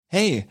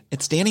Hey,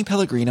 it's Danny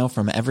Pellegrino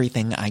from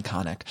Everything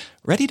Iconic.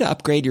 Ready to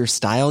upgrade your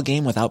style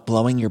game without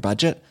blowing your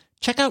budget?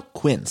 Check out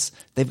Quince.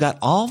 They've got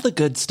all the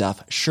good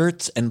stuff,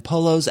 shirts and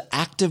polos,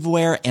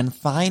 activewear, and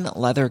fine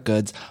leather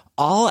goods,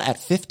 all at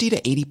 50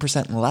 to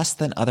 80% less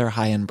than other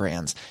high-end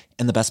brands.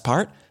 And the best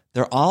part?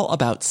 They're all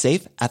about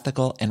safe,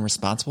 ethical, and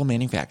responsible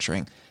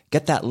manufacturing.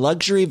 Get that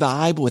luxury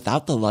vibe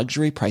without the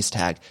luxury price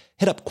tag.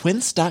 Hit up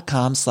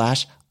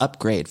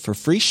quince.com/upgrade for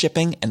free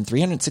shipping and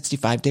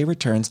 365-day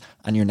returns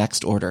on your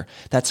next order.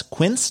 That's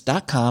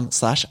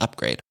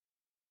quince.com/upgrade.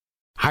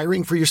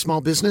 Hiring for your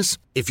small business?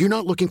 If you're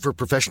not looking for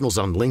professionals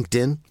on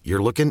LinkedIn,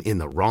 you're looking in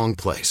the wrong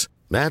place.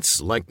 That's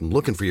like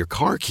looking for your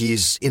car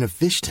keys in a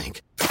fish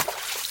tank.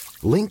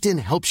 LinkedIn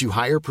helps you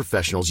hire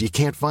professionals you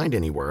can't find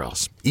anywhere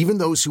else, even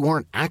those who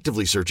aren't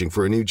actively searching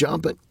for a new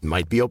job but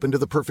might be open to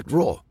the perfect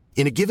role.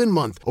 In a given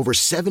month, over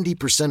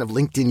 70% of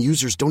LinkedIn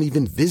users don't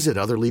even visit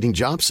other leading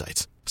job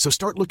sites. So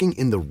start looking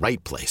in the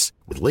right place.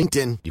 With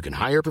LinkedIn, you can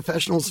hire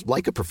professionals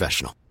like a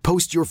professional.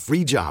 Post your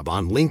free job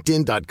on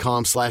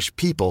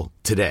linkedin.com/people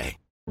today.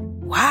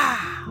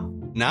 Wow.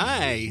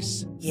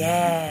 Nice.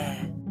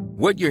 Yeah.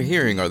 What you're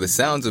hearing are the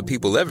sounds of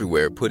people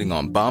everywhere putting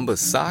on Bombas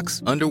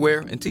socks,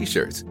 underwear, and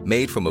T-shirts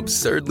made from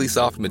absurdly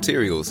soft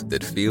materials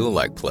that feel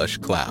like plush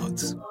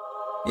clouds.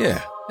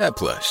 Yeah, that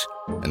plush.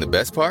 And the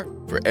best part?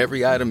 For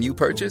every item you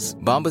purchase,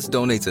 Bombas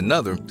donates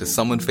another to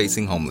someone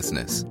facing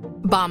homelessness.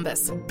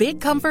 Bombas. Big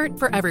comfort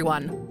for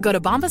everyone. Go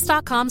to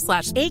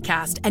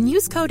bombas.com/ACAST and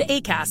use code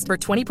ACAST for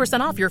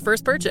 20% off your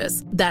first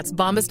purchase. That's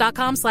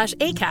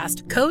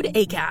bombas.com/ACAST. Code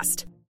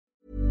ACAST.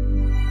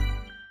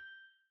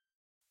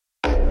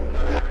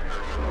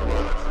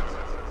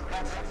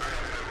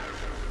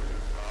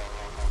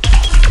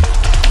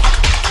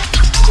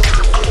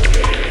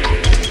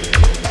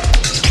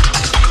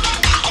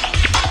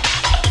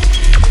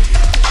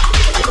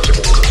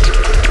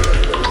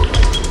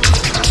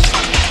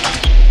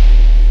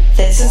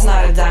 This is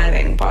not a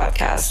diving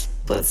podcast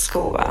with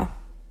Scuba.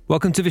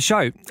 Welcome to the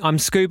show. I'm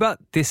Scuba.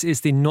 This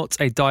is the Not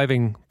a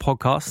Diving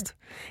podcast.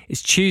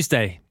 It's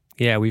Tuesday.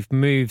 Yeah, we've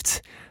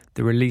moved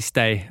the release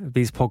day of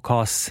these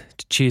podcasts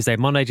to Tuesday.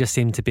 Monday just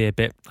seemed to be a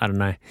bit, I don't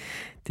know,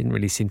 didn't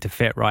really seem to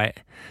fit right.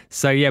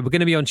 So yeah, we're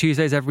going to be on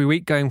Tuesdays every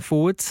week going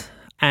forward.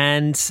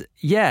 And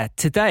yeah,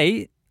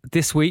 today,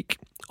 this week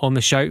on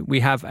the show,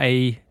 we have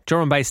a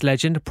drum and bass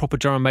legend, a proper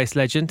drum and bass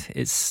legend.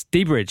 It's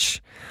dBridge.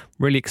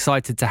 Really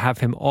excited to have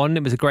him on.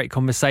 It was a great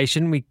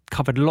conversation. We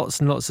covered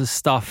lots and lots of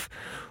stuff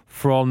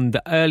from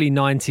the early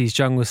 90s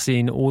jungle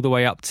scene all the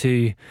way up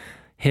to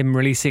him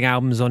releasing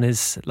albums on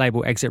his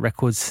label Exit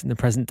Records in the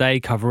present day,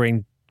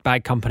 covering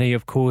Bad Company,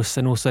 of course,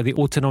 and also the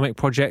Autonomic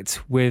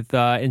project with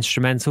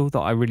Instrumental that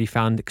I really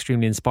found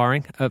extremely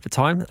inspiring at the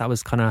time. That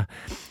was kind of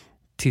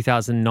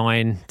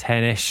 2009,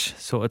 10-ish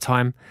sort of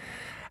time.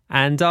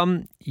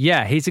 And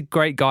yeah, he's a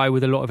great guy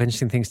with a lot of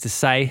interesting things to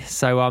say.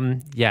 So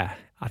yeah,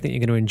 I think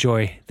you're going to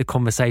enjoy the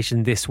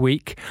conversation this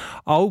week.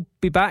 I'll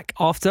be back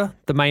after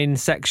the main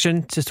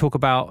section to talk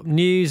about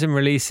news and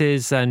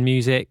releases and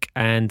music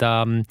and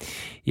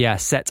yeah,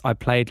 set I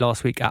played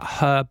last week at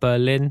Her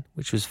Berlin,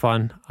 which was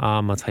fun.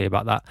 I'll tell you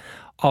about that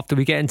after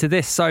we get into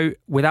this. So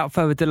without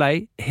further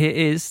delay, here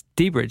is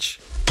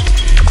dBridge.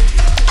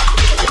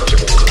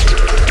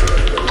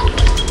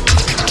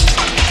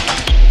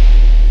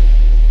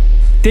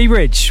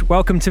 dBridge,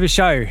 welcome to the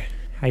show.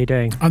 How you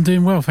doing? I'm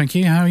doing well, thank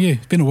you. How are you?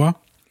 It's been a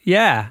while.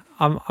 Yeah,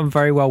 I'm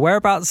very well.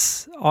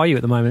 Whereabouts are you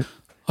at the moment?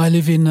 I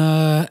live in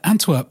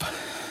Antwerp,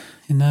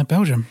 in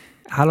Belgium.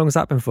 How long has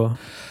that been for?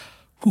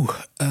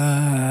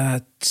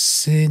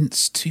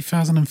 Since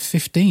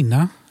 2015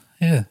 now.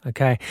 Yeah.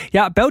 Okay.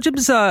 Yeah,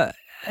 Belgium's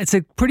it's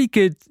a pretty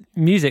good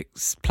music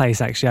place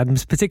actually. I'm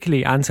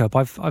particularly Antwerp.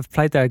 I've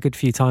played there a good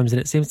few times,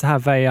 and it seems to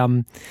have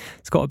a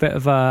it's got a bit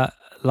of a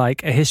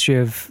like a history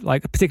of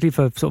like particularly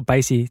for sort of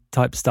bassy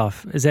type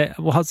stuff. Is it?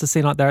 What's the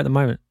scene like there at the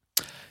moment?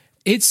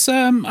 It's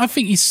I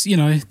think it's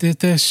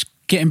they're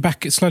getting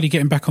back, slowly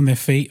getting back on their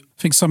feet.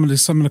 I think some of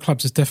the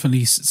clubs have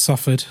definitely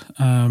suffered.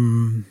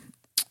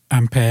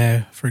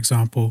 Ampere, for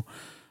example.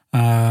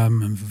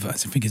 And I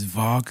think it's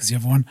Varg is the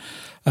other one.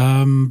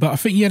 But I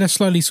think they're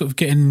slowly sort of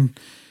getting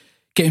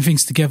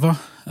things together.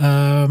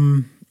 There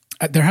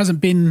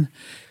hasn't been.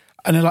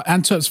 And like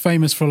Antwerp's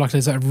famous for like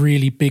there's that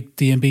really big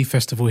D&B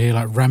festival here,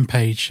 like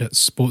Rampage at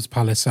Sports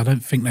Palace. I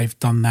don't think they've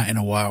done that in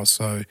a while.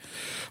 So,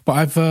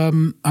 but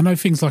I know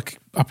things like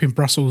up in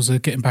Brussels are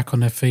getting back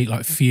on their feet,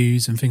 like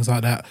Fuse and things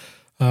like that.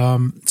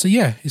 So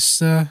yeah, it's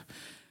they're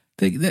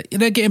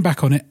getting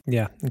back on it.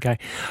 Yeah. Okay.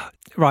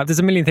 Right. There's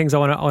a million things I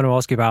want to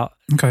ask you about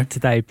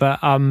today, but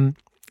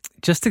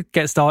just to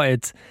get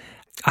started,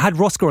 I had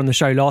Roscoe on the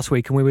show last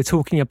week, and we were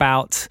talking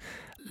about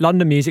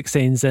London music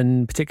scenes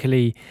and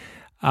particularly.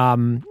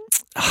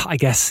 I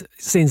guess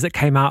scenes that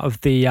came out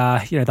of the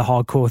the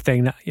hardcore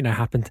thing that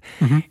happened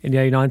in the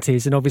early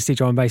 90s, and obviously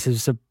drum and bass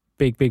is a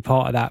big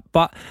part of that.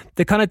 But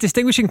the kind of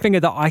distinguishing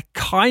finger that I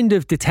kind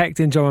of detect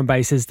in drum and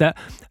bass is that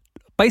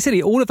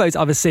basically all of those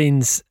other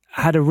scenes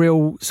had a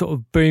real sort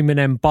of boom and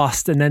then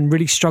bust, and then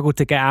really struggled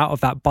to get out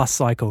of that bust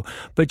cycle.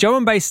 But drum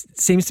and bass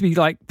seems to be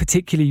like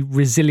particularly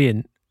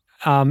resilient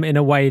in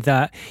a way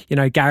that, you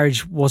know,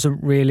 garage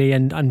wasn't really,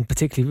 and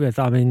particularly with,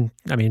 I mean,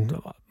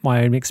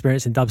 my own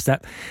experience in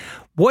dubstep.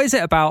 What is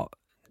it about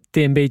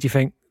D&B, do you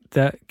think,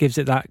 that gives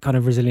it that kind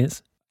of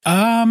resilience?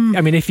 I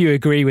mean, if you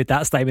agree with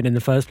that statement in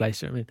the first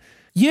place, you know what I mean?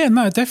 Yeah,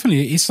 no,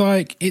 definitely. It's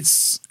like,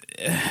 it's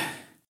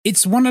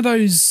one of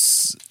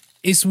those,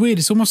 it's weird.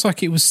 It's almost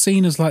like it was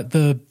seen as like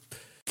the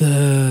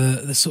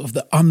sort of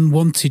the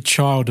unwanted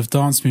child of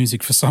dance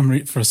music for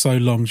so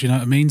long. Do you know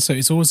what I mean? So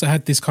it's always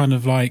had this kind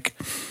of like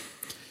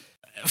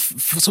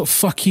sort of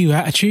fuck you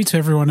attitude to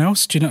everyone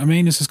else. Do you know what I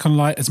mean? It's just kind of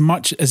like, as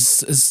much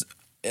as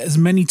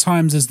many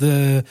times as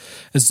the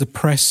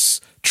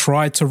press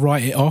tried to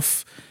write it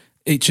off,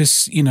 it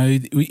just, you know,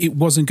 it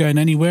wasn't going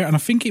anywhere. And I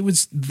think it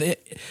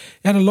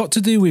had a lot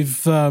to do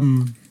with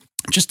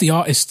just the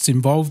artists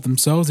involved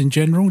themselves in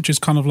general,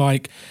 just kind of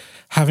like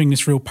having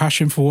this real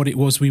passion for what it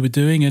was we were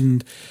doing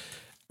and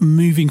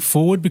moving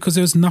forward, because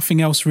there was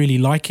nothing else really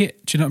like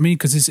it. Do you know what I mean?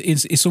 Because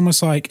it's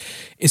almost like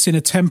it's in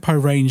a tempo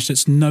range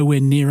that's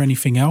nowhere near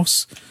anything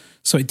else.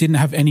 So it didn't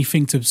have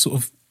anything to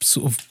sort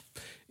of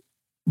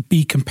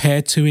be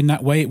compared to in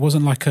that way. It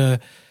wasn't like a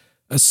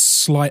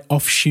slight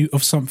offshoot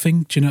of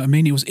something. Do you know what I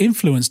mean? It was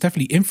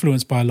definitely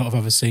influenced by a lot of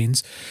other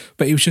scenes,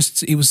 but it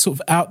was sort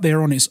of out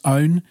there on its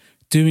own,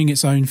 doing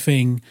its own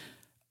thing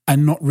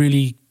and not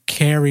really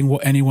caring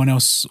what anyone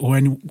else or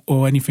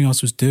anything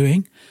else was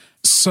doing.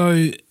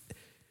 So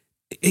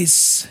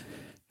it's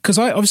because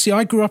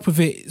I grew up with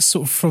it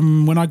sort of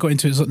from when I got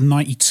into it, it was like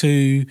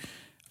 92,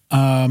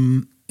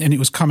 and it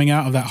was coming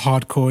out of that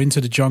hardcore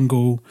into the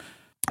jungle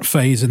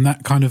phase, and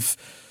that kind of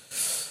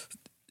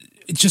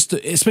just,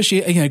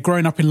 especially, you know,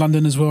 growing up in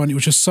London as well, and it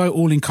was just so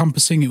all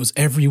encompassing. It was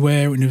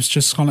everywhere, and it was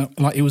just kind of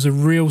like, it was a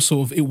real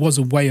sort of, it was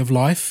a way of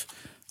life.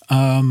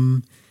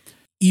 You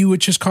were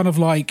just kind of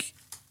like,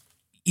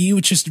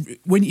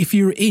 if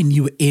you were in,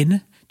 you were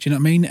in. Do you know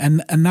what I mean?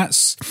 And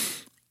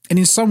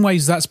in some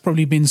ways that's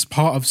probably been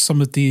part of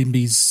some of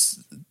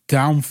D&B's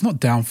not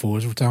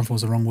downfalls is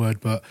the wrong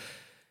word, but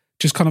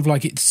just kind of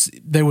like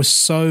they were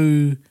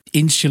so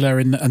insular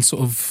and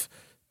sort of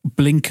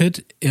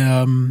blinkered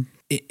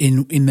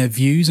in their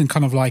views, and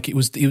kind of like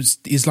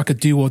it's like a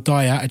do or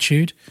die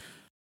attitude.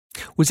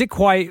 Was it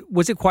quite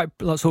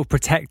like sort of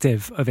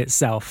protective of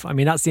itself? I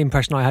mean, that's the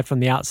impression I had from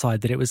the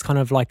outside, that it was kind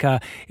of like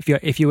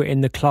if you were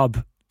in the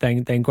club,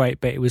 then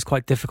great, but it was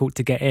quite difficult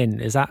to get in.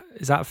 Is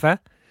that fair?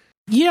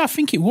 Yeah, I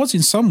think it was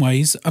in some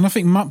ways, and I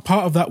think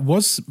part of that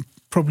was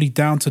probably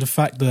down to the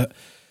fact that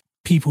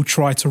people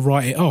tried to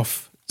write it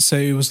off. So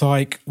it was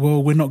like,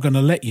 well, we're not going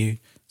to let you.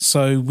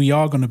 So we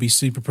are going to be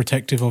super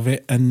protective of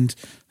it, and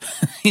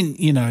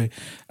you know,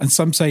 and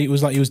some say it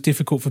was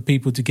difficult for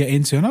people to get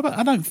into, and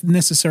I don't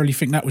necessarily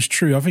think that was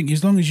true. I think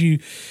as long as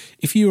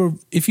if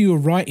you were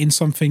writing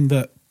something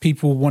that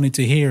people wanted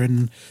to hear,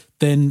 and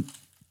then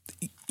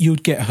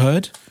you'd get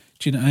heard.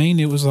 Do you know what I mean?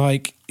 It was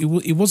like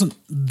it wasn't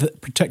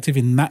that protective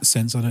in that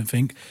sense, I don't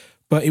think,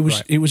 but it was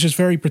right. It was just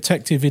very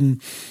protective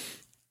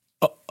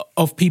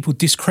of people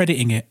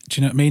discrediting it. Do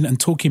you know what I mean?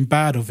 And talking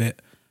bad of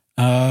it.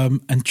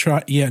 And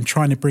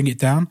trying to bring it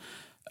down,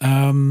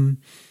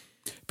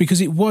 because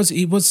it was,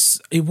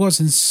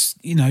 and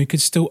you know, it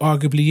could still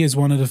arguably is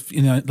one of the,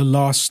 you know, the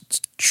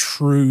last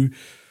true,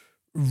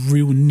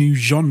 real new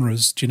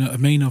genres. Do you know what I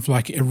mean? Of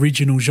like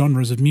original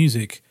genres of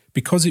music,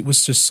 because it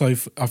was just so,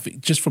 I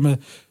think, just from a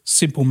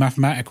simple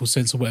mathematical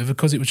sense or whatever,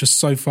 because it was just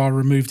so far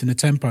removed in the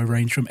tempo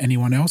range from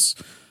anyone else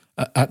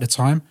at the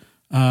time.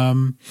 I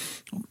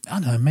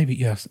don't know, maybe,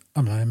 yes,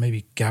 I don't know,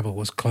 maybe Gabba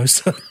was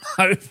closer.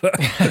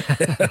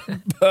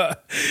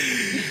 but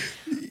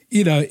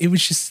you know, it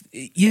was just,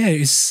 yeah,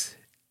 it's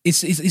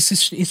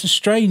a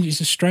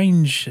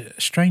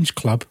strange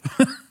club.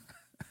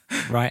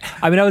 Right.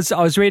 I mean, I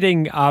was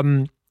reading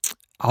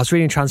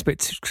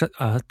transcripts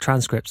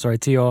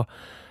to your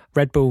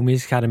Red Bull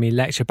Music Academy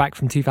lecture back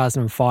from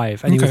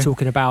 2005, and you were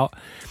talking about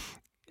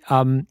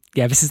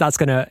that's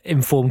going to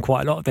inform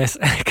quite a lot of this,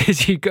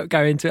 because you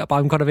go into it, but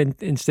I'm kind of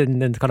interested in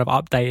the kind of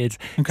updated,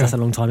 that's a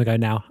long time ago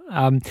now.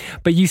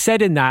 But you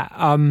said in that,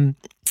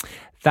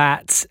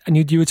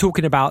 and you were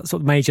talking about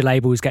sort of major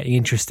labels getting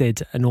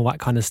interested and all that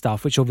kind of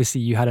stuff, which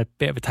obviously you had a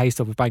bit of a taste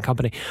of with Band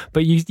Company.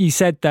 But you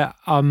said that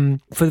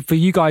for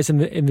you guys in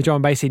the drum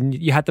and bass scene,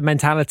 you had the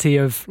mentality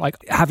of like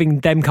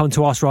having them come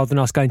to us rather than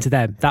us going to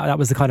them. That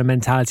was the kind of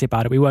mentality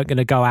about it. We weren't going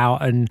to go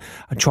out and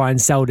try and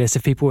sell this.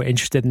 If people were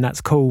interested, and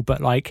that's cool, but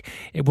like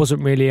it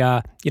wasn't really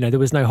there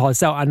was no hard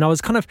sell. And I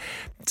was kind of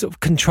sort of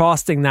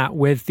contrasting that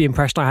with the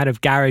impression I had of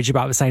garage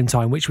about the same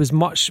time, which was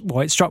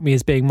it struck me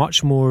as being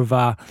much more of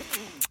a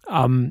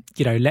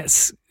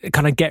let's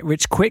kind of get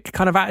rich quick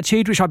kind of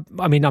attitude, which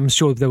I mean, I'm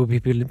sure there were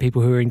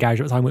people who were in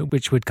garage at the time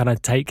which would kind of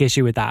take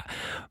issue with that.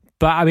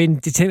 But I mean,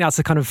 do you think that's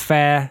a kind of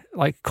fair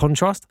like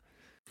contrast?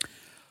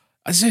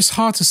 It's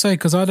hard to say,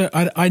 because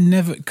I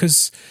never,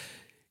 because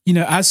you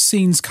know, as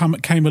scenes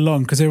came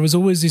along, because there was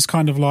always this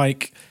kind of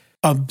like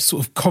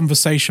sort of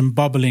conversation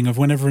bubbling of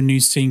whenever a new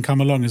scene come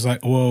along, is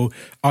like, well,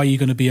 are you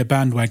going to be a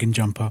bandwagon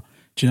jumper?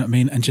 Do you know what I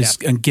mean? And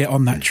just and get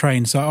on that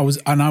train. So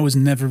I was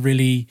never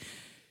really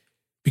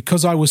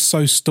because I was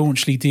so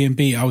staunchly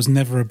D&B, I was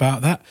never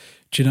about that.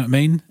 Do you know what I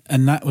mean?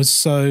 And that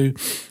was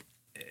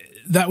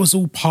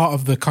all part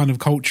of the kind of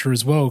culture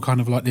as well,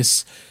 kind of like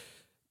this,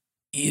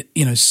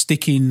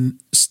 sticking,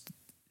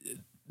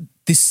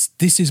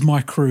 this is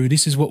my crew,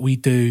 this is what we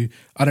do.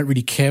 I don't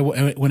really care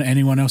what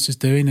anyone else is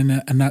doing.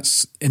 And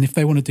if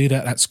they want to do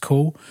that, that's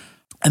cool.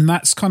 And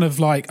that's kind of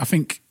like, I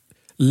think,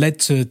 led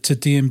to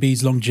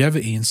D&B's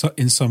longevity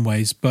in some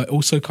ways, but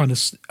also kind of,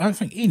 I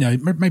think,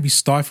 maybe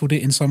stifled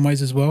it in some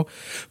ways as well.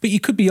 But you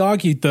could be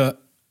argued that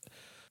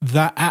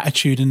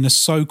attitude and the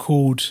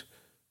so-called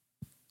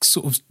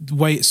sort of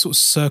way it sort of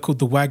circled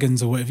the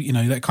wagons or whatever,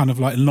 that kind of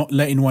like not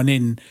letting one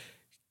in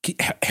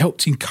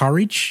helped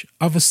encourage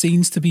other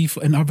scenes to be,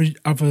 and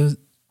other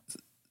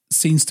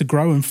scenes to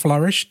grow and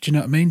flourish. Do you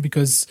know what I mean?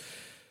 Because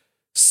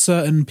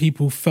certain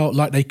people felt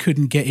like they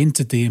couldn't get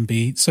into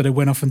D&B, so they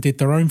went off and did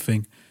their own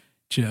thing.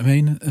 Do you know what I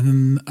mean?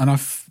 And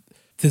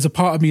there's a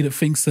part of me that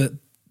thinks that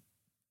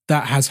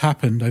has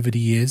happened over the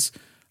years.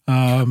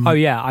 Oh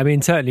yeah, I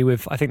mean certainly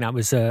I think that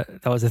was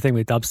the thing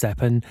with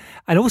dubstep, and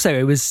also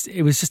it was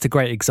just a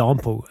great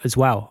example as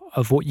well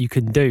of what you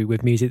can do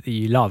with music that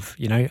you love.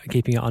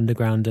 Keeping it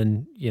underground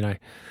and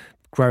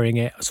growing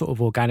it sort of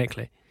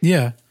organically.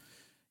 Yeah,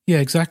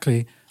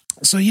 exactly.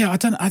 So yeah, I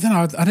don't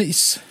know.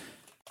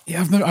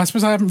 I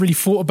suppose I haven't really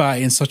thought about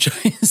it in such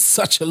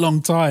a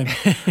long time.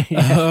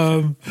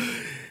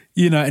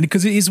 And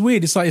because it is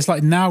weird, it's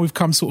like now we've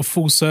come sort of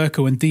full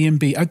circle, and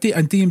D&B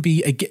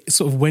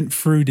sort of went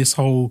through this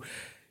whole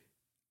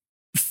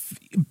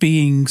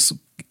being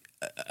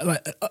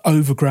like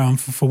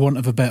overground, for want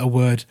of a better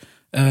word,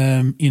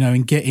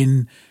 and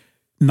getting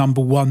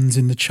number ones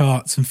in the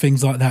charts and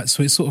things like that.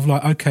 So it's sort of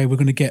like, okay, we're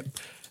going to get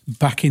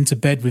back into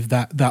bed with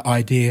that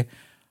idea,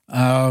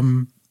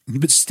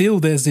 but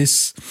still there's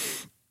this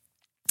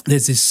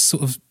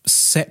sort of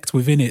sect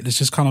within it that's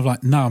just kind of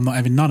like, no, I'm not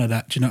having none of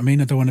that. Do you know what I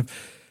mean? I don't want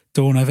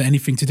to have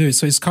anything to do with it.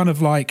 So it's kind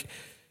of like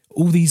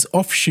all these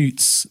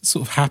offshoots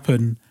sort of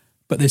happen,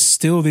 but there's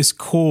still this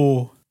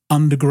core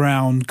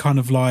underground kind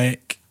of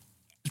like,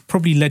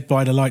 probably led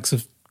by the likes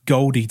of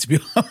Goldie, to be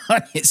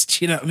honest.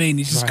 Do you know what I mean?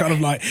 He's just kind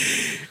of like,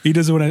 he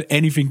doesn't want to have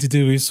anything to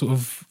do with sort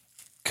of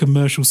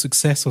commercial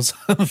success or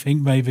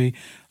something, maybe.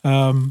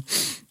 But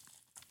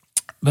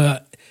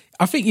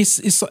I think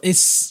it's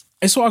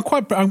what I'm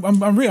quite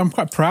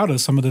proud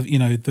of some of the,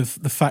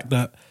 the fact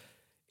that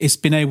it's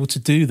been able to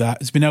do that.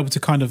 It's been able to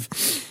kind of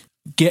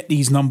get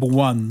these number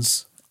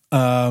ones,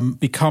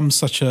 become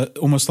such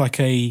almost like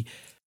a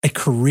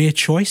career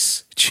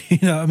choice. Do you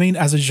know what I mean?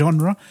 As a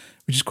genre,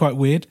 which is quite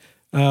weird.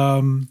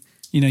 You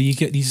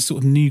get these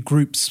sort of new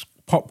groups,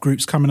 pop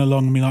groups coming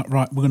along and be like,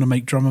 right, we're going to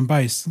make drum and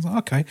bass. I was like,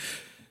 okay.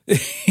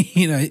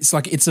 It's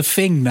like, it's a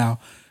thing now,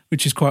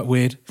 which is quite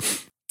weird.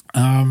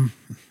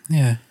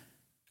 Yeah.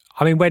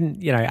 I mean,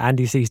 when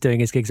Andy C's doing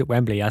his gigs at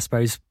Wembley, I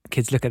suppose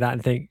kids look at that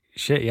and think,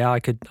 "Shit, yeah, I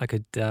could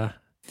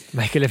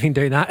make a living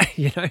doing that."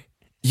 Yeah,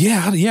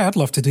 I'd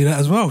love to do that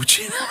as well.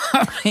 Do you know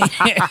what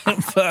I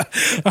mean?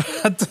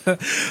 But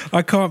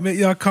I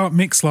can't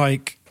mix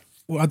like.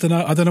 Well, I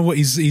don't know what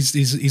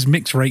his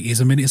mix rate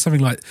is. I mean, it's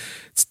something like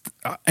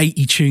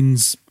 80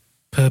 tunes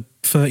per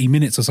 30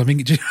 minutes or something.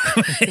 Do you know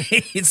what I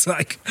mean? It's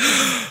like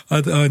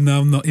I'm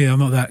not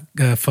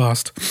that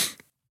fast.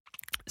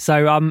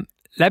 So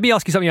let me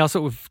ask you something else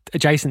sort of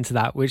adjacent to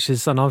that, which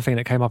is another thing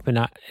that came up in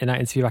that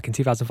interview back in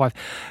 2005,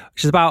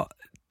 which is about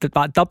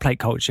dubplate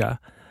culture,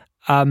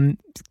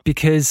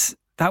 because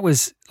that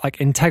was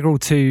like integral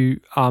to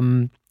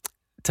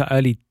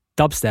early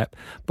dubstep.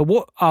 But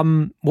what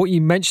you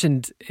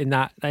mentioned in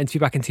that interview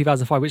back in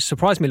 2005, which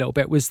surprised me a little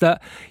bit, was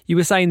that you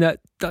were saying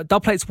that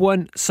dubplates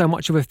weren't so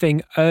much of a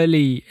thing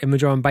early in the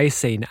drum and bass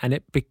scene, and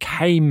it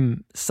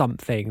became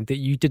something that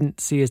you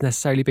didn't see as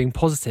necessarily being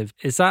positive.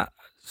 Is that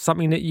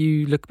something that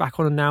you look back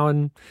on now,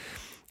 and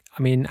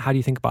I mean, how do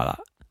you think about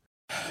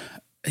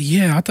that?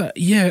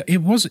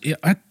 It was. It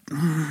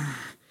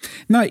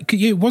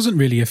wasn't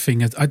really a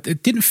thing.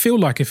 It didn't feel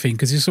like a thing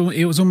because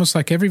it was almost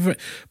like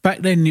back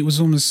then. It was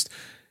almost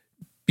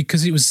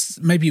because it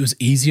was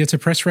easier to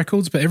press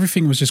records, but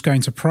everything was just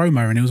going to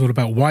promo, and it was all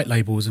about white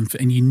labels,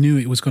 and you knew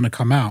it was going to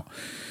come out.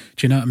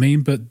 Do you know what I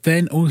mean? But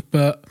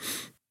the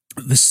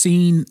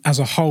scene as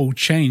a whole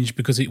changed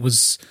because it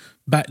was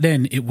back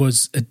then. It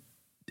was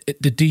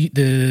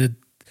the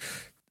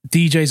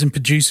DJs and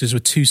producers were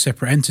two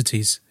separate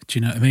entities. Do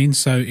you know what I mean?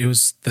 So it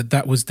was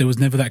there was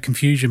never that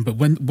confusion. But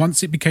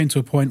once it became to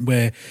a point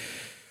where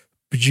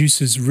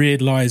producers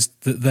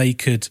realised that they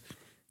could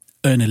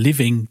earn a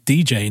living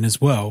DJing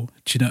as well,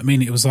 do you know what I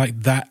mean? It was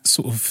like that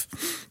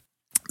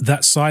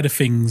side of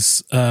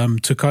things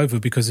took over,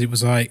 because it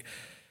was like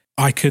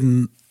I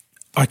can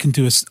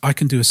do a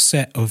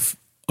set of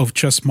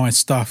just my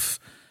stuff.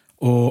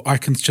 Or I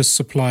can just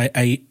supply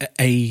a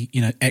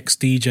ex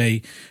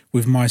DJ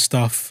with my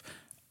stuff,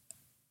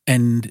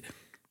 and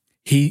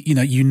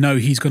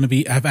he's going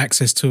to have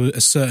access to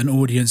a certain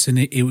audience, and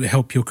it will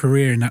help your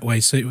career in that way.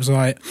 So it was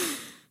like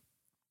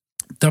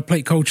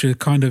dubplate culture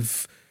kind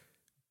of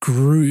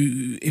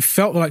grew. It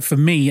felt like for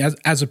me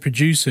as a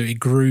producer,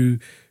 it grew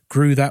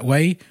grew that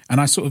way.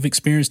 And I sort of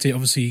experienced it,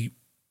 obviously,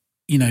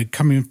 you know,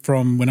 coming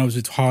from when I was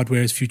with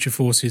Hardware as Future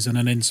Forces, and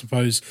then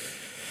suppose,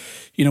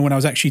 you know, when I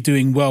was actually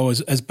doing well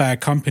as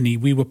Bad Company,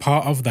 we were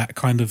part of that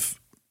kind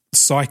of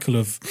cycle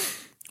of,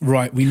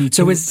 right, we need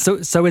to...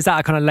 So is that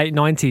a kind of late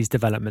 90s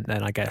development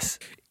then, I guess?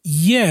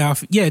 Yeah,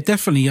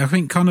 definitely. I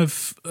think kind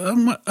of...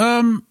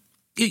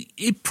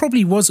 It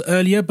probably was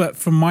earlier, but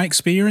from my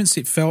experience,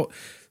 it felt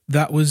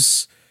that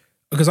was...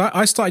 Because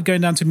I started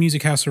going down to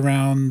Music House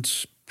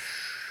around,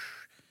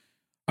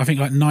 I think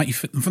like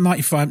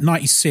 95,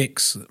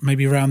 96,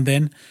 maybe around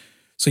then.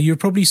 So you're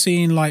probably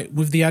seeing like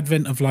with the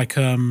advent of like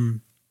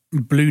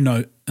Blue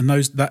Note and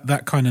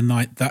that kind of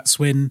night, that's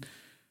when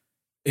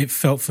it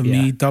felt for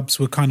me dubs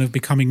were kind of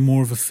becoming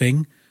more of a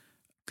thing.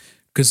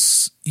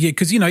 Because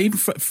you know, even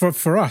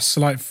for us,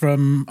 like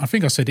from, I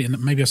think I said it,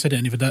 maybe I said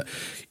it in that,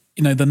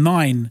 you know, the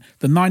nine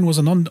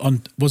wasn't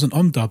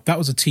on dub. That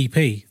was a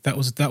TP. That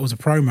was a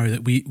promo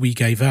that we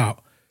gave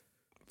out.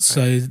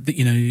 So that,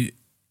 you know,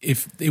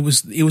 if it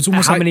was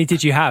almost how like, many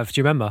did you have? Do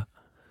you remember?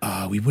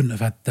 We wouldn't have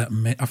had that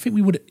many. I think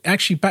we would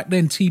actually back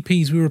then.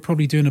 TPs we were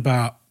probably doing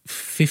about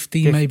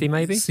 50 maybe.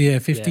 Yeah,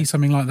 50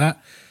 something like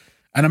that.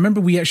 And I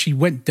remember we actually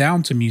went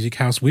down to Music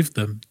House with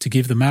them to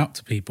give them out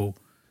to people.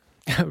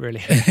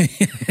 Really?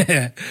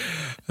 Yeah.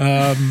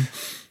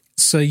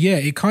 So yeah,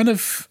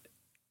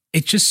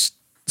 it just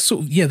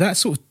sort of, that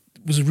sort of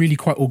was really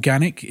quite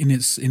organic in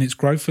its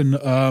growth, and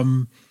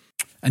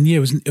yeah,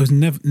 it was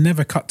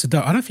never cut to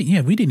dub. I don't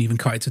think we didn't even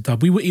cut it to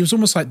dub. It was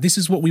almost like, this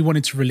is what we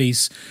wanted to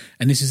release,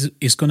 and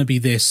it's going to be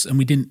this, and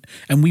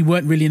we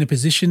weren't really in a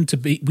position to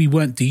be. We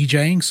weren't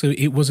DJing, so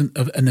it wasn't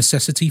a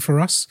necessity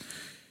for us.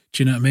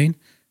 Do you know what I mean?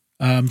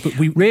 But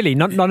we really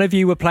none of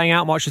you were playing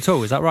out much at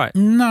all. Is that right?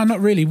 No,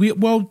 not really.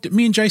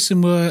 Me and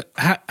Jason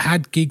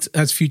had gigs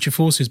as Future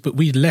Forces, but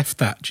we left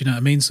that. Do you know what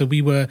I mean? So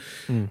we were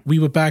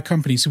Bad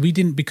Company. So we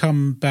didn't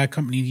become Bad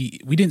Company.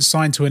 We didn't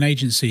sign to an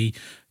agency,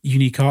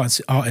 Unique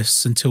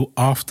Artists, until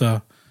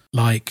after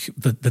like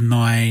the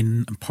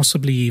Nine, and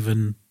possibly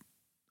even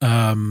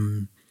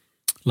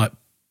like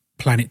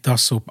Planet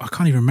Dust, or I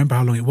can't even remember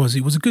how long it was.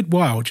 It was a good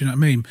while. Do you know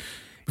what I mean?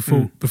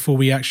 Before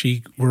we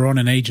actually were on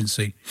an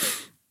agency.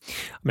 I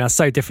mean, that's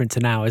so different to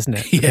now, isn't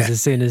it? Because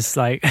as soon as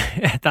like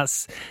I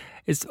guess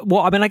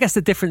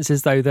the difference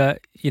is though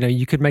that, you know,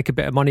 you could make a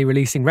bit of money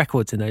releasing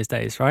records in those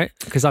days, right?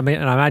 Because I mean,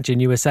 and I imagine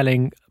you were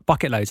selling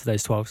bucket loads of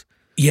those 12s.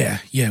 Yeah,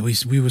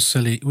 we were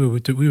selling. We were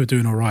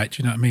doing all right.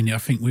 Do you know what I mean? I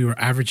think we were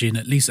averaging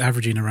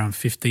around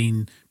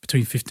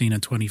between 15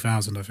 and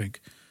 20,000. I think.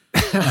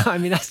 I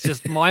mean, that's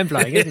just mind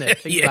blowing, isn't it?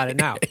 Think about it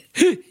now.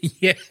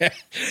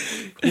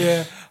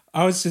 Yeah.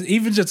 I was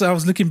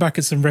looking back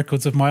at some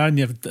records of my own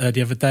the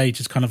other day,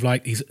 just kind of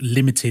like these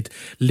limited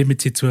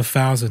to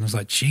 1,000. I was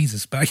like,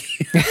 Jesus, back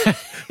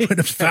when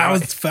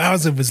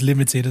 1,000 was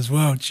limited as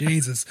well.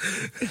 Jesus,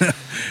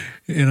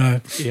 you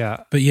know.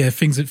 Yeah. But yeah,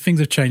 things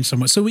have changed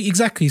somewhat. So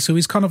so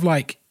it's kind of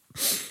like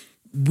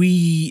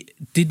we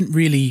didn't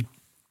really.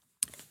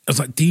 It was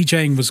like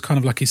DJing was kind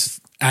of like this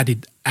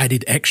added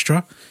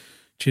extra.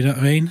 Do you know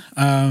what I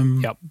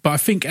mean? Yep. But I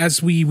think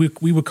as we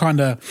were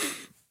kind of.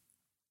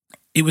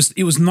 It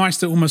was nice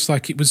that almost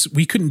like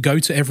we couldn't go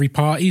to every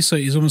party, so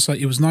it was almost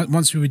like it was nice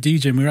once we were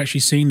DJing, we were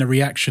actually seeing the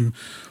reaction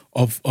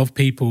of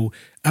people,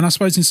 and I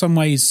suppose in some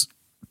ways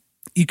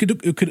you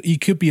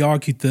could be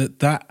argued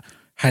that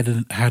had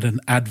an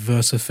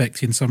adverse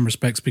effect in some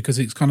respects, because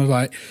it's kind of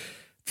like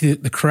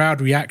the crowd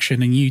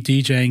reaction and you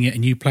DJing it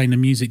and you playing the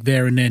music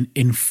there and then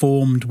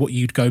informed what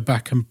you'd go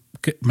back and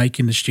make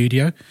in the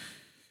studio.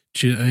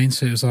 Do you know what I mean?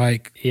 So it was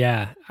like...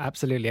 Yeah,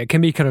 absolutely. It can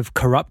be kind of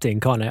corrupting,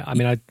 can't it? I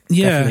mean, I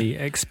definitely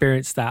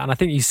experienced that. And I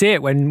think you see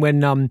it when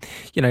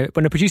you know,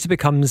 when a producer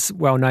becomes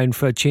well known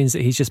for tunes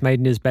that he's just made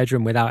in his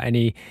bedroom without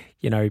any,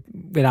 you know,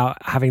 without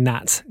having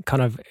that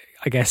kind of,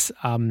 I guess,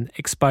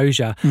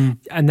 exposure,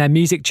 and their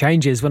music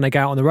changes when they go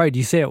out on the road.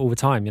 You see it all the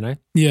time, you know?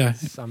 Yeah.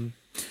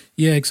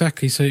 Yeah,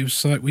 exactly. So it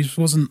was like,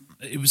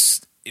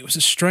 it was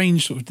a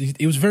strange sort of,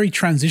 it was very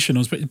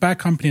transitional, but Bad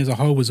Company as a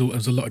whole was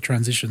a lot of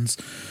transitions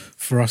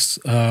for us,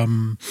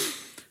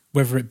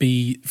 whether it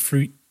be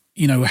through,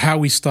 you know, how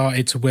we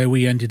started to where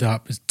we ended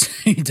up is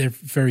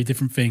very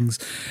different things.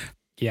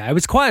 Yeah, it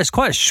was quite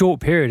a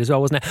short period as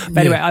well, wasn't it?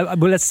 But anyway,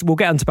 we'll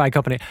get onto Bad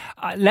Company.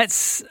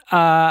 Let's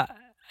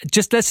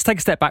take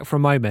a step back for a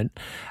moment.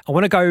 I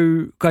want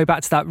to go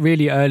back to that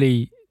really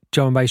early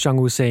drum and bass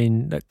jungle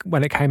scene that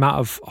when it came out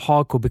of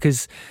hardcore,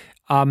 because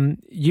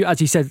you,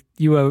 as you said,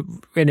 you were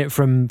in it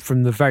from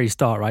the very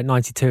start, right?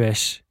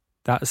 92-ish.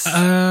 That's.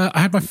 I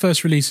had my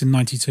first release in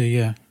 92.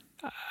 Yeah.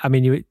 I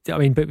mean,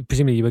 but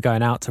presumably you were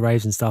going out to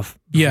raves and stuff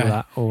before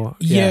that, or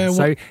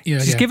So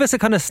just give us a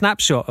kind of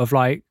snapshot of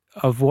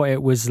what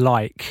it was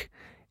like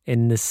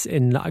in this.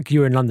 You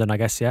were in London, I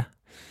guess, yeah.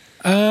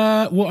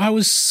 Well, I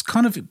was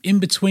kind of in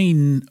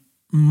between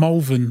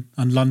Malvern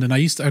and London.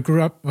 I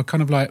grew up. I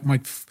kind of like my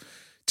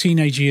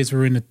teenage years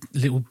were in a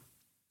little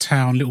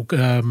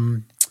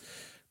town,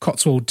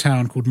 Cotswold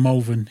town called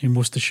Malvern in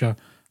Worcestershire.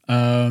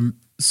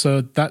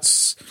 So that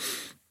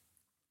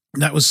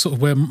was sort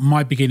of where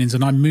my beginnings,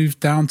 and I moved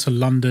down to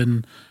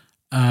London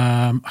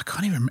I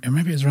can't even remember.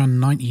 Maybe it was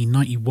around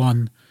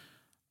 1991.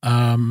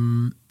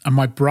 And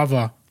my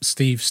brother,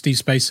 Steve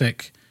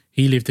Spacek,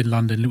 he lived in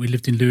London. We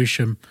lived in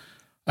Lewisham.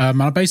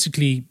 I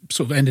basically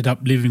sort of ended up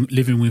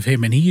living with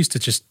him, and he used to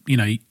just,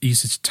 he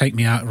used to take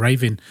me out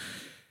raving,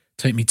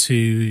 take me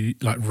to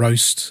like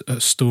Roast,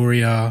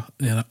 Astoria,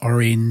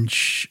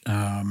 Orange,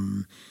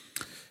 and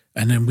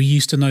then we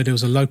used to know there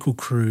was a local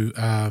crew,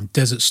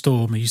 Desert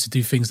Storm. We used to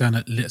do things down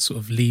at sort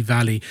of Lee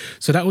Valley.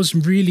 So that was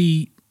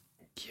really,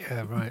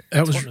 yeah, right.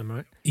 That was Tottenham,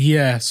 right?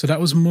 Yeah. So that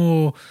was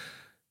more.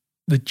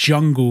 The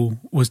jungle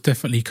was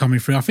definitely coming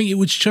through. I think it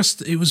was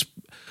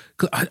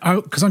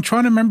because I'm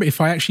trying to remember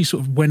if I actually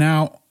sort of went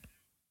out.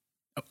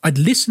 I'd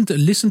listened to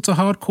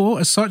hardcore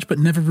as such, but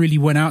never really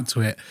went out to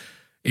it.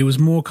 It was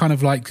more kind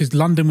of like, because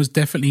London was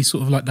definitely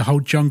sort of like the whole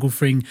jungle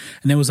thing,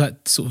 and there was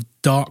that sort of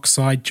dark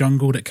side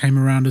jungle that came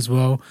around as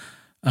well.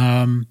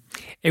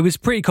 It was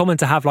pretty common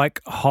to have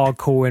like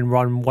hardcore in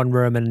one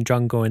room and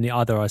jungle in the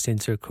other, I seem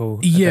to recall.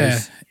 Yeah.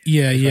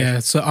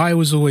 So I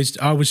was just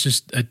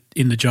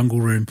in the jungle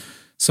room.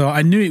 So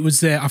I knew it was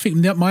there. I think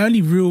that my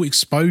only real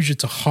exposure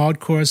to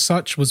hardcore as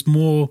such was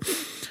more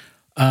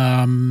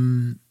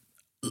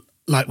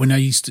like when I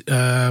used to,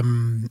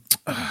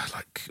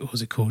 like, what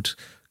was it called?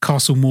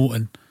 Castle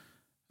Morton.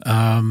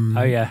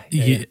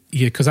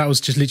 Because that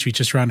was just literally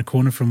just around the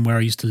corner from where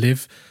I used to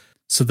live.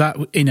 So that,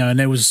 and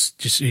there was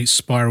just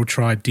Spiral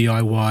Tribe,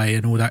 DIY,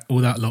 and all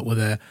that lot were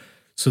there.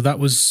 So that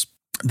was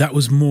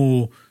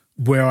more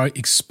where I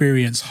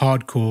experienced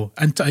hardcore.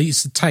 And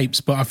it's the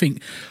tapes, but I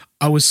think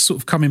I was sort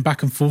of coming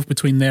back and forth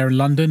between there and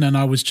London, and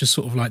I was just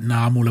sort of like,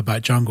 nah, I'm all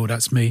about jungle.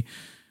 That's me.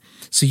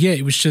 So yeah,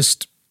 I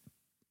just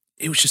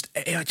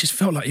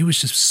felt like it was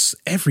just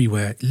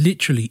everywhere,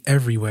 literally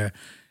everywhere.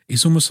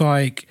 It's almost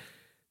like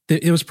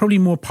it was probably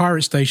more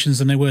pirate stations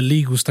than there were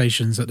legal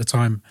stations at the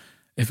time.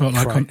 It felt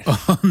like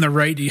on the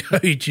radio,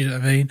 do you know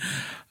what I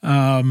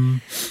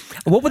mean?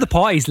 What were the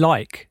parties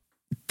like?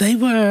 They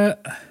were,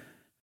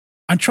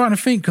 I'm trying to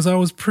think, because I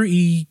was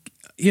pretty,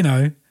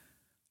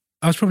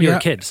 I was probably you were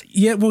a kid.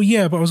 Yeah, well,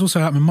 yeah, but I was also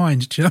out of my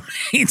mind. Do you know what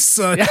I mean?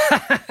 So,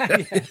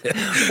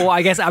 well,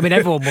 I guess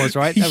everyone was,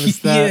 right. That was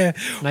the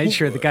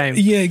nature of the game.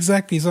 Yeah,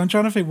 exactly. So I'm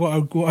trying to think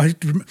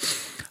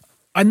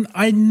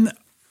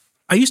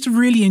I used to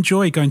really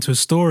enjoy going to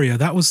Astoria.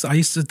 For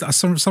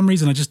some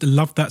reason I just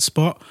loved that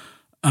spot.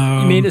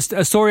 You mean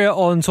Astoria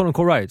on Tottenham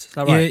Court Road? Is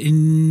that right?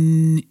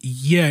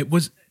 It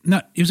was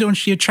on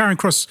Charing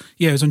Cross.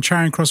 Yeah, it was on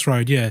Charing Cross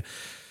Road. Yeah.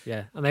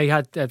 Yeah, and they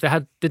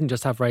didn't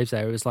just have raves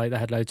there. It was like they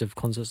had loads of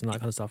concerts and that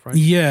kind of stuff, right?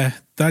 Yeah,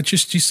 that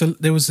just used to.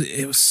 I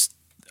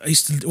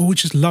used to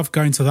always just love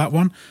going to that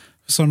one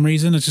for some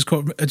reason. I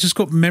just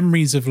got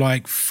memories of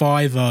like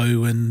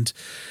 5-0 and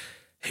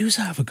who was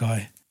that other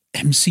guy?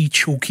 MC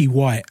Chalky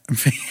White and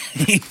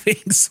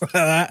things like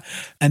that.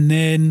 And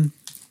then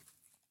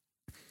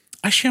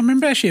actually, I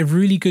remember a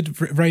really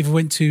good rave I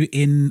went to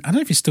in. I don't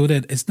know if it's still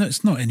there.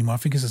 It's not anymore. I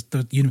think it's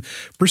the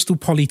Bristol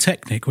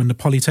Polytechnic, when the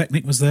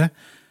Polytechnic was there.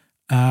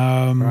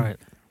 Right.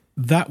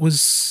 That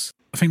was,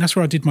 I think that's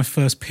where I did my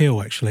first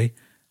peel, actually.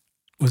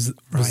 Was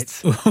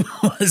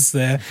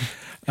there.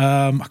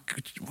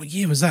 What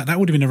year was that? That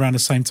would have been around the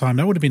same time.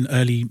 That would have been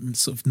early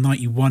sort of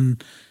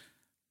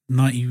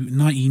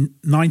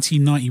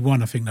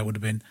 1991, I think that would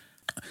have been.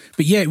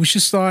 But yeah, it was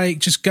just like,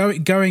 just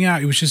going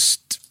out. It was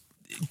just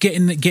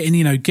getting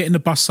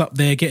the bus up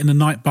there, getting the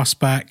night bus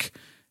back.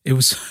 It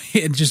was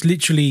just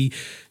literally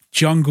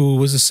jungle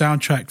was a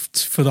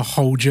soundtrack for the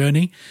whole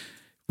journey.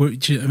 I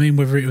mean,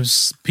 whether it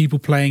was people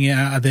playing it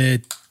out of their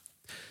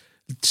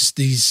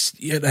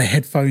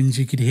headphones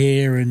you could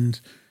hear,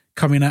 and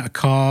coming out of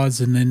cars,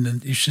 and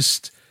then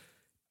it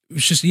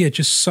was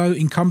just so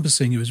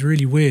encompassing. It was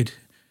really weird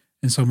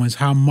in some ways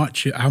how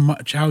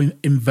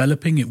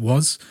enveloping it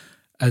was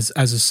as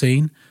a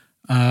scene.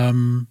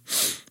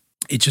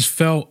 It just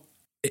felt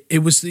it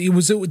was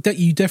that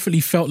you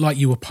definitely felt like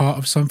you were part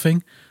of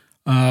something.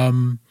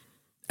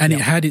 And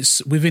it had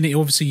within it,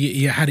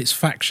 obviously, it had its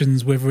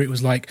factions, whether it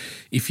was like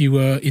if you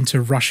were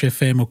into Rush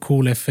FM or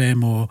Cool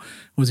FM or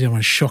what was the other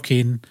one,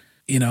 Shocking.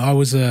 I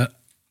was a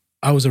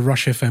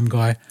Rush FM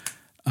guy.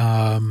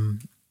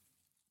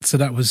 So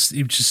it was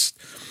just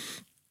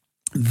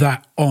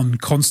that on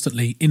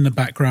constantly in the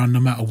background, no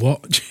matter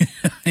what.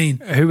 I mean,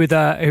 who were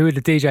the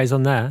DJs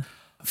on there?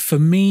 For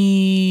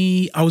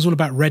me, I was all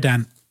about Red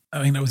Ant.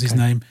 I think that was his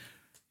name.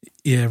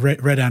 Yeah,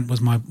 Red Ant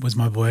was my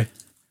boy.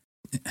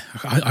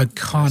 I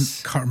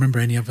can't remember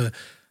any other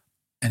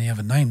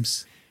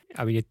names.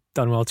 I mean, you've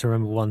done well to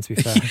remember one, to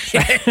be fair.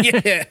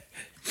 Yeah.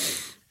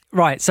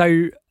 Right.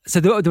 So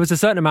there was a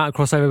certain amount of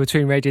crossover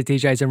between radio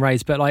DJs and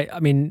raves, but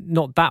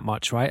not that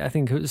much, right? I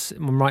think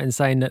I'm right in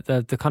saying that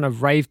the kind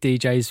of rave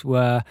DJs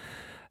were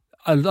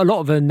a lot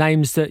of the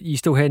names that you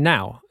still hear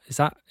now. Is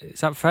that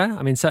fair?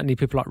 I mean, certainly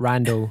people like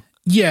Randall.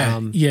 Yeah.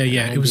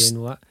 It was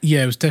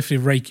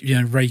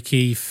definitely Ray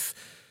Keith,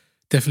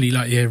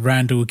 definitely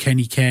Randall,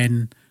 Kenny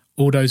Ken.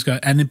 All those guys,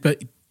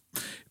 but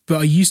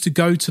I used to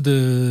go to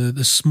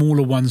the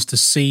smaller ones to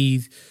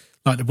see,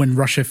 like when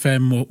Rush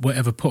FM or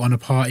whatever put on a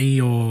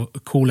party, or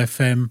Cool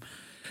FM.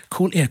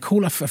 I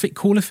think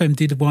Call FM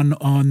did one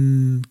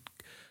on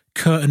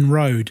Curtin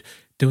Road.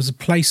 There was a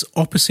place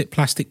opposite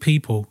Plastic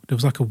People. There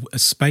was like a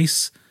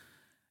space.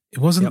 It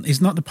wasn't. Yep.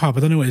 It's not the pub. I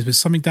don't know what it is, but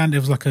something down there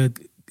was like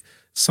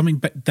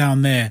something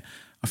down there.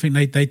 I think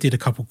they did a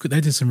couple.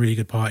 They did some really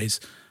good parties.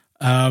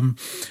 So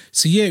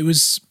yeah, it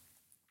was.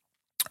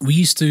 We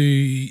used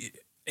to.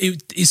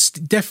 It's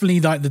definitely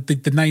like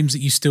the names that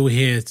you still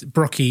hear.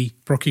 Brocky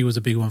was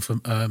a big one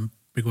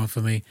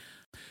for me.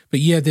 But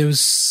yeah, there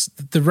was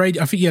the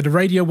radio. I think the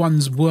radio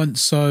ones weren't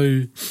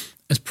so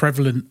as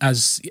prevalent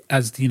as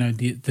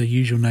the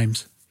usual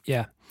names.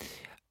 Yeah.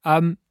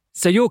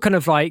 So you're kind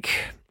of like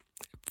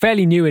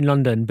fairly new in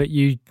London, but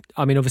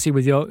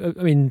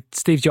obviously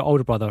Steve's your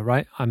older brother,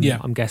 right?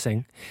 I'm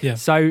guessing. Yeah.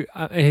 So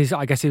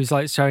I guess he was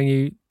like showing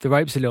you the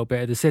ropes a little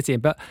bit of the city.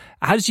 But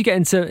how did you get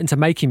into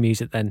making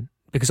music then?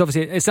 Because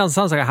obviously it sounds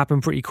like it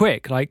happened pretty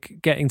quick, like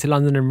getting to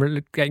London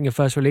and getting your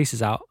first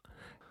releases out.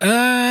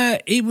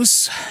 I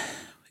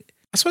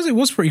suppose it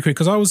was pretty quick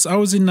because I was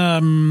doing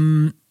a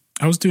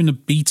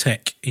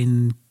BTEC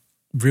in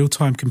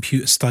real-time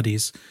computer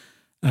studies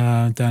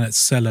down at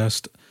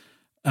Selhurst.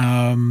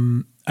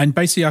 And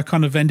basically I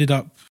kind of ended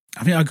up,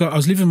 I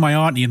was living with my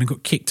auntie and I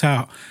got kicked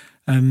out,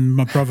 and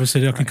my brother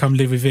said I could come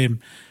live with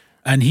him.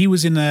 And he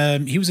was in a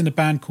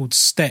band called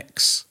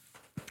Stex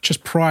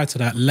just prior to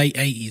that, late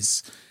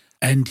 80s.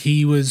 And I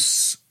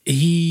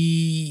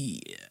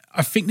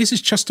think this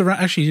was just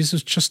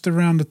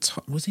around the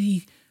time, was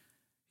he?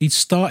 He'd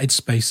started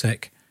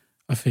SpaceX,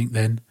 I think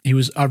then. He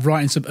was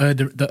writing some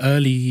the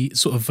early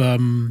sort of,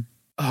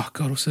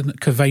 what's the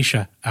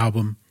Curvaceous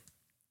album.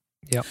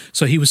 Yeah.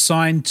 So he was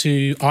signed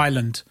to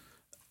Island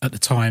at the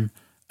time.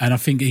 And I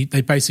think he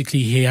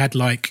had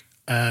like,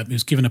 he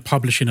was given a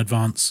publishing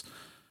advance,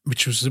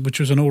 which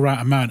was an all right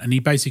amount. And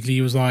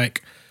he was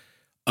like,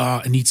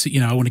 I need to,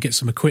 I want to get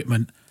some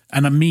equipment.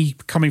 And me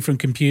coming from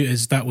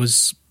computers,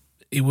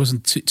 it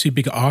wasn't too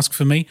big an ask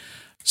for me.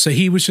 So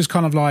he was just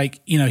kind of like,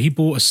 he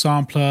bought a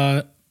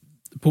sampler,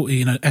 bought,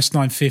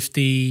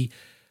 S950,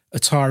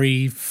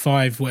 Atari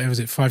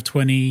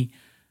 520,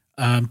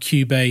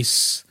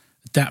 Cubase,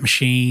 DAT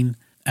machine,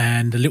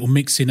 and a little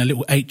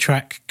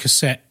 8-track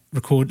cassette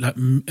record, like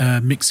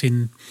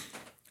mixing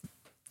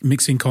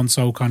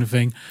console kind of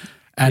thing,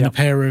 and a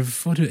pair of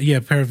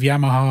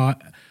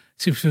Yamaha.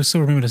 I still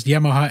remember this,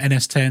 Yamaha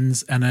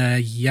NS10s and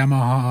a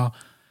Yamaha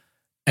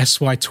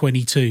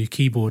SY22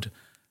 keyboard.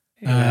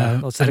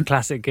 Lots of the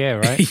classic gear,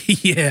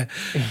 right? Yeah.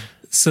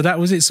 So that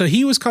was it. So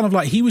he was kind of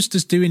like, he was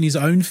just doing his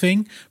own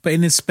thing, but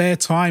in his spare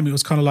time, it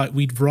was kind of like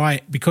we'd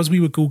write, because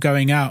we were all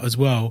going out as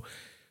well,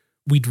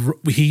 we'd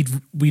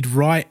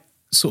write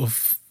sort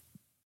of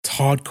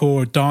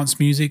hardcore dance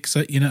music,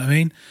 so you know what I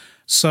mean?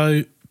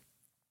 So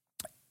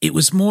it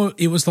was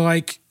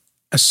like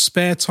a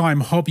spare time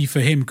hobby for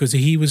him, because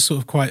he was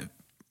sort of quite,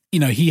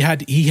 he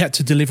had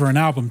to deliver an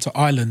album to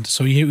Ireland,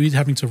 so he was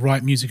having to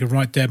write music and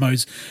write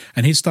demos,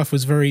 and his stuff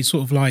was very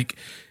sort of like,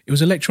 it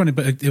was electronic,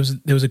 but there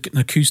was an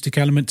acoustic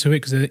element to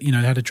it, because it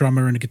had a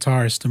drummer and a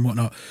guitarist and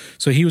whatnot.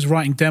 So he was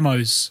writing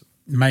demos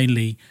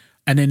mainly,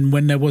 and then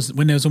when there was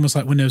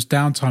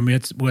downtime,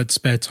 we had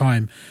spare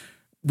time,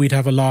 we'd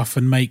have a laugh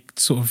and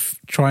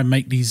try and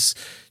make these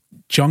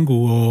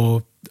jungle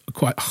or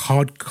quite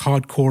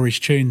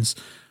hardcore-ish tunes.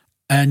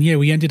 And yeah,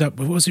 we ended up,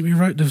 what was it we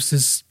wrote? There was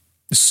this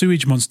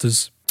Sewage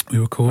Monsters, we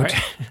were called.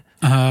 Right.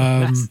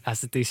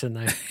 That's a decent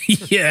name.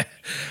 Yeah.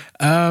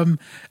 And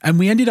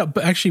we ended up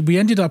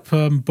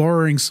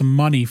borrowing some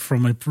money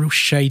from a real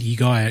shady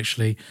guy,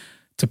 actually,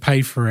 to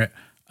pay for it.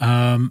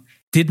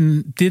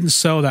 Didn't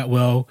sell that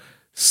well.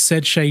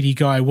 Said shady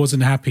guy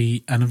wasn't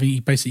happy, and I think he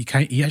basically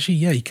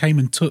came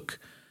and took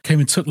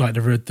like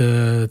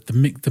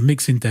the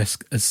mixing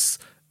desk as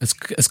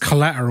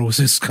collateral,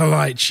 as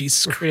like,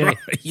 Jesus Christ. Really?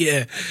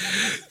 Yeah.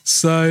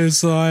 So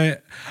it's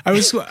like, I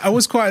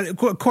was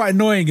quite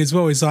annoying as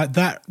well. It's like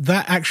that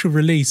actual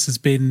release has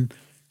been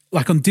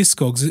like on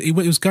Discogs, it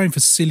was going for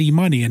silly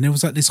money, and there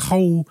was like this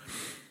whole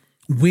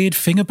weird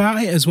thing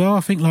about it as well.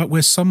 I think like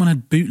where someone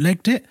had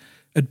bootlegged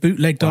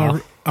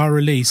our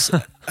release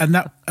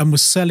and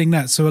was selling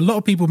that. So a lot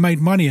of people made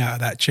money out of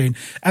that tune,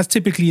 as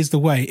typically is the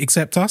way,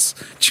 except us.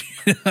 Do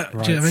you know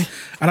what I mean?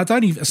 And I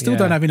don't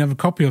have another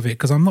copy of it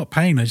because I'm not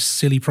paying those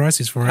silly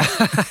prices for it.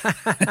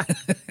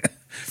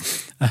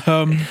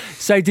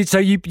 So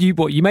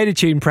you made a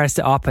tune, pressed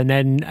it up, and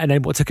then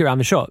what, took it around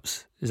the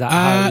shops? Is that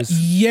how it was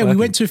working? We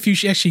went to a few.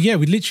 Actually, yeah,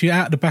 we literally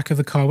out the back of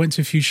the car went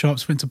to a few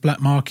shops, went to Black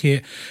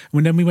Market,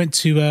 and then we went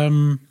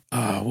to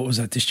what was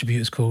that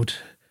distributor's called?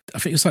 I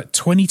think it was like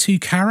 22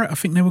 Carat. I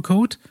think they were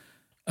called.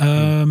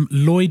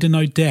 Lloyd and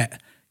Odette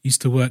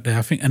used to work there,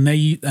 I think, and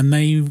they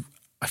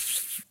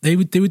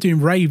were doing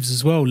raves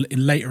as well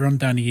in later on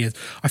down the years.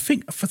 I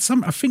think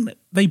that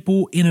they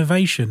bought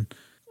Innovation.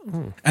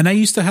 And they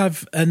used to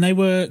have, and they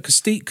were,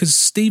 because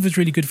Steve was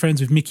really good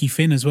friends with Mickey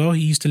Finn as well.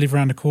 He used to live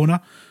around the corner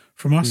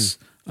from us.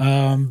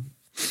 I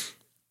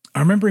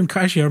remember him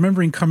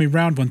coming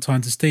round one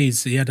time to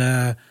Steve's.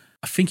 I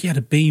think he had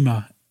a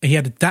Beamer. He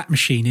had a DAT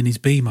machine in his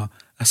Beamer.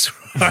 That's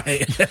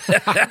right.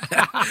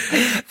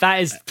 That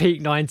is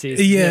peak 90s.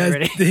 Yeah,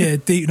 Really. yeah,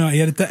 deep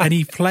 90s. And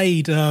he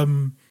played,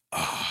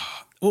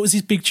 what was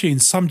his big tune?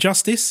 Some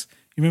Justice?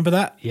 You remember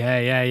that?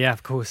 Yeah,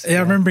 of course. Yeah,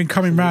 I remember him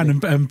coming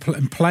round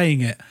and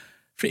playing it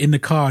in the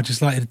car,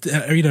 just like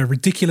a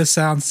ridiculous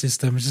sound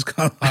system. Just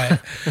kind of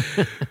like,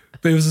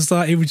 but it was just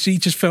like he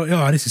just felt,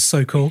 oh, this is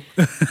so cool.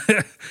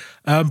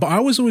 But I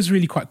was always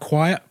really quite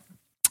quiet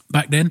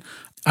back then,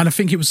 and I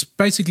think it was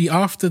basically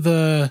after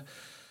that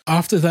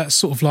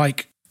sort of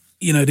like,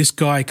 you know, this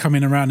guy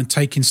coming around and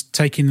taking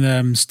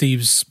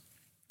Steve's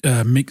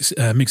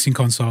mixing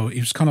console. It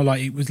was kind of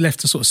like it was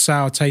left a sort of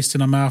sour taste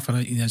in our mouth,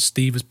 and you know,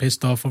 Steve was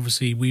pissed off.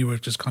 Obviously, we were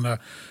just kind of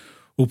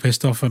all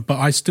pissed off, but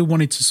I still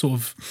wanted to sort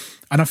of,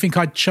 and I think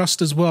I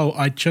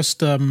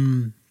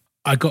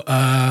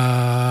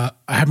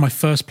had my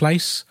first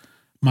place,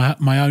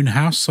 my own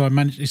house, so I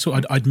managed.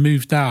 I'd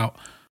moved out,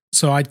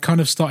 so I'd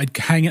kind of started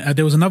hanging.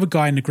 There was another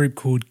guy in the group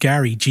called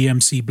Gary,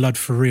 GMC Blood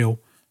for Real,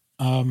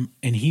 and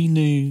he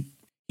knew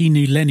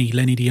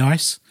Lenny the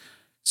Ice,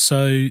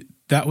 so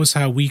that was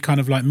how we kind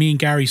of like, me and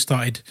Gary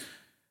started.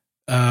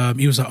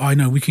 He was like, I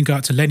know, we can go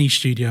out to Lenny's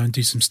studio and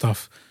do some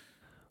stuff.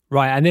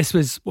 Right, and this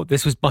must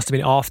have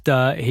been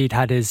after he'd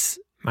had his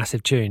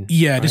massive tune.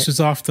 Yeah, right? This was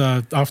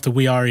after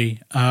We Are E.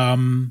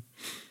 And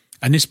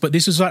this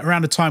was like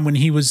around the time when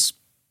he was.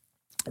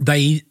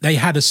 They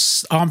had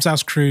Arms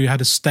House Crew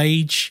had a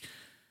stage,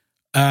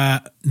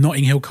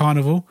 Notting Hill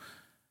Carnival.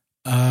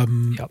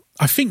 Yep.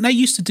 I think they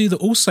used to do the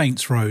All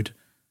Saints Road,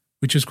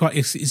 which was quite.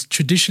 It's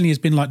traditionally has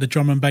been like the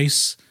drum and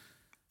bass.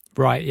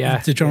 Right, yeah.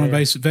 The drum and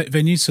bass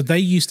venue. So they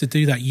used to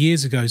do that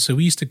years ago. So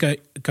we used to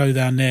go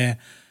down there.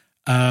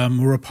 We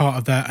were a part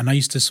of that, and I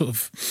used to sort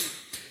of,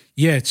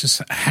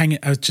 just hang it.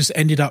 I just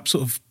ended up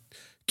sort of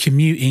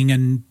commuting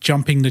and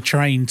jumping the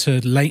train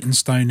to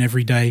Leytonstone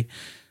every day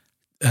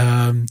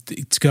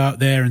to go out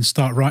there and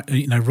start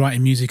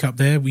writing music up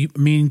there.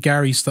 Me and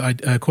Gary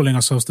started calling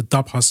ourselves the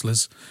Dub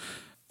Hustlers.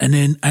 And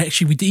then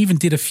actually we even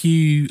did a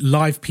few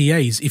live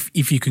PAs,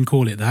 if you can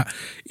call it that.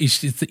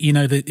 It's just, you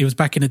know, that it was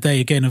back in the day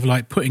again of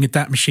like putting a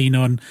DAT machine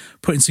on,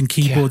 putting some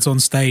keyboards on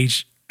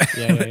stage,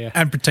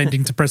 and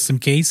pretending to press some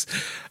keys.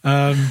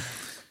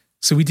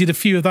 So we did a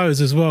few of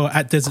those as well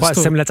at Desert Storm.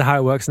 Quite similar to how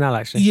it works now,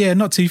 actually. Yeah,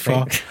 not too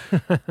far.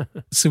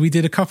 So we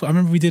did a couple. I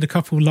remember we did a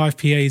couple live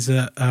PAs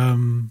at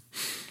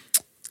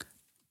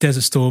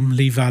Desert Storm,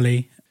 Lee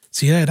Valley.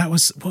 So yeah, that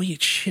was what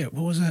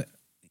was it?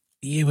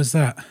 Year was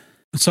that?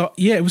 So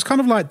yeah, it was kind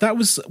of like that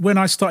was when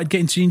I started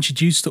getting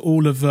introduced to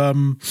all of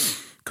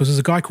because there's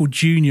a guy called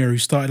Junior who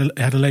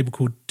had a label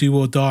called Do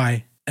or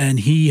Die, and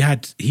he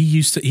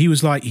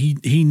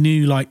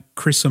knew like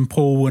Chris and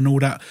Paul and all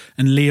that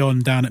and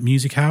Leon down at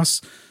Music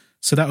House.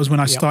 So that was when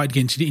I started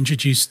getting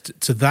introduced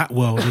to that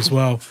world as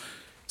well.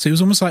 So it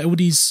was almost like all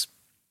these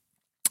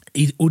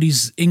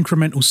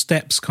incremental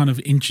steps kind of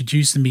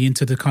introducing me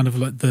into the kind of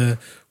like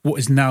what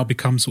has now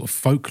become sort of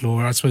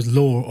folklore, I suppose,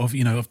 lore of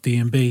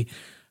D&B.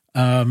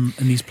 In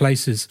these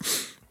places.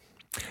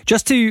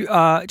 Just to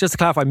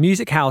clarify,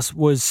 Music House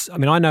was, I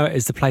mean, I know it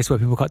is the place where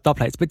people cut dub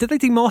plates, but did they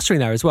do mastering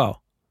there as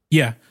well?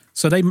 Yeah.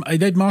 So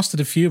they'd mastered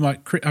a few,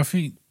 like I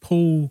think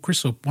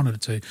Chris or one of the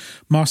two,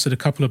 mastered a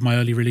couple of my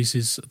early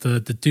releases,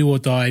 the Do or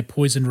Die,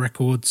 Poison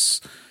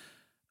Records.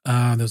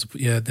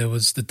 There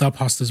was the Dub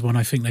Hustlers one,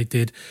 I think they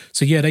did.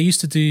 So yeah, they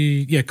used to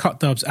do cut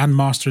dubs and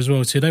master as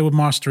well. So they were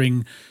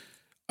mastering.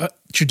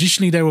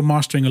 Traditionally, they were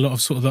mastering a lot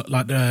of sort of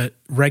like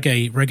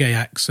reggae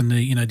acts, and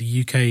the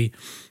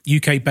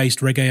UK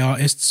based reggae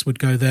artists would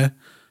go there.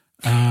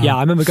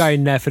 I remember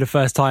going there for the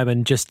first time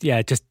and just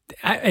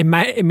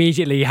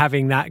immediately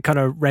having that kind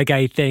of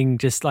reggae thing.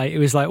 Just like it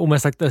was like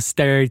almost like the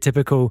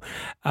stereotypical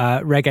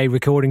reggae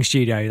recording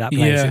studio. That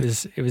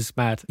place, it was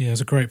mad. Yeah, it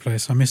was a great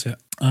place. I miss it.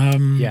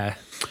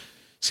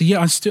 So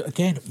yeah, I still,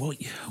 again, what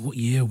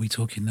year are we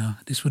talking now?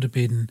 This would have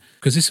been,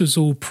 because this was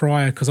all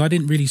prior, because I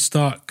didn't go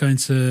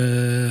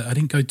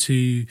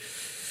to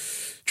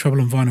Trouble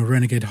on Vinyl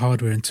Renegade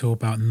Hardware until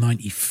about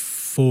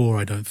 94,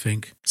 I don't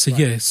think. So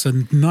right.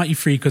 So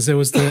 93, because there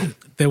was the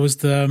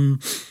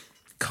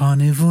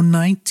Carnival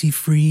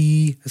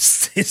 93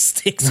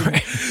 sticks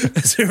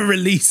as a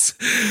release.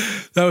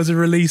 That was a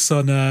release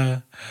on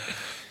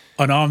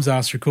Arms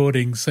House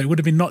Recordings. So it would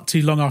have been not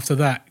too long after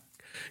that.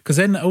 Because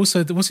then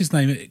also, what's his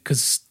name?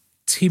 Because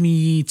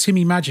Timmy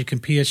Magic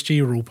and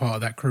PSG were all part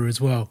of that crew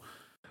as well.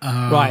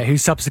 Right, who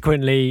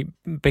subsequently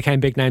became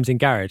big names in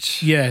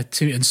garage. Yeah,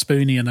 Timmy and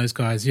Spoonie and those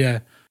guys, yeah.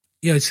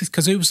 Yeah, it's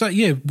because it was like,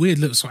 weird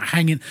little sort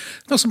of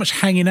not so much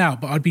hanging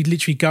out, but I'd be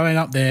literally going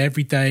up there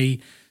every day,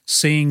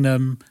 seeing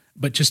them,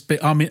 but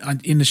I'm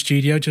in the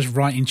studio, just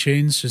writing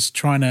tunes, just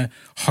trying to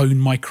hone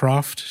my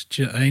craft.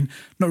 Do you know what I mean?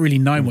 Not really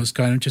knowing what's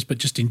going on, but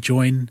just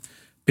enjoying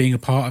being a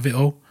part of it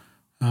all.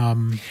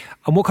 And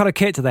what kind of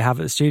kit did they have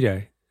at the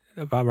studio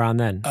about around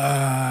then?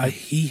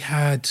 He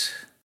had,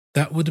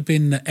 that would have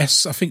been the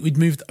S. I think we'd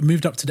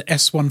moved up to the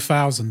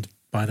S1000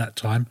 by that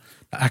time,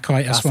 the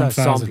Akai S1000. That's that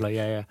sampler,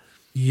 yeah.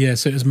 Yeah,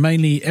 so it was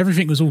mainly,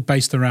 everything was all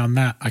based around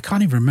that. I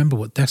can't even remember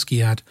what desk he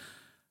had.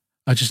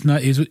 I just know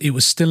it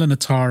was still an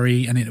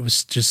Atari, and it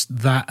was just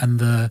that and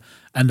the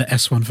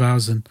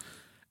S1000,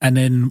 and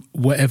then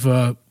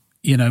whatever,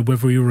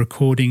 whether we were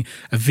recording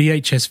a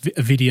VHS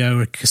video,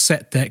 a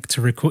cassette deck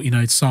to record,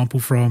 sample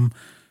from,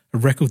 a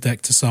record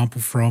deck to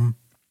sample from,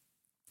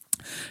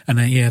 and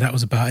then that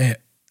was about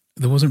it.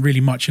 There wasn't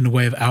really much in the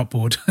way of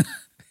outboard.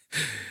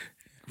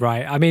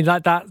 Right. I mean,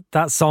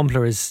 that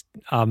sampler is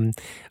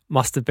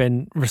must have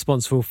been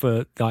responsible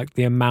for like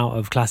the amount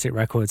of classic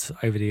records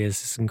over the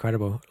years. It's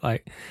incredible.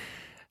 Like,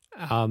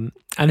 and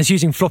it's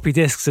using floppy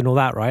disks and all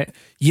that, right?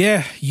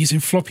 Yeah, using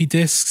floppy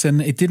disks, and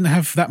it didn't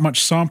have that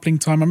much sampling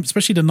time,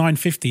 especially the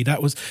 950.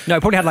 That was it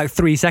probably had like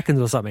 3 seconds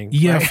or something.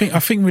 Yeah, right? I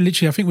think we're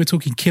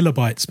talking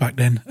kilobytes back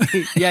then.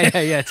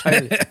 yeah,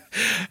 totally.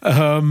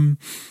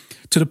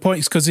 To the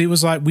point, because it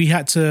was like we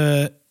had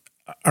to.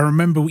 I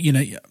remember,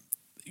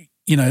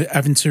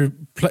 having to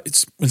play,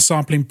 when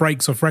sampling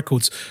breaks off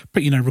records,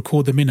 but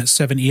record them in at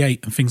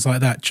 78 and things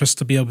like that, just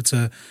to be able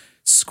to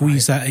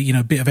squeeze that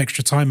a bit of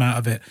extra time out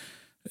of it,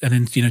 and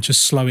then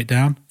just slow it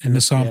down in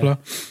the sampler.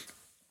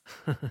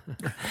 Yeah.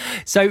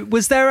 So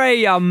was there a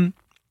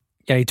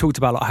you talked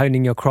about like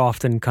honing your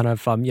craft and kind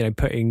of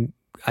putting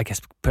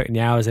the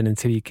hours in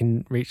until you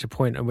can reach a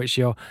point at which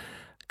you're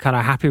kind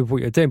of happy with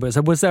what you're doing. But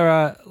so was there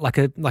a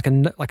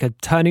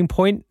turning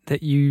point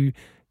that you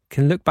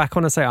can look back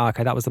on and say,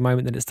 okay, that was the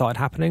moment that it started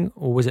happening,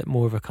 or was it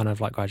more of a kind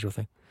of like gradual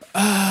thing?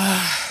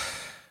 I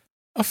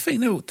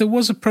think there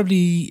was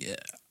probably.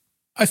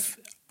 I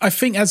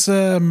think as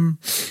there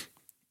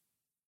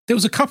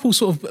was a couple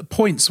sort of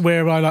points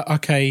where I like,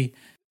 okay,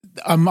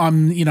 I'm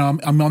on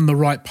the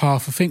right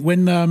path. I think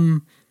when I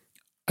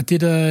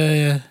did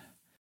a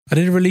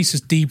release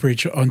as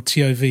dBridge on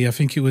TOV. I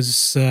think it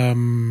was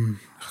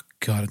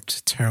God, I'm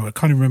terrible. I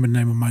can't even remember the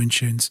name of my own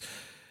tunes.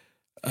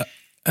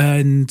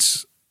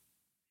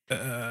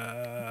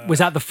 Was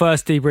that the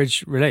first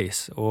dBridge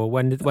release, or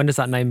when does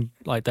that name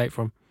like date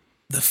from?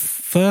 The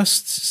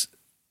first,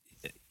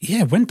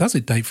 when does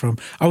it date from?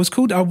 I was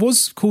called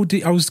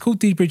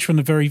dBridge from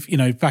the very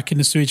back in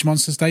the Sewage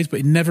Monsters days, but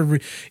it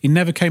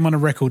never came on a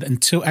record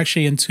until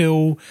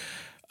the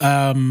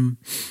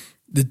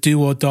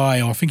Do or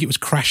Die, or I think it was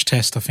Crash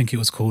Test. I think it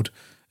was called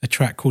a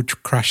track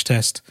called Crash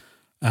Test,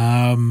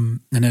 and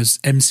there's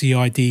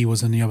MCID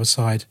was on the other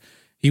side.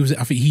 I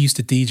think he used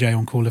to DJ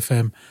on Call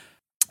FM.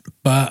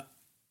 But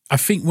I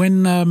think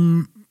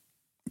when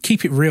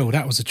Keep It Real,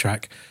 that was a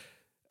track.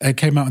 It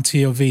came out on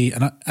TLV,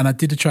 and I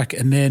did a track,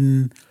 and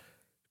then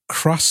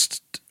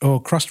Crust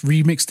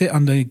remixed it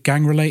under a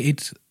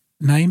gang-related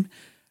name,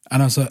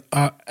 and I was like,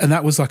 and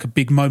that was like a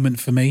big moment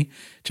for me.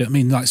 Do you know what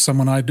I mean? Like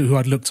someone who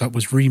I'd looked up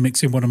was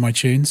remixing one of my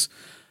tunes,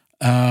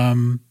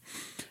 and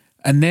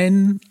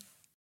then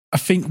I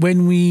think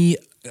when me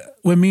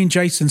and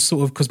Jason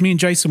because me and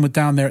Jason were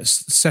down there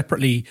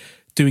separately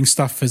doing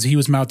stuff, as he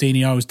was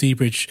Maldini, I was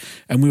dBridge,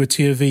 and we were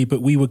TOV, but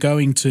we were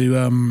going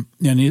to,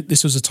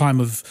 this was a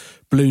time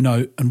of Blue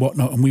Note and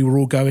whatnot, and we were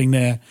all going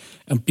there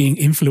and being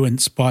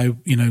influenced by,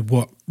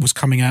 what was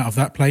coming out of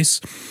that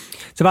place.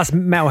 So that's the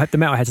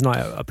Metalhead's night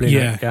at Blue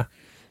Note, yeah?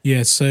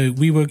 Yeah, so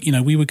we were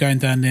going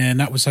down there,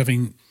 and that was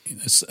having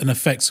an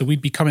effect. So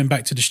we'd be coming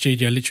back to the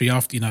studio literally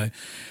after,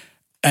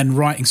 and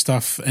writing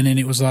stuff, and then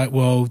it was like,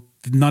 well,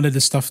 none of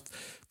the stuff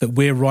that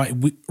we're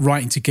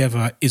writing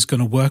together is going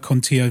to work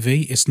on TOV.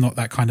 It's not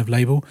that kind of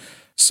label.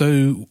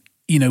 So,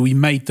 we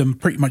made them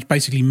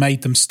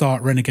made them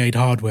start Renegade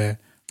Hardware.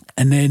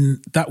 And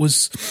then that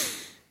was,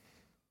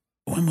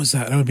 when was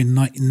that? That would have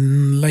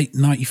been late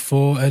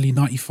 94, early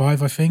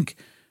 95, I think.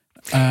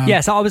 So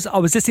I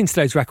was listening to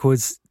those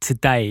records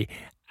today,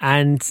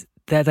 and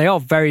they are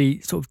very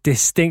sort of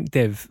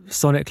distinctive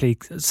sonically,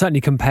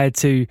 certainly compared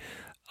to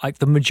like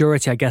the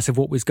majority, I guess, of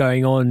what was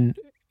going on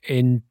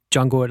in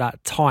jungle at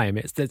that time.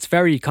 It's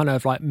very kind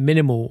of like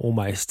minimal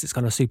almost. It's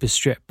kind of super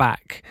stripped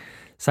back.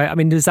 So I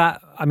mean,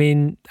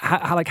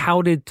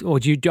 how did do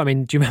you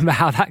remember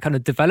how that kind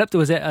of developed, or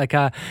was it like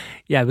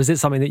was it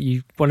something that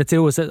you wanted to,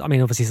 or was it, I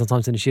mean, obviously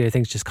sometimes in the studio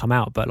things just come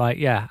out, but like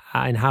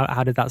and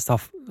how did that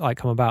stuff like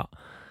come about?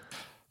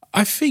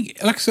 I think,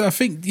 like I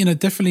said,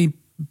 definitely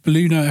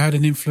Blue Note had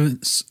an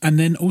influence, and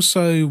then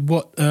also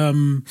what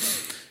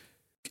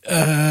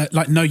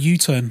like No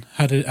U-Turn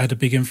had a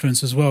big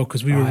influence as well,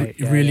 because we were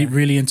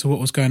really into what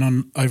was going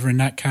on over in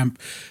that camp.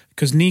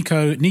 Because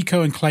Nico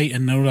and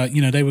Clayton, they were like,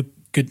 they were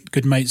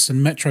good mates,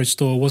 and Metro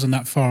Store wasn't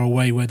that far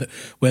away where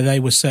they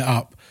were set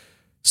up.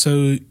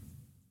 So,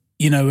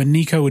 and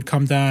Nico would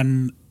come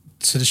down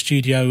to the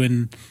studio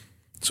and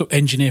sort of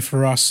engineer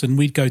for us, and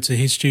we'd go to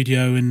his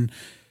studio and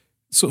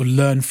sort of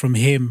learn from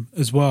him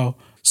as well.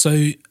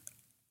 So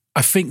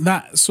I think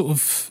that sort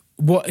of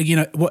what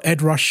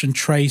Ed Rush and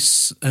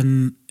Trace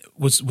and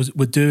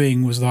were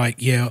doing was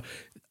like, me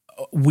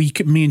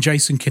and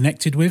Jason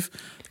connected with.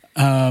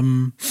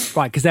 Right,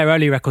 because their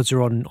early records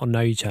are on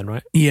No U-Turn,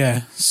 right?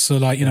 Yeah, so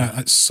like,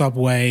 like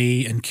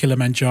Subway and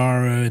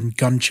Kilimanjaro and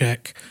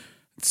Guncheck.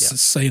 So,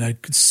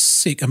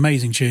 sick,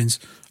 amazing tunes.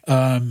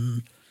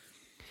 And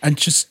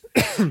just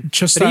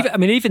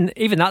but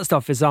even that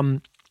stuff is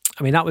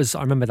I mean, I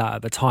remember that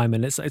at the time,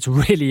 and it's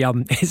really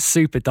it's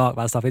super dark,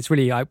 that stuff. It's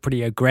really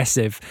pretty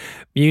aggressive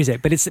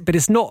music, but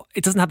it's not.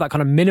 It doesn't have that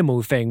kind of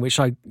minimal thing, which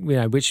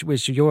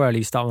which your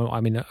early stuff. I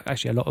mean,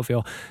 actually, a lot of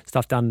your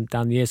stuff down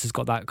the years has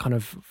got that kind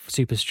of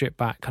super stripped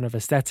back kind of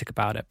aesthetic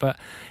about it. But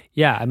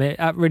yeah, I mean,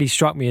 that really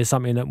struck me as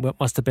something that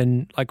must have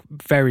been like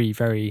very,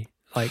 very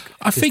like.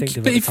 I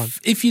think, but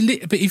if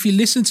you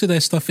listen to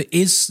their stuff, it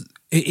is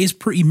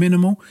pretty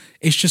minimal.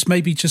 It's just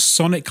maybe just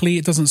sonically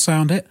it doesn't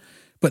sound it.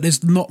 But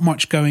there's not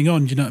much going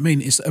on, do you know what I mean?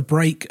 It's a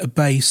break, a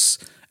bass,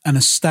 and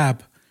a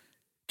stab,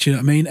 do you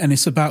know what I mean? And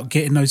it's about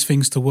getting those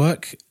things to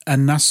work,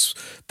 and that's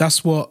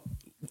what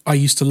I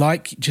used to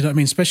like, do you know what I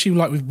mean? Especially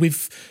like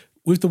with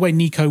the way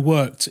Nico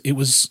worked, it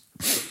was,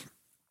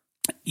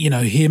 you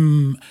know,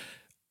 him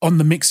on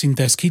the mixing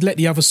desk. He'd let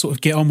the others sort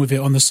of get on with it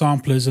on the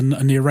samplers and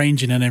the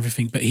arranging and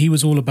everything, but he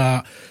was all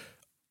about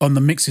on the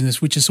mixing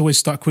desk, which has always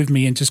stuck with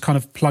me, and just kind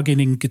of plugging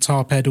in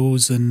guitar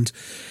pedals and...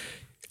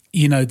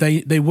 You know,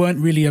 they weren't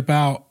really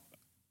about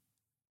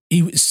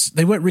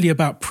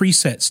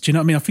presets. Do you know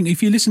what I mean? I think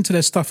if you listen to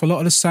their stuff, a lot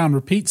of the sound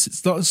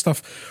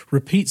stuff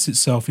repeats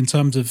itself in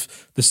terms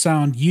of the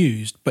sound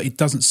used, but it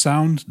doesn't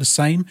sound the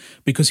same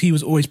because he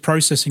was always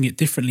processing it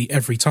differently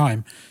every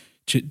time.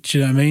 Do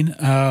you know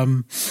what I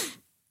mean?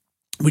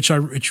 Which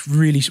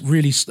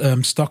really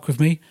stuck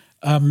with me.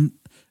 And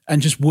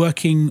just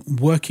working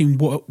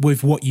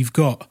with what you've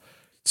got.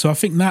 So I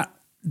think that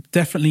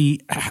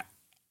definitely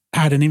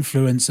had an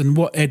influence, and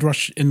what Ed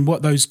Rush and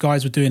what those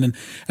guys were doing, and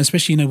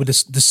especially, you know, with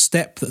the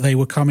step that they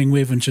were coming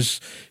with, and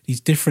just these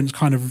different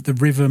kind of the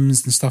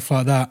rhythms and stuff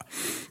like that.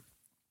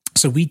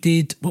 So we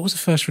did, what was the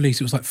first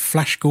release? It was like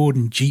Flash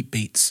Gordon Jeep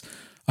Beats,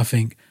 I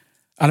think.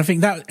 And I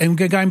think that, and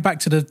going back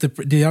to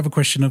the other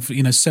question of,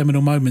 you know,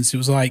 seminal moments, it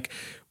was like,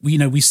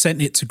 we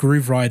sent it to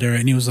Groove Rider,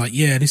 and he was like,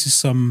 yeah, this is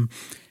some,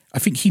 I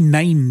think he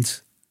named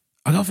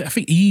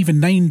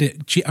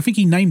it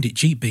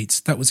Jeep Beats.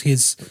 That was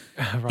his.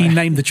 Right. He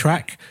named the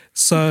track,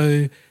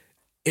 so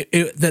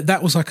that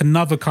was like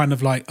another kind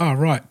of like, oh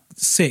right,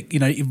 sick. You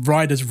know,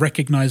 riders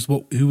recognize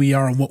who we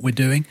are and what we're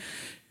doing.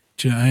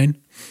 Do you know what I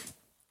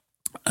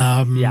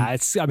mean? Yeah,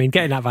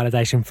 getting that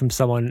validation from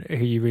someone who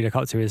you really look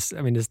up to is,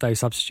 I mean, there's no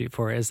substitute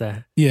for it, is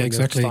there? Yeah,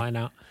 exactly. Starting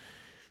out.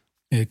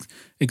 Yeah,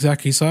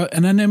 exactly. So,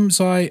 and then it was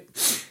like,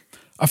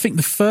 I think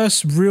the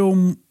first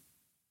real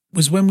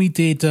was when we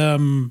did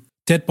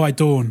Dead by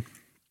Dawn,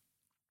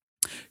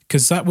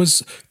 because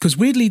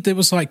weirdly there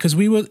was like, because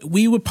we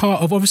were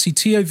part of, obviously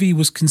TOV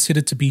was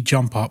considered to be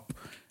Jump Up,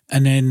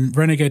 and then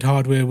Renegade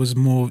Hardware was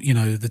more, you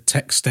know, the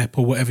tech step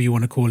or whatever you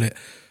want to call it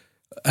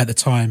at the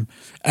time,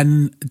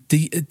 and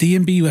the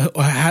DMB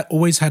had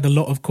always had a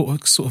lot of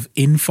sort of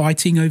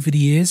infighting over the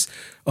years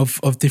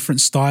of different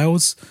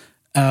styles.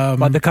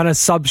 Like the kind of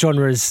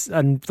subgenres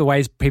and the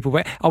ways people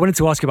were. I wanted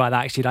to ask you about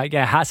that actually. Like,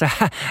 yeah,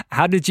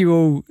 how did you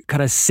all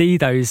kind of see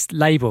those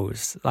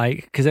labels?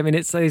 Like, because I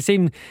mean, they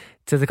seem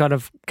to the kind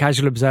of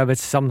casual observer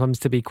sometimes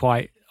to be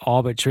quite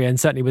arbitrary, and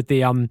certainly with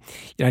the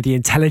the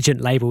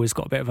intelligent label has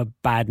got a bit of a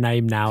bad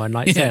name now. And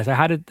like, yeah. So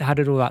how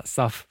did all that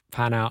stuff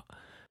pan out?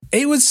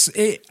 Me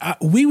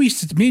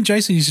and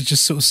Jason used to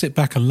just sort of sit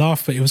back and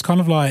laugh, but it was kind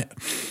of like,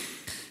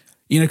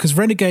 you know, because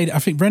I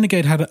think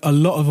Renegade had a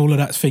lot of all of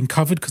that thing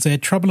covered, because they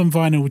had Trouble and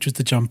Vinyl, which was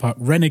the Jump Up,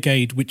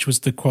 Renegade, which was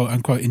the quote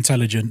unquote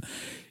intelligent.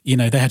 You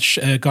know, they had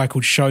a guy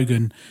called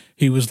Shogun,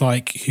 who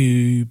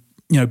Bookham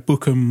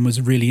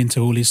was really into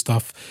all his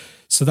stuff.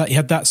 So that he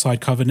had that side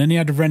covered. And then he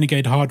had the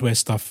Renegade Hardware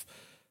stuff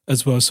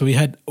as well. So he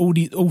had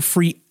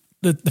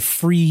the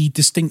three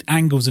distinct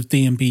angles of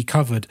D&B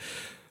covered.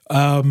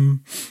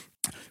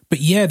 But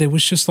yeah, there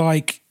was just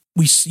like,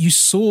 you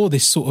saw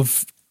this sort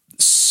of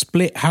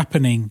split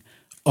happening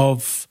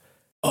of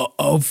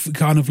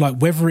kind of like,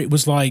 whether it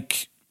was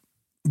like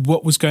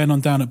what was going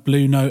on down at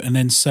Blue Note, and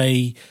then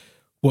say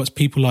what's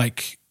people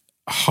like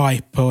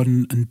Hype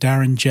and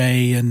Darren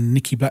J and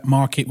Nicky Black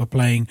Market were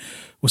playing,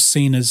 was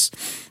seen as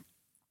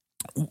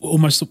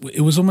almost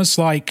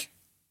like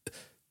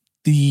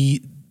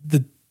the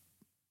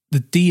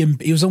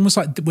DM. It was almost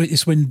like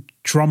it's when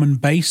drum and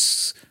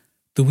bass,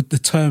 the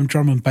term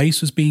drum and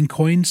bass was being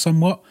coined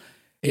somewhat.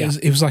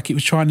 It was like it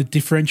was trying to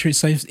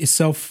differentiate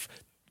itself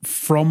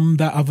from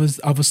that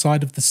other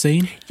side of the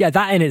scene. Yeah,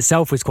 that in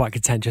itself was quite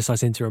contentious, I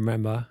seem to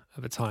remember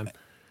at the time.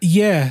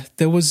 Yeah,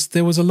 there was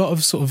a lot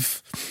of sort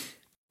of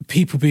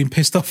people being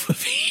pissed off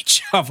with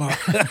each other.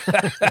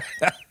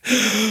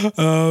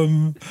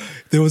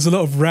 There was a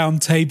lot of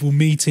round table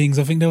meetings.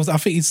 I'm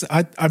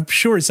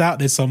sure it's out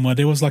there somewhere.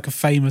 There was like a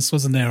famous,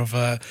 wasn't there, of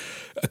a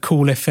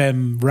Cool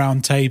FM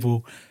round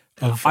table.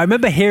 I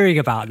remember hearing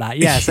about that.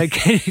 Yeah, so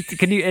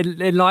can you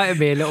enlighten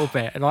me a little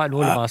bit, enlighten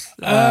all of us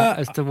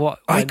as to what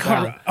I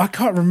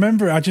can't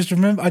remember. I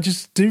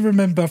just do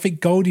remember. I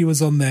think Goldie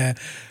was on there,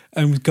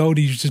 and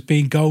Goldie was just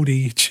being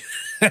Goldie, just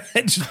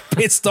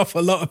pissed off a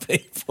lot of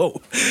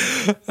people.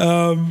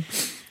 And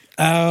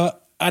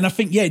I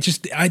think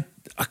I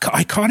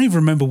can't even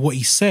remember what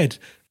he said,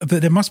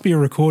 but there must be a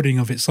recording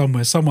of it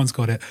somewhere. Someone's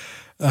got it.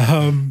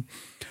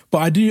 But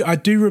I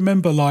do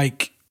remember,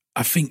 like,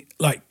 I think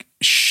like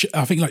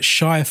I think like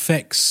Shy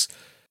Effects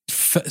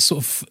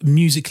sort of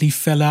musically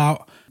fell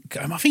out.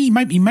 I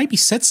think he maybe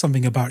said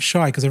something about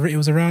Shy because it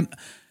was around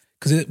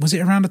was it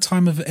around the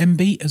time of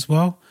M-Beat as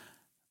well.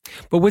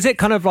 But was it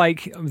kind of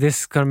like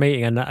this kind of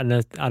meeting and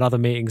other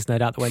meetings, no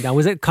doubt, that went down?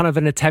 Was it kind of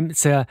an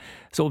attempt to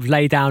sort of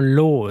lay down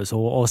laws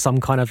or some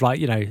kind of like,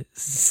 you know,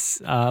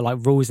 like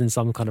rules in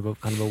some kind of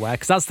a way?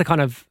 Because that's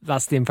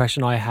the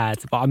impression I had.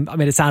 But I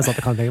mean, it sounds like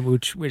the kind of thing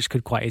which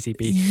could quite easily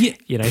be,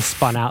 you know,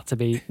 spun out to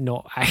be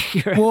not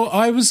accurate. Well,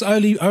 I was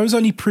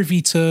only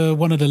privy to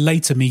one of the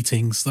later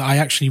meetings that I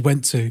actually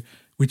went to,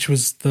 which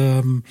was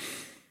the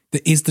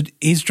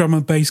is drum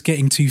and bass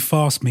getting too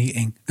fast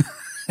meeting.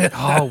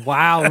 Oh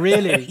wow!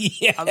 Really?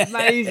 Yeah.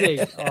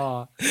 Amazing.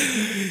 Oh.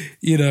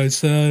 You know,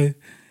 so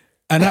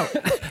and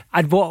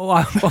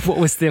what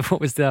was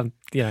the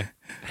you know,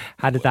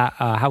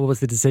 how was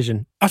the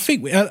decision? I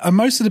think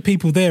most of the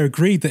people there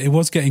agreed that it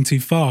was getting too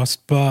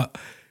fast, but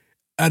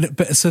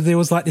so there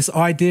was like this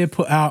idea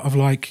put out of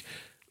like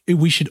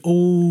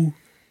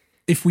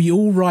if we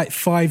all write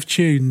 5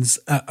 tunes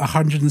at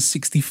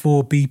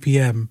 164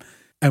 BPM.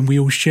 And we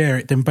all share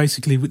it, then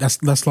basically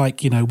that's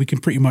like, you know, we can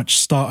pretty much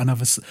start a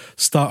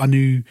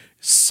new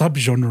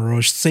subgenre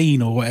or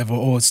scene or whatever,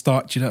 or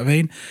start. Do you know what I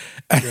mean?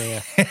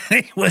 Yeah.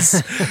 it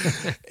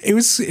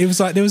was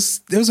like there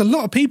was a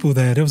lot of people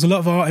there. There was a lot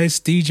of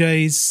artists,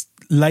 DJs,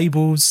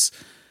 labels,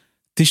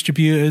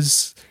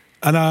 distributors,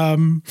 and I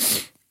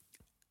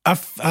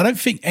don't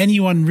think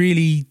anyone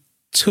really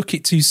took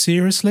it too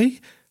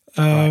seriously.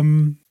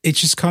 It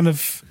just kind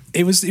of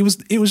it was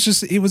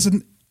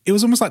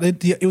almost like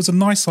it was a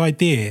nice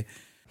idea,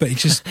 but it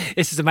just...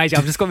 This is amazing.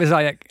 I've just got this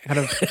like kind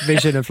of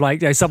vision of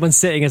like, you know, someone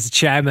sitting as a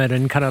chairman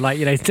and kind of like,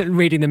 you know,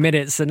 reading the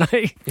minutes and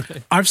like... You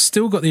know. I've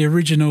still got the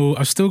original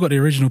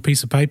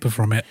piece of paper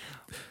from it.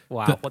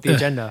 Wow, what the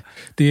agenda?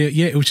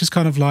 It was just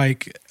kind of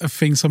like a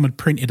thing someone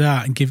printed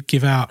out and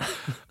give out.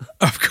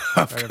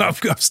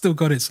 I've still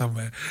got it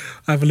somewhere.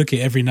 I have a look at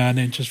it every now and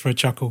then just for a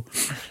chuckle.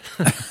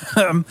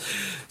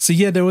 So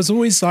yeah, there was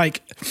always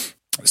like...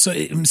 So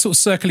sort of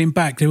circling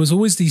back, there was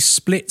always these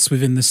splits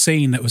within the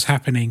scene that was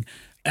happening,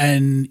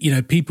 and you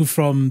know, people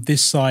from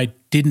this side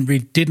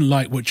didn't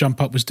like what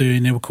Jump Up was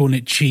doing. They were calling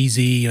it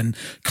cheesy and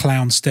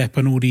clown step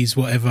and all these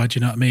whatever. Do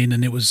you know what I mean?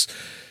 And it was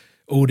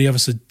all the other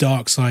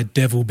dark side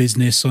devil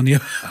business on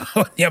the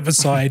other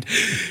side.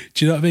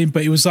 Do you know what I mean?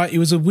 But it was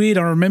a weird.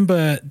 I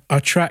remember our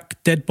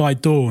track "Dead by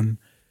Dawn"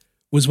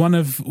 was one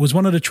of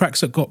the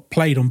tracks that got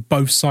played on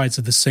both sides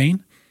of the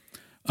scene.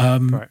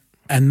 Right.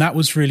 And that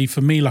was really, for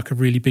me, like a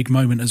really big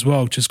moment as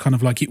well. Just kind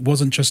of like, it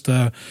wasn't just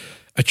a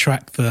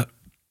track that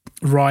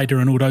Ryder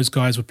and all those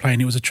guys were playing.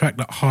 It was a track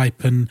that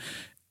Hype and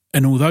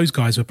all those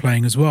guys were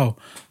playing as well.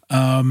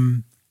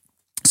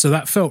 So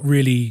that felt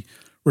really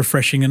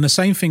refreshing. And the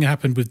same thing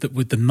happened with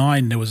the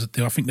 9. I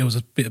think there was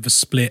a bit of a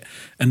split,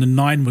 and the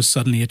 9 was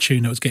suddenly a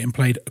tune that was getting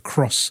played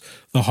across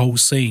the whole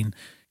scene.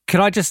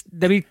 Let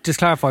me just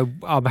clarify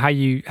how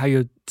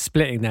you're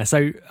splitting there.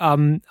 So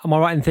am I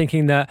right in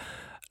thinking that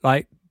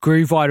like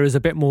Groove Rider is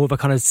a bit more of a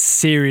kind of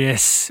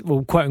serious,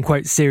 well, quote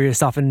unquote serious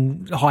stuff,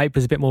 and Hype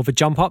is a bit more of a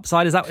jump up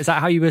side? Is that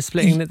how you were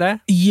splitting it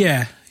there?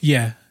 Yeah,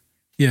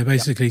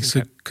 basically. Yeah,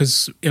 so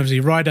because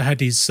obviously Ryder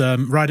had his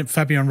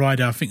Fabian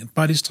Ryder. I think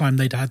by this time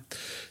they'd had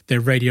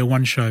their Radio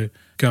 1 show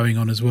going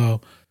on as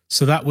well.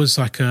 So that was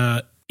like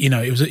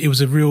it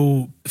was a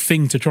real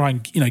thing to try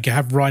and, you know,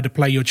 have Ryder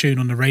play your tune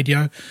on the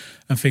radio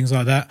and things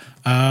like that.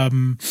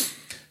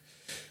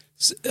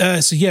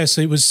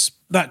 So it was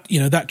that, you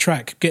know, that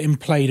track getting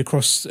played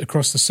across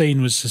the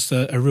scene was just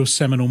a real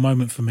seminal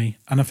moment for me.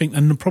 And I think,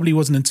 and it probably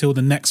wasn't until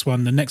the next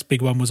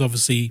big one was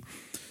obviously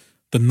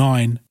the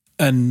 9,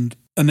 and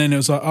then it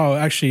was like, oh,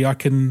 actually, I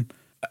can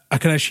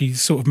actually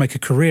sort of make a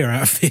career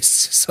out of this.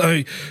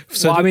 So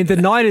well, I mean, the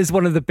 9 is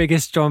one of the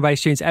biggest drum and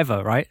bass tunes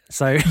ever, right?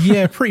 So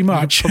yeah, pretty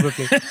much,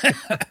 probably.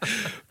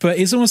 But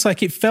it's almost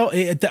like it felt.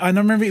 And I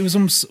remember it was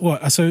almost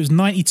so it was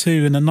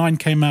 92, and the 9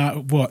 came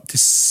out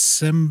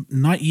December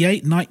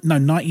 98,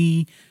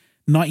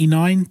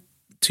 99,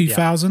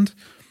 2000. Yeah.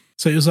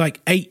 So it was like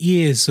 8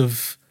 years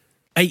of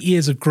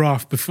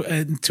graft before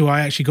until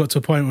I actually got to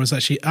a point where it was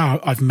actually,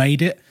 I've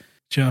made it.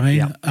 Do you know what I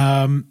mean?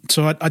 Yeah.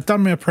 So I'd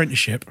done my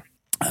apprenticeship.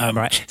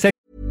 Right. So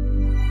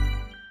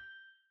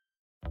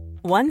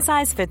one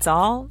size fits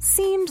all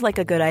seemed like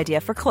a good idea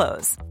for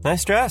clothes.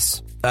 Nice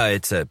dress.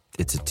 It's a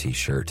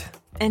t-shirt.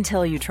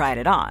 Until you tried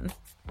it on.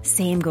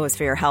 Same goes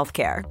for your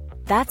healthcare.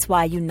 That's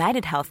why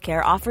United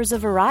Healthcare offers a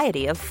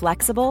variety of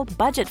flexible,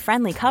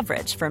 budget-friendly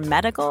coverage for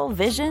medical,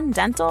 vision,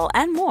 dental,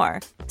 and more.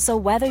 So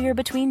whether you're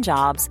between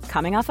jobs,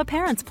 coming off a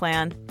parent's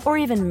plan, or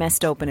even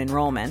missed open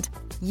enrollment,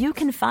 you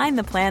can find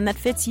the plan that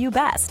fits you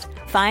best.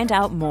 Find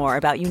out more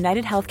about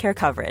United Healthcare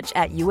coverage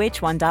at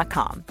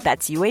uh1.com.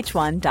 That's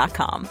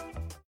uh1.com.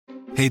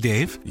 Hey,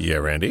 Dave. Yeah,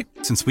 Randy.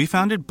 Since we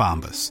founded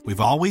Bombas, we've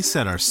always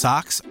said our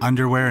socks,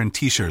 underwear, and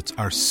T-shirts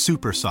are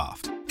super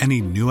soft. Any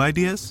new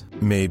ideas?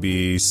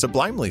 Maybe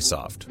sublimely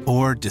soft.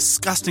 Or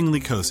disgustingly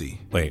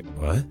cozy. Wait,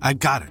 what? I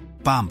got it.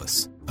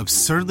 Bombas.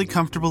 Absurdly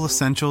comfortable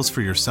essentials for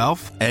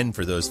yourself and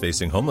for those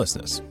facing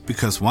homelessness.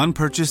 Because one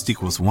purchased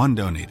equals one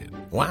donated.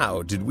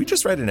 Wow, did we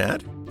just write an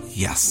ad?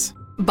 Yes.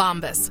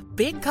 Bombas.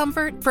 Big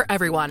comfort for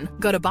everyone.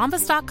 Go to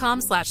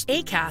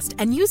bombas.com/ACAST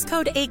and use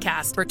code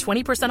ACAST for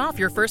 20% off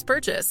your first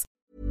purchase.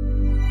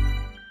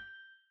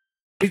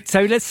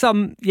 So let's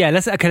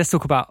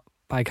talk about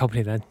Bad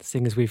Company then,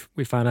 seeing as we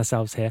found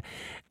ourselves here.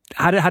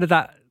 How did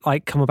that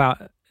come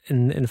about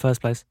in the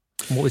first place?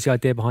 And what was the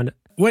idea behind it?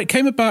 Well, it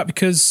came about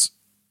because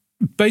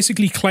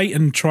basically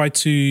Clayton tried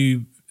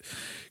to,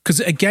 because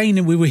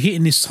again we were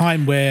hitting this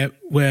time where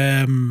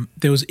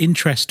there was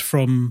interest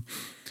from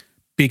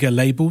bigger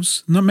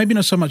labels, maybe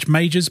not so much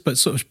majors, but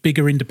sort of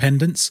bigger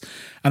independents.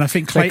 And I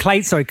think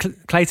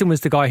Clayton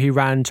was the guy who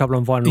ran Trouble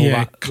on Vinyl and all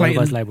that, Clayton,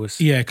 all those labels.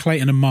 Yeah,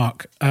 Clayton and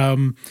Mark.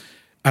 And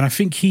I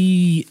think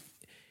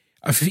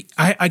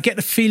I get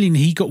the feeling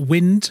he got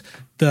wind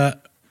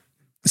that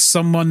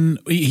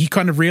he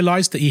kind of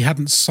realised that he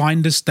hadn't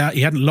signed us down,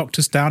 he hadn't locked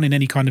us down in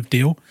any kind of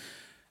deal.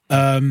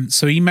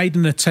 So he made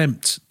an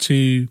attempt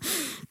to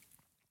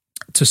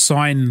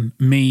sign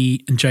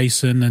me and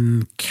Jason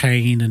and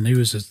Kane, and there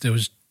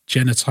was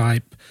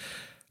Genotype,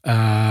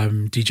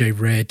 DJ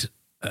Red.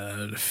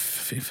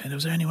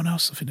 Was there anyone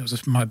else? I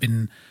think might have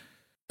been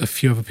a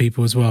few other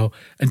people as well,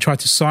 and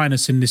tried to sign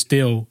us in this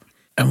deal.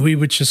 And we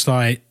were just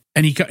like,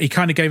 and he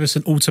kind of gave us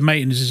an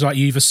ultimatum. It's just like,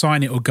 you either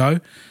sign it or go.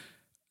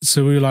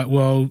 So we were like,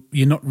 well,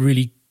 you're not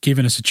really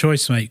giving us a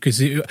choice, mate.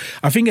 Because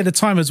I think at the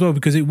time as well,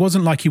 because it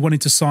wasn't like he wanted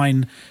to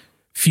sign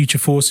Future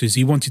Forces.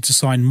 He wanted to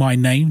sign my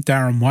name,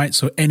 Darren White.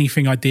 So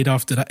anything I did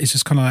after that is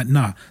just kind of like,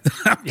 nah.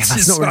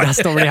 That's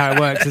not really how it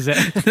works, is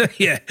it?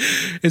 Yeah,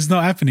 it's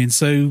not happening.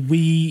 So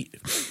we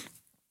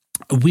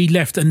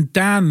left, and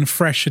Dan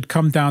Fresh had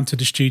come down to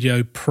the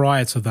studio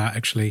prior to that,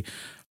 actually.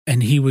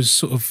 And he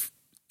was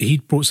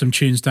he'd brought some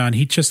tunes down.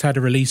 He just had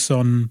a release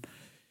on,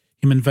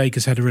 him and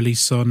Vegas had a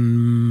release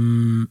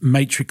on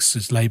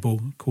Matrix's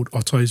label called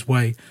Otto's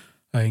Way,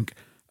 I think,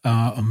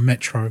 on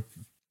Metro.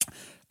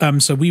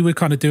 So we were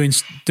kind of doing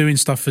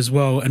stuff as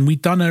well. And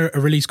we'd done a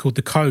release called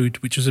The Code,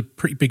 which was a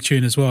pretty big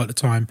tune as well at the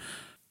time,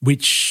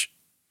 which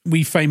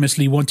we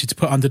famously wanted to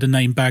put under the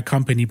name Bad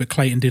Company, but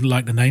Clayton didn't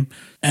like the name.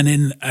 And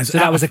then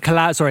that was a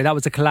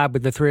collab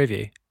with the three of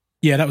you.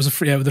 Yeah, that was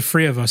with the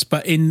three of us.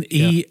 But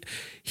he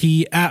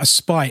out of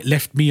spite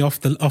left me off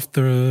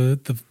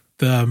the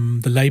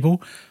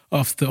label,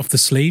 off the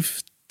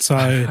sleeve.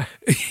 So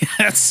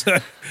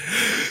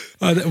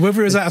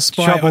whether it was out of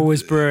spite, trouble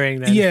was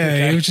brewing. Then. Yeah,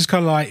 okay. It was just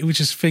kind of like, it was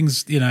just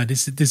things.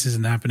 This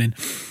isn't happening.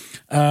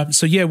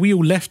 So yeah, we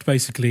all left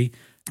basically,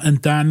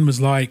 and Dan was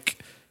like,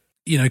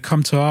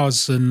 come to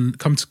ours and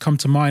come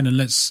to mine, and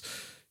let's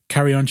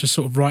carry on just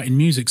sort of writing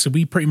music. So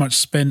we pretty much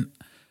spent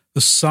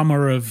the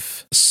summer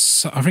of,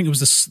 I think it was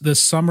the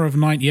summer of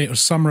 98 or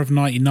summer of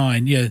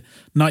 99. Yeah,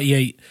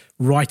 98,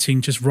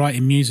 writing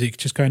music,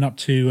 just going up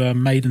to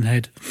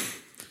Maidenhead.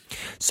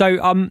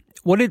 So,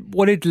 what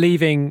did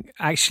leaving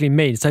actually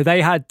mean? So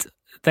they had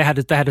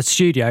a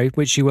studio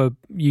which you were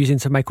using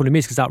to make all the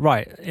music. Is that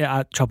right?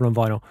 At Trouble on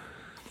Vinyl.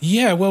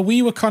 Yeah. Well,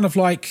 we were kind of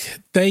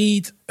like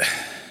it's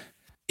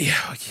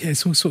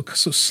all sort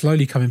of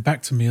slowly coming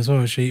back to me as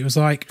well. Actually, it was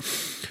like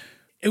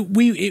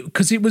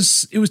because it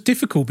was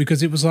difficult,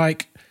 because it was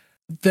like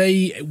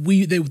there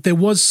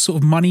was sort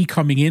of money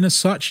coming in as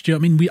such. Do you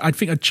know what I mean? I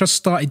think I just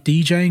started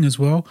DJing as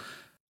well.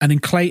 And then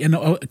Clayton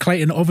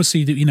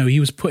obviously, he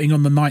was putting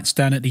on the nights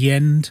down at the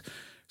end.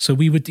 So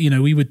we were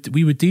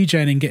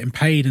DJing and getting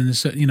paid, and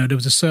there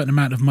was a certain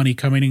amount of money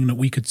coming in that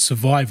we could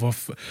survive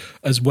off,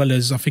 as well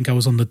as I think I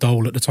was on the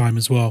dole at the time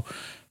as well.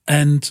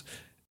 And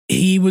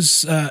he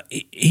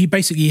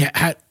basically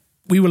had,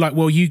 we were like,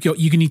 well, you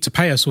need to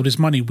pay us all this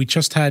money. We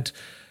just had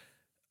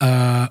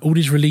all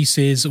these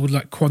releases, all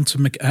like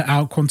Quantum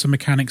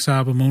Mechanics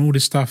album and all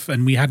this stuff,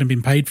 and we hadn't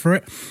been paid for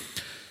it.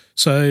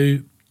 So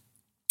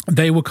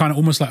they were kind of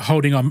almost like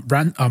holding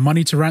our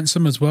money to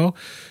ransom as well.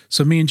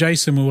 So me and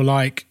Jason, we were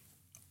like,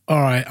 all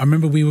right, I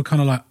remember we were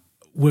kind of like,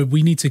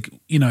 we need to,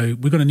 we're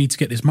going to need to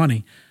get this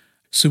money.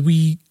 So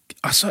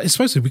I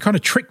suppose we kind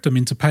of tricked them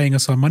into paying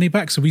us our money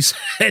back. So we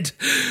said,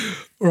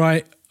 all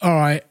right,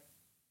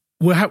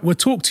 we'll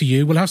talk to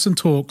you. We'll have some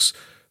talks,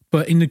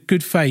 but in the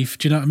good faith,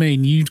 do you know what I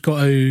mean? You've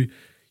got to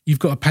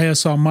pay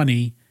us our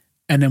money,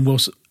 and then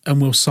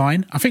we'll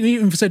sign. I think we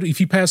even said,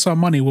 if you pay us our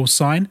money, we'll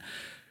sign.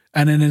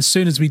 And then as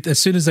soon as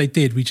they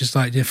did, we just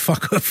like, yeah,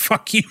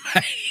 fuck you,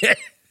 mate.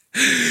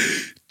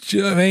 Do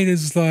you know what I mean?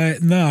 It's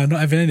like, no,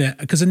 not having any of that.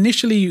 Because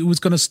initially it was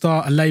going to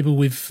start a label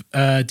with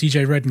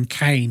DJ Red and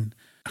Kane.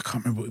 I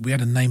can't remember. We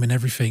had a name and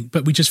everything,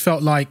 but we just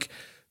felt like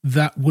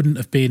that wouldn't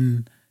have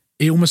been.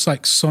 It almost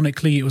like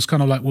sonically, it was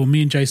kind of like, well,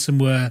 me and Jason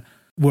were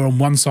on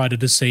one side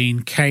of the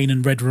scene, Kane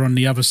and Red were on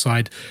the other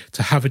side.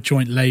 To have a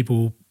joint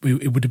label,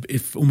 it would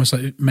have almost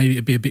like maybe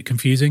it'd be a bit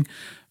confusing.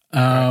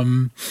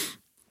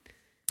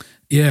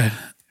 Yeah.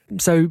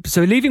 So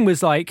leaving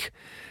was like,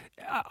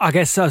 I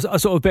guess a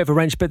sort of bit of a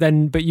wrench, but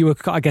you were,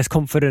 I guess,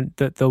 confident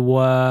that there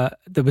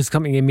was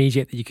something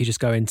immediate that you could just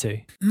go into.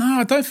 No,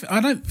 I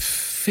don't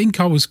think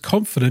I was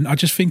confident. I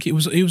just think it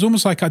was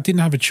almost like I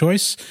didn't have a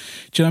choice.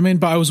 Do you know what I mean?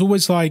 But I was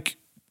always like,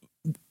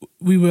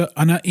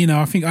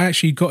 I think I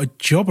actually got a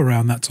job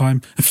around that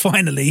time.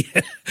 Finally,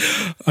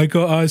 I think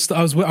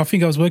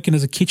I was working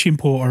as a kitchen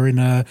porter in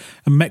a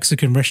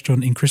Mexican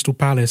restaurant in Crystal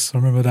Palace. I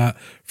remember that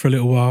for a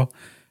little while.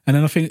 And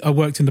then I think I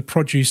worked in the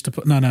produce that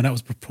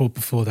was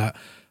before that.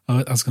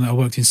 I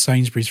worked in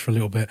Sainsbury's for a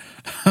little bit.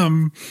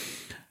 But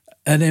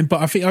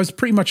I think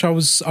I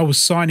was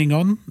signing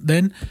on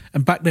then.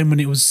 And back then when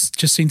it was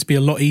just seemed to be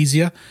a lot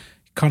easier,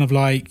 kind of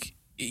like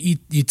you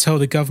tell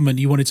the government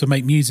you wanted to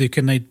make music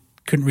and they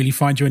couldn't really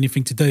find you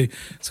anything to do.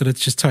 So they'd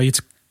just tell you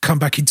to come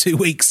back in 2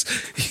 weeks,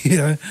 you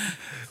know.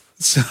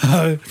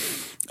 So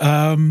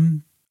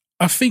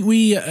I think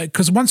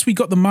because once we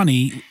got the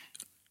money,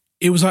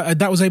 it was like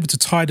that was able to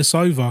tide us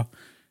over,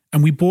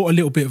 and we bought a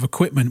little bit of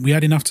equipment. We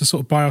had enough to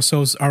sort of buy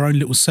ourselves our own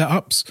little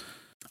setups.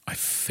 I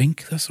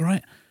think that's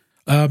right.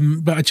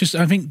 But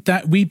I think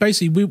that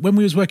when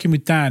we was working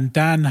with Dan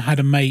had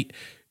a mate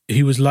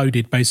who was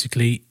loaded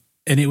basically,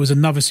 and it was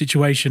another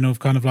situation of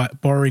kind of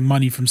like borrowing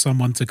money from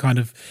someone to kind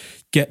of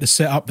get the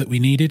setup that we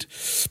needed.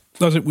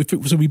 So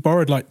we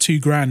borrowed like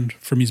 $2,000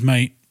 from his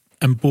mate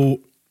and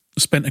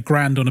spent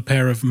 $1,000 on a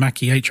pair of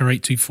Mackie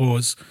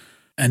HR824s.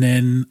 And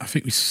then I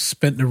think we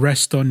spent the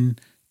rest on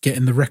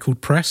getting the record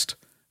pressed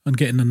and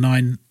getting the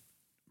 9.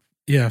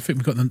 Yeah, I think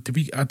we got them.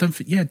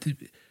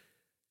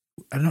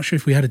 I'm not sure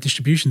if we had a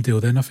distribution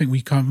deal then. I think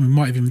we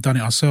might have even done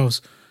it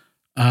ourselves.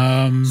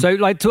 So,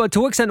 like, to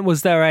what extent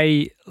was there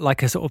a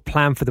sort of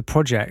plan for the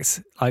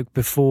project, like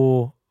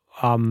before?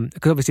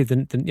 Because obviously,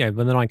 when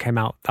the 9 came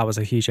out, that was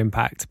a huge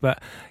impact.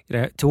 But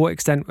to what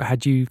extent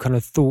had you kind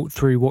of thought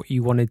through what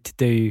you wanted to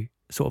do,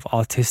 sort of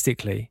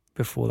artistically,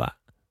 before that,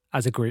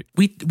 as a group?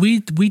 We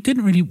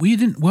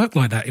didn't work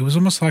like that. It was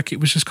almost like it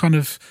was just kind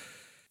of.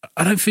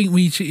 I don't think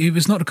it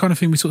was not the kind of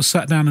thing we sort of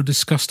sat down and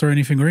discussed or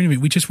anything.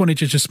 We just wanted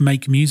to just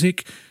make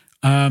music.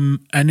 And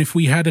if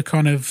we had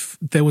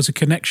there was a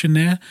connection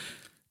there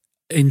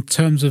in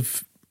terms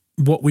of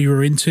what we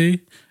were into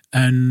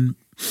and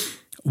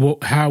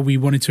how we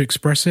wanted to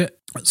express it.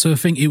 So I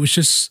think it was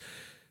just,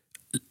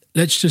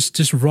 let's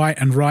just write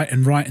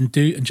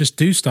and just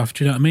do stuff.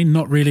 Do you know what I mean?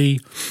 Not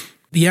really,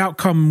 the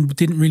outcome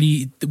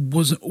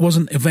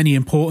wasn't of any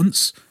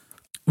importance.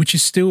 Which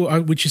is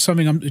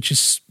something which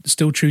is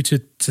still true to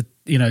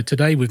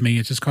today with me.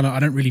 It's just kind of, I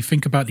don't really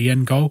think about the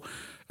end goal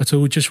at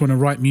all. We just want to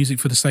write music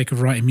for the sake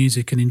of writing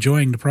music and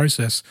enjoying the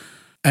process.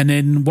 And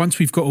then once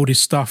we've got all this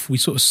stuff, we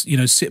sort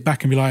of sit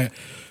back and be like,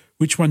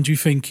 which one do you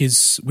think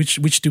is which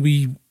one should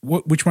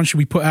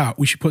we put out?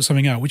 We should put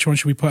something out. Which one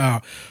should we put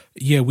out?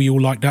 Yeah, we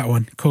all like that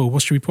one. Cool.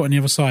 What should we put on the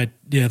other side?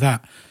 Yeah,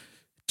 that.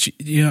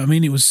 You know what I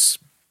mean? It was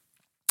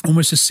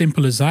almost as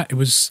simple as that. It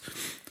was.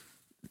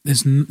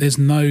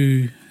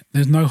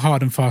 There's no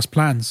hard and fast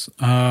plans.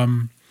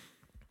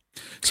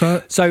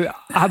 So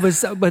had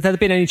there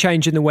been any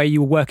change in the way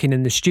you were working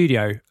in the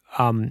studio?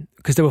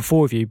 Because there were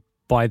 4 of you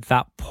by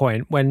that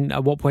point.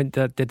 At what point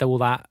did all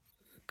that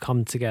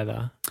come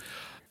together?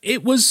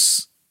 It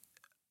was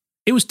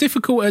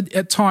difficult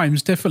at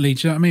times, definitely.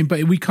 Do you know what I mean?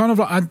 But we kind of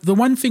the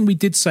one thing we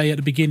did say at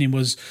the beginning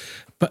was,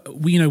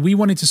 but we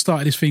wanted to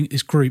start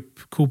this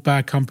group called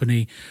Bad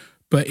Company,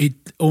 but it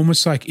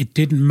almost like it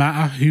didn't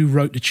matter who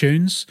wrote the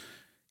tunes.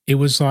 It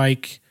was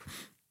like.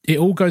 It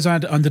all goes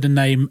under the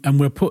name, and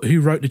we'll put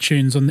who wrote the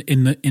tunes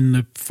in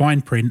the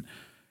fine print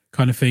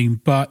kind of thing.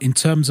 But in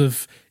terms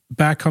of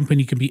Bad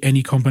Company, can be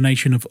any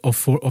combination of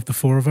the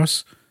 4 of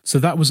us. So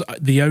that was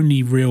the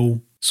only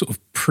real sort of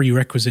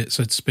prerequisite,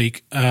 so to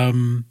speak,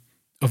 of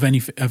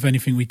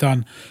anything we've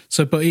done.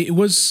 So, but it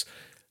was,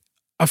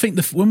 I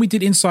think when we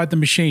did Inside the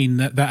Machine,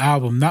 that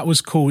album, that was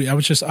cool. It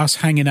was just us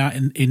hanging out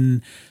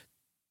in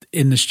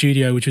the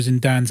studio, which was in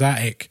Dan's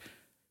attic.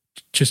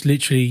 Just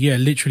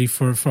literally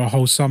for a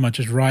whole summer,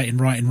 just writing.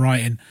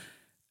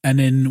 And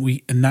then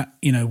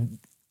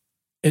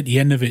at the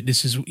end of it,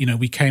 this is,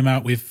 we came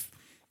out with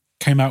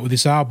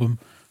this album.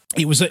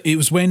 It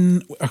was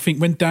when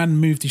Dan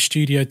moved his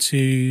studio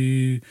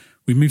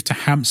we moved to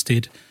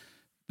Hampstead.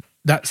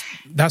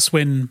 That's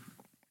when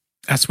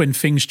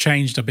things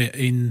changed a bit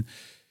in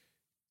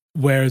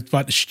where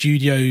like the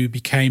studio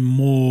became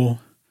more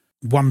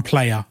one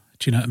player.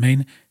 Do you know what I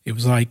mean? It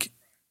was like,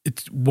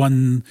 it's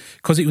one,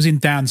 because it was in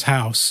Dan's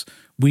house,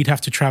 we'd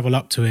have to travel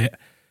up to it,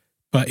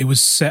 but it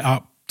was set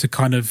up to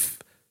kind of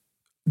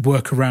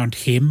work around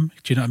him.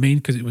 Do you know what I mean?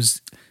 Because it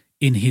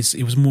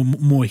was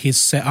more his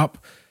setup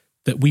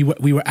that we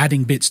were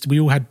adding bits. We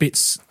all had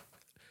bits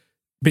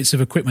of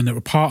equipment that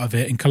were part of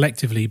it and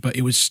collectively, but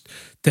it was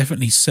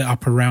definitely set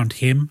up around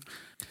him.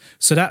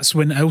 So that's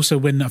when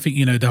I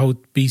think the whole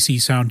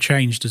BC sound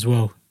changed as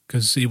well.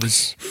 Because it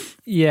was,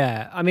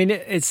 yeah. I mean,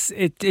 it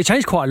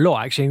changed quite a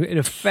lot actually in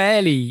a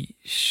fairly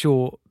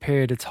short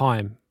period of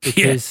time.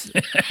 Because,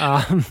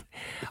 but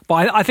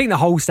I think the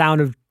whole sound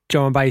of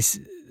drum and bass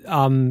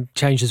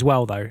changed as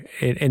well, though,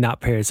 in that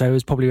period. So it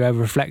was probably a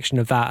reflection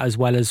of that, as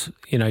well as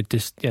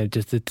just the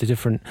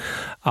different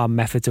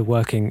methods of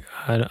working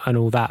and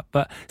all that.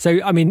 But so,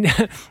 I mean,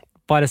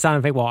 by the sound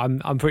of it, well,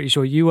 I'm pretty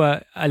sure you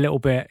felt a little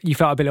bit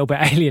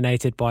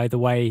alienated by the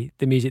way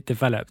the music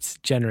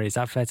developed. Generally, is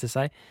that fair to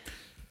say?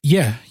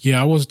 Yeah.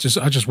 I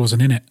just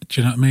wasn't in it.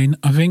 Do you know what I mean?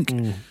 I think,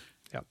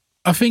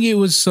 I think it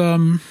was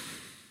a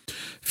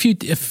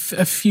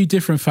few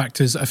different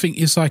factors. I think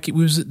it's like it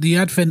was the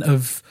advent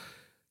of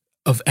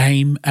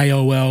AIM,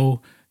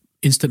 AOL,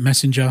 Instant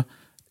Messenger.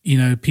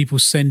 People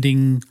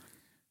sending.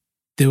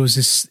 There was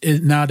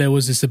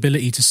this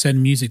ability to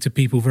send music to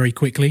people very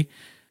quickly,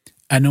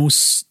 and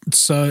also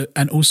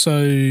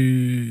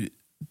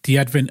the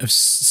advent of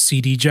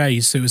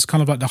CDJs. So it was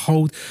kind of like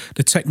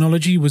the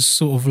technology was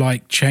sort of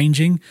like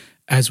changing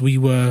as we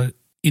were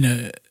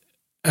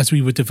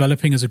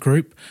developing as a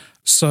group.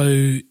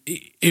 So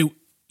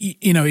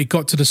it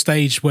got to the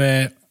stage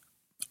where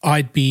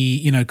I'd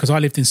be, because I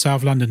lived in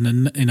South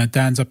London and,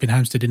 Dan's up in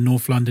Hampstead in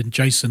North London.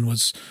 Jason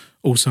was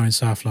also in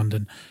South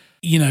London.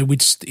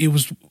 We'd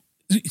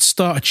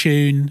start a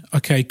tune.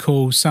 Okay,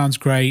 cool. Sounds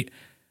great.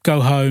 Go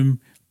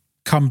home,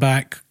 come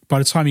back. By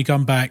the time you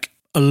come back,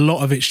 a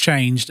lot of it's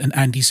changed and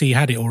Andy C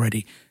had it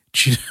already.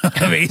 Do you know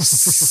what I mean?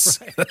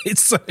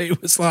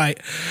 It was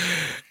like,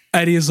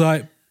 and he was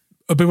like,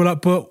 people were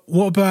like, but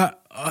what about,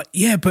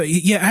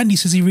 Andy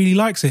says he really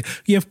likes it.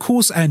 Yeah, of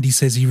course Andy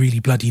says he really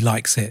bloody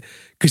likes it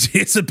because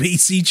it's a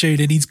BC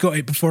tune and he's got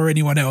it before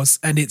anyone else,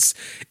 and it's,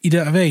 you know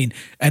what I mean?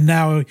 And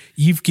now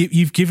you've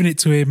given it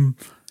to him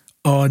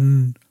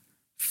on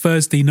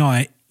Thursday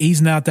night.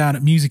 He's now down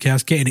at Music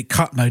House getting it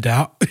cut, no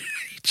doubt.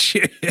 Do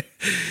you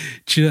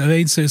know what I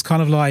mean? So it's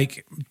kind of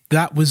like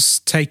that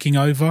was taking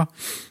over,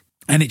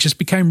 and it just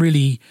became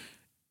really,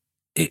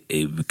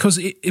 because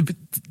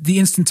the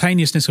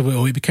instantaneousness of it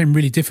all, it became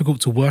really difficult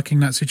to work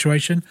in that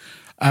situation.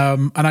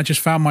 And I just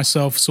found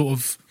myself sort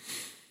of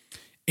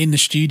in the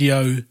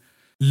studio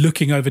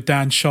looking over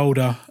Dan's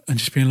shoulder and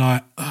just being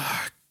like,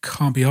 I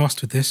can't be arsed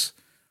with this.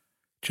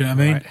 Do you know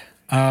what I mean?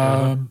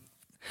 Right.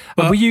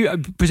 But were you,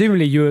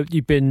 presumably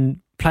you've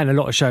been playing a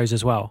lot of shows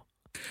as well?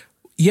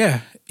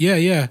 Yeah.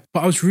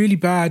 But I was really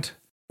bad,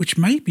 which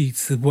may be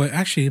the way,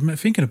 actually, I'm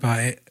thinking about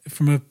it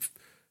from a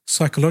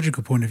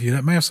psychological point of view,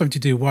 that may have something to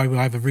do with why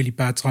I have a really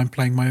bad time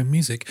playing my own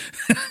music.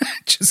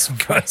 Just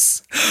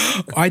because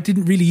I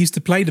didn't really used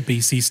to play the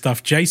BC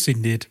stuff.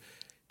 Jason did.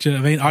 Do you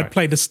know what I mean? Right. I'd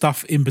play the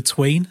stuff in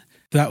between.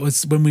 That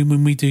was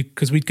when we do,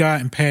 because we'd go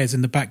out in pairs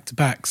in the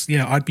back-to-backs.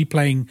 Yeah, I'd be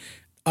playing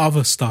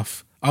other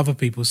stuff, other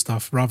people's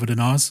stuff rather than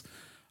ours.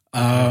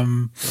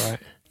 Right.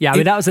 Yeah, I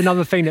mean, that was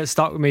another thing that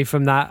stuck with me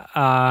from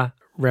that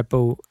Red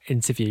Bull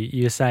interview.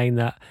 You were saying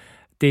that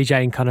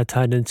DJing kind of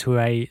turned into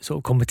a sort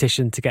of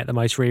competition to get the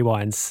most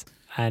rewinds,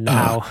 and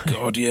how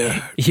God,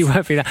 yeah, you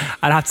went through that.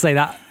 I'd have to say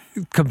that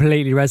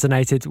completely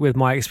resonated with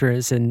my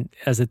experience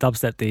as a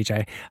dubstep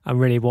DJ, and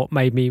really what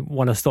made me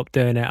want to stop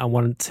doing it and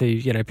want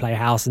to play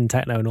house and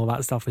techno and all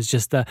that stuff was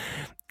just the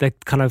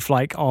kind of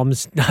like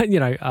arms,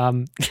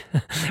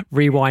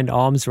 rewind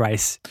arms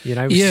race. It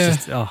was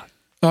just, it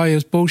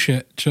was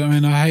bullshit. Do you know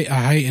what I mean?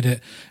 I hated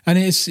it, and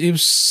it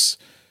was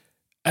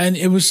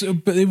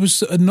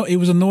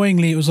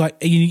annoyingly, it was like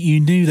you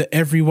knew that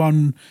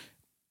everyone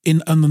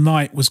on the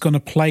night was going to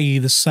play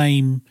the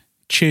same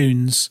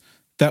tunes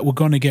that were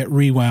going to get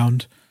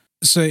rewound.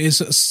 So it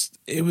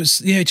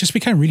just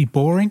became really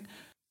boring.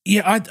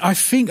 Yeah, I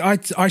think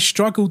I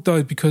struggled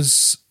though,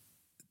 because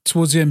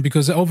towards the end,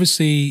 because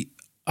obviously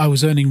I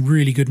was earning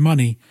really good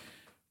money,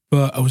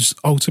 but I was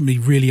ultimately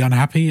really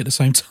unhappy at the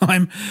same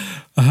time.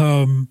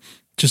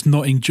 Just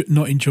not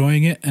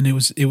enjoying it, and it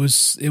was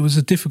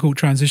a difficult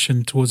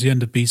transition towards the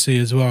end of BC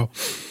as well.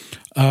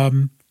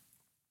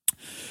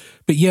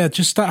 But yeah,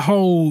 just that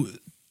whole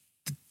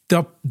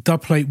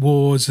dub plate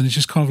wars, and it's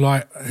just kind of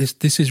like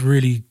it's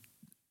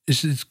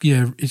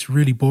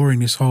really boring.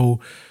 This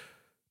whole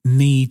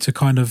need to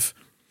kind of,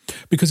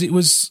 because it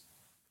was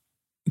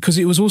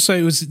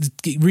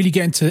really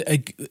getting to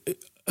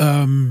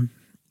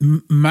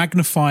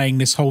magnifying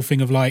this whole thing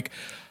of like,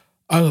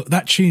 oh,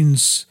 that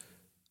tune's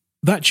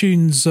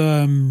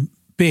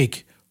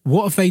big.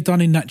 What have they done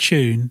in that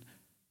tune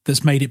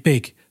that's made it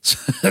big?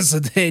 So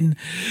then,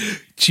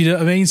 do you know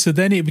what I mean? So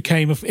then it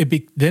became a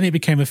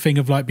thing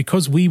of like,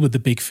 because we were the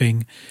big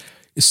thing,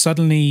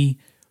 suddenly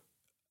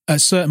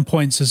at certain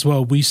points as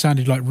well, we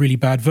sounded like really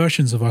bad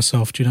versions of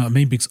ourselves. Do you know what I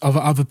mean? Because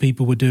other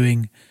people were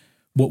doing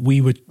what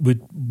we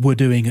were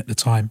doing at the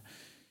time.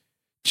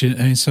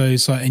 And so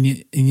it's like,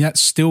 and that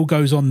still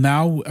goes on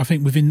now. I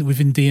think within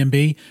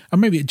DMB,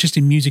 and maybe just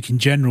in music in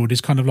general, there's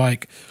kind of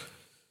like,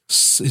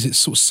 is it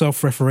sort of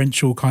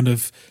self-referential kind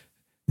of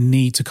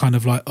need to kind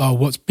of like, oh,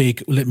 what's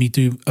big? Let me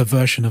do a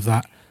version of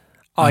that.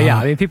 Oh yeah,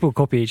 I mean, people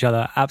copy each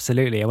other,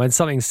 absolutely. And when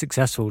something's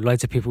successful,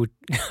 loads of people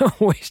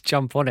always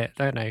jump on it,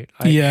 don't they?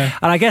 Yeah.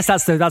 And I guess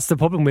that's the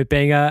problem with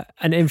being an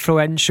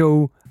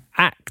influential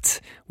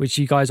act, which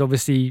you guys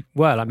obviously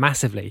were, like,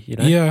 massively,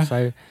 Yeah.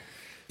 So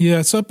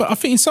Yeah, but I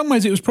think in some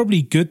ways it was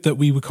probably good that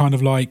we were kind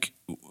of like,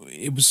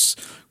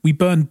 we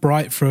burned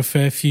bright for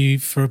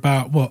for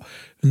about,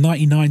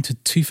 99 to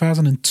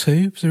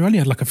 2002? So we only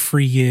had like a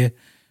 3 year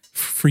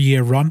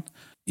run.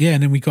 Yeah,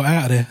 and then we got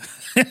out of there.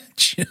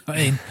 Do you know what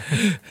I mean?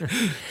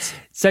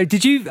 So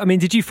did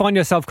you find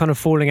yourself kind of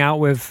falling out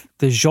with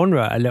the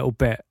genre a little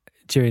bit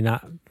during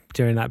that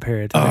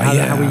period?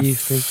 How were you? I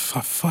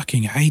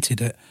fucking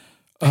hated it.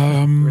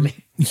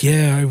 Really?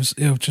 Yeah, it was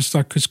just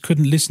I just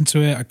couldn't listen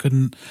to it. I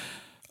couldn't.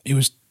 It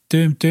was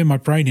doing my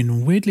brain in.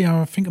 And weirdly,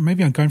 I think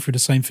maybe I'm going through the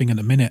same thing at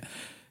the minute.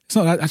 It's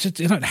not that I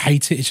don't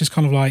hate it. It's just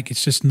kind of like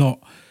it's just not.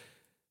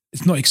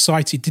 It's not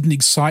exciting. It didn't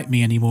excite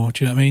me anymore.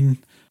 Do you know what I mean?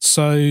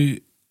 So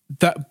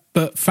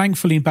but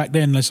thankfully back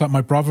then, it's like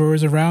my brother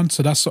was around.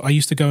 So that's what I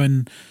used to go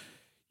and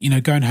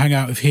hang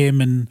out with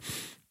him, and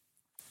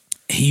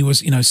he was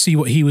see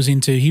what he was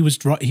into. I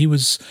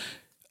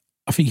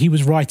think he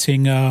was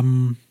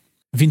writing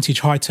vintage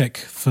high tech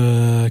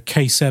for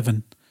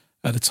K7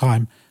 at the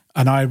time,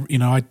 and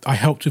I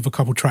helped with a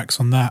couple tracks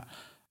on that,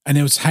 and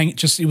it was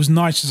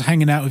nice just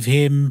hanging out with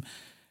him,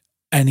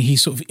 and he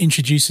sort of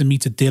introducing me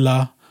to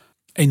Dilla.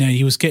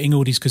 He was getting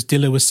all these because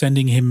Dilla was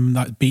sending him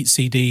like beat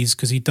CDs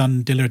because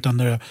Dilla had done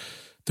the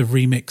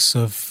remix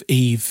of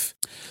Eve.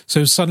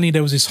 So suddenly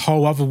there was this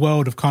whole other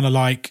world of kind of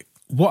like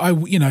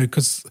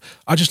because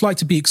I just like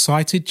to be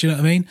excited. Do you know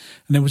what I mean?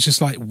 And it was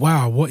just like,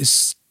 wow, what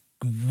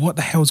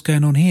the hell's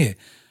going on here?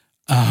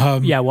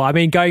 Yeah, well, I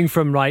mean, going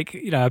from like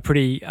a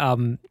pretty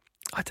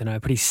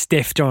pretty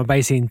stiff drum and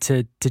bass scene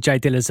to Jay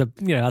Dilla's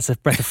that's a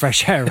breath of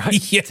fresh air,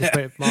 right? Yeah, to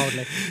put it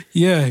mildly.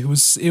 Yeah, it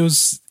was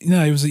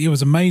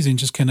amazing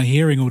just kind of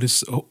hearing all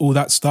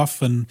that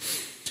stuff and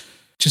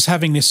just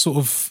having this sort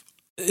of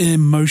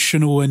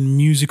emotional and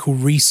musical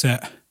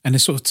reset and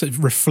this sort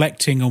of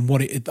reflecting on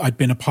what I'd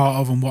been a part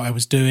of and what I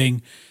was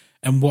doing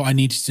and what I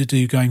needed to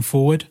do going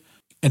forward.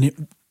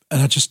 And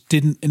I just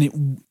didn't, and it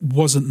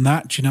wasn't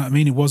that, do you know what I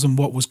mean? It wasn't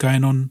what was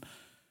going on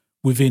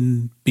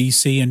within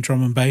BC and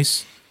drum and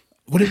bass.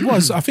 Well, it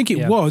was, I think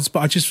it was,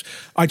 but I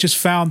just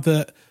found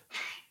that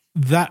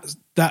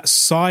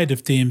side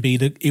of D&B,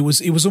 that it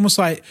was almost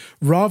like,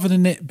 rather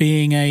than it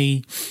being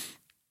I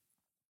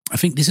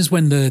think this is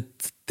when there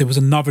was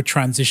another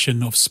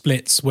transition of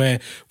splits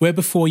where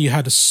before you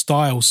had a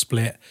style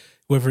split,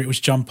 whether it was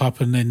jump up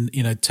and then,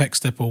 tech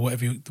step or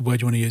whatever the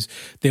word you want to use,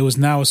 there was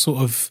now a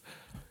sort of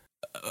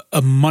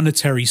a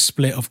monetary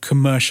split of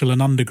commercial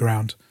and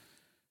underground.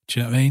 Do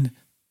you know what I mean?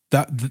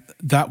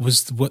 That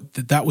was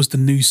the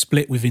new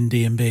split within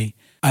D&B,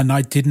 and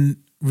I didn't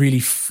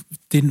really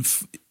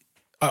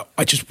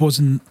I just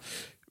wasn't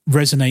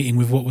resonating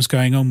with what was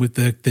going on with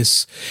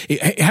this.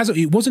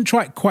 It wasn't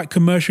quite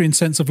commercial in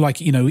sense of like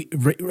Top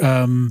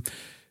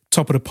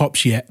of the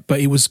Pops yet, but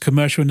it was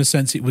commercial in the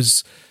sense it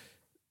was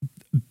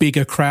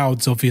bigger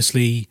crowds.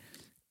 Obviously,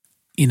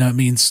 it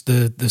means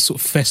the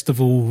sort of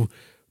festival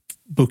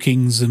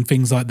bookings and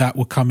things like that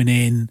were coming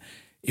in.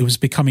 It was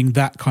becoming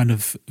that kind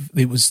of.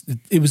 It was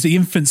the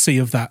infancy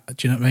of that.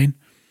 Do you know what I mean?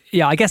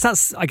 Yeah, I guess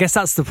that's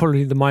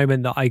probably the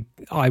moment that I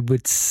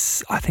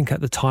think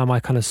at the time I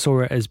kind of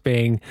saw it as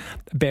being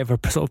a bit of a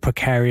sort of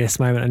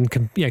precarious moment, and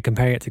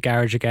comparing it to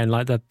garage again,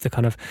 like the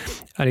kind of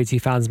early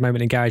 2000s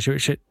moment in garage,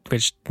 which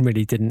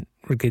really didn't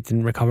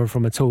recover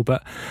from at all.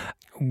 But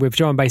with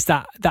drum and bass,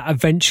 that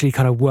eventually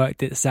kind of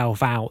worked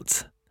itself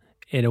out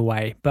in a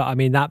way. But I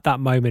mean that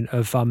moment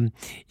of those,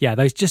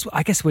 just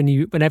I guess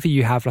whenever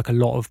you have like a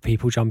lot of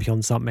people jumping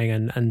on something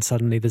and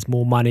suddenly there's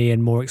more money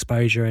and more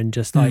exposure, and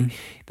just like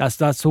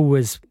that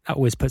always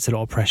puts a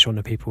lot of pressure on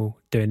the people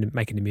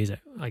making the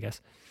music, I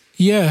guess.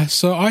 Yeah,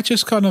 so I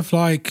just kind of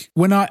like,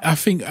 when I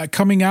think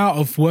coming out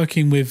of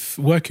working with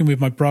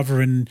my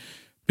brother and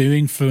being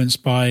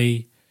influenced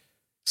by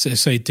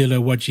say Dilla,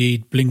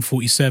 Wajid, Bling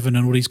 47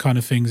 and all these kind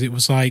of things, it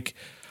was like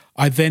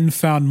I then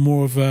found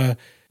more of a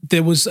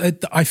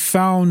I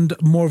found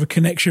more of a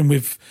connection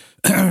with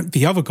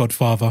the other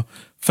Godfather,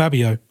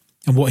 Fabio,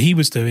 and what he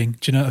was doing.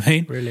 Do you know what I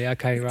mean? Really?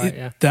 Okay, right,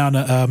 yeah. Down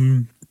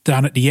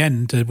at the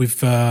end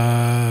with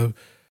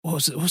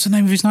what's the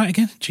name of his night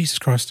again? Jesus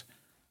Christ!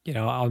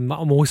 I'm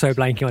also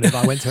blanking on it,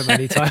 but I went to it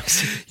many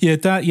times. Yeah,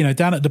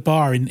 down at the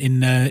bar in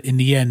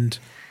the end,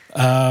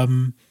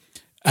 and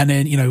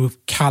then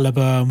with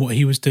Caliber and what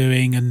he was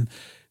doing, and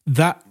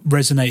that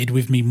resonated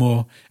with me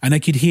more, and I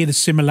could hear the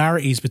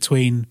similarities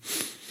between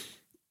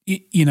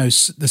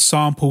the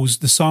samples,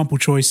 the sample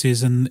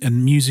choices,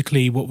 and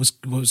musically what was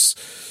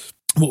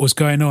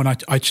going on.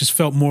 I just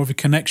felt more of a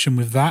connection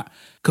with that,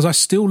 because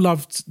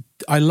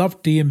I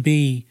loved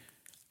D&B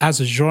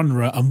as a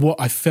genre and what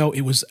I felt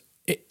it was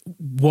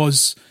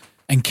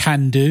and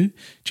can do. Do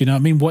you know what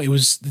I mean?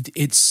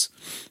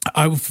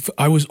 I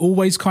was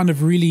always kind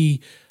of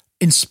really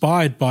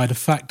inspired by the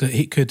fact that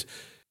it could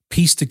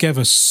piece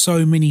together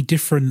so many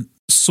different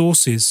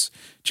sources.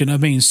 Do you know what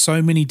I mean?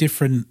 So many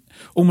different,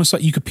 almost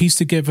like you could piece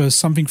together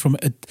something from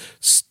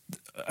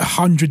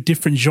 100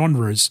 different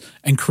genres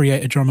and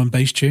create a drum and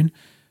bass tune.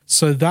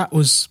 So that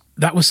was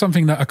that was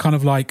something that I kind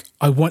of like,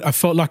 I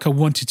felt like I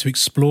wanted to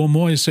explore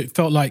more. So it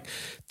felt like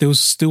there was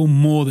still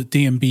more that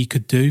D&B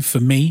could do for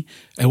me,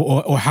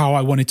 or how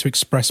I wanted to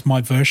express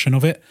my version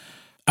of it.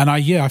 And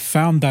I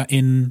found that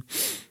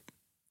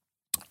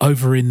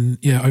over in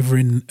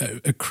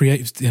a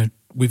creative,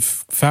 with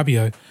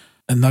Fabio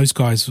and those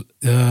guys.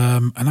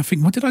 And I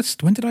think, when did I,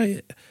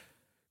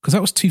 because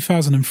that was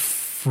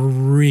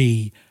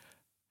 2003.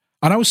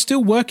 And I was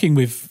still working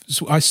with,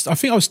 I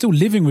think I was still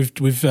living with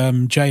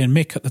Jay and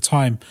Mick at the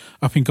time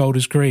up in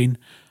Golders Green.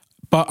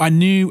 But I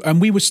knew,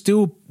 and we were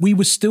still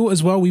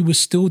as well, we were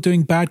still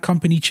doing Bad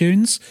Company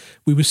tunes.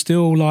 We were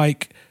still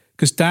like,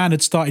 because Dan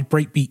had started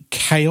Breakbeat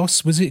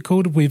Chaos, was it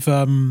called, with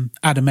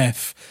Adam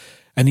F.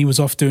 And he was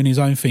off doing his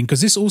own thing.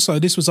 Because this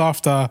was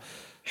after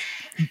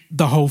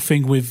the whole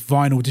thing with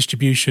vinyl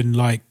distribution,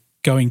 like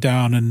going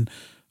down and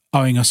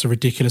owing us a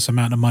ridiculous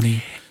amount of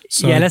money.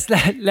 So, yeah, let's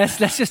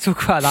just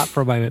talk about that for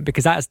a moment,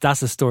 because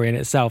that's a story in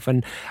itself,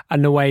 and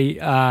the way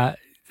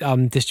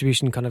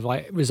distribution kind of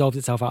like resolved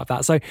itself out of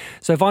that. So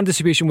vinyl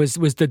distribution was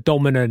the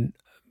dominant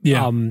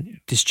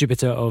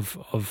distributor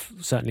of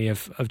certainly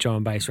of drum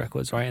and bass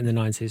records, right, in the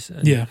 90s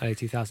and early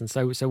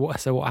 2000s. So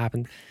what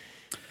happened?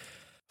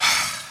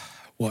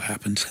 What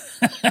happened?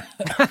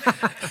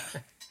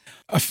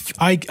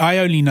 I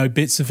only know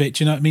bits of it.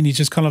 Do you know what I mean? It's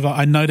just kind of like,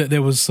 I know that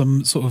there was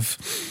some sort of,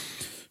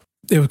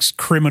 there was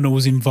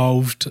criminals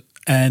involved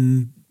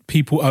and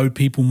people owed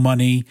people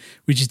money,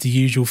 which is the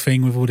usual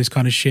thing with all this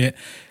kind of shit.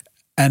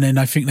 And then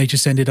I think they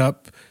just ended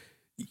up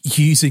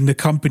using the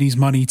company's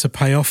money to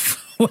pay off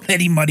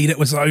any money that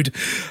was owed.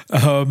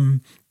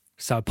 So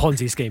a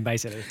Ponzi scheme,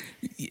 basically.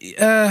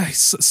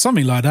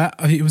 Something like that.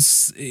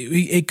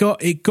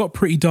 It got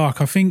pretty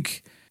dark. I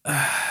think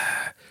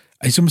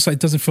it's almost like it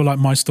doesn't feel like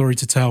my story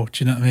to tell.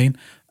 Do you know what I mean?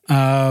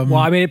 Well,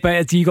 I mean,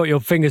 but you got your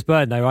fingers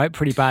burned though, right?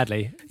 Pretty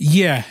badly.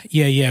 Yeah.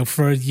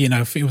 For,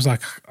 it was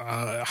like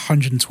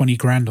 120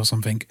 grand or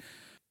something.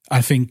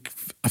 I think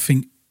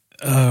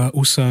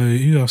also,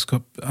 who else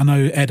got, I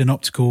know Ed and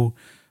Optical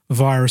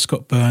Virus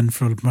got burned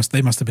for,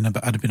 they must have been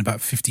about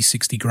 50,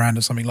 60 grand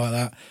or something like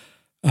that.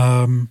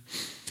 And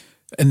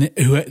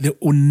there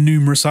were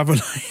numerous other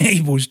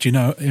labels, do you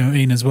know what I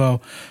mean, as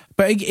well.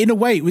 But in a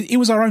way, it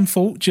was our own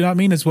fault, do you know what I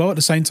mean, as well, at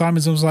the same time,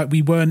 as it was like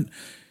we weren't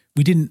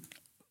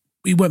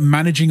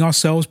managing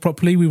ourselves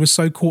properly. We were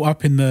so caught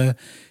up in the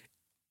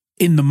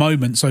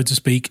moment, so to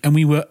speak, and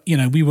we were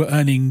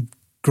earning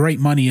great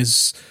money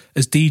as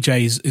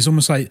DJs. It's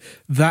almost like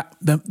that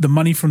the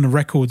money from the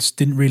records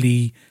didn't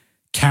really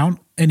count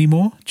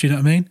anymore. Do you know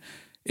what I mean?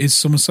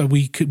 It's almost like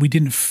we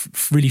didn't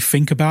really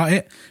think about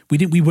it. We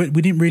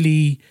didn't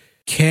really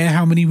care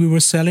how many we were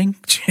selling.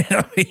 Do you know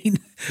what I mean?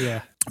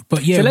 Yeah.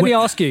 But yeah. So let me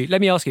ask you.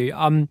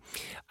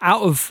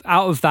 Out of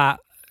that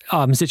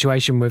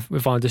situation with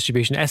vinyl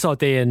distribution,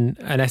 SRD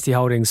and ST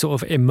Holdings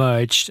sort of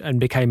emerged and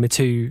became the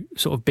two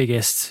sort of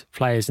biggest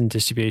players in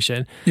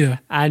distribution. Yeah.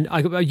 And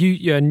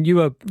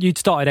you'd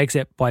started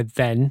Exit by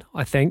then,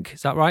 I think.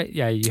 Is that right?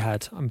 Yeah, you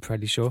had. I'm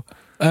pretty sure.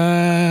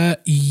 Yeah.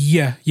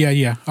 And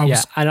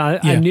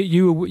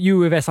you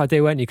were with SID,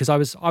 weren't you?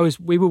 Because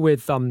we were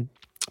with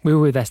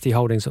ST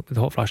Holdings with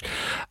Hot Flush,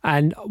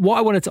 and what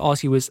I wanted to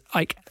ask you was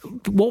like,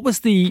 what was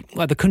the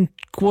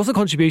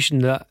contribution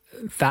that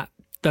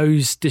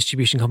those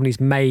distribution companies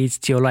made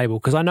to your label?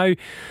 Because I know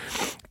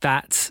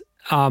that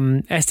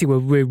ST were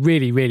a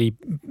really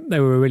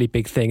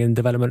big thing in the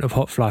development of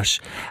Hot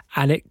Flush,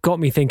 and it got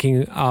me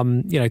thinking,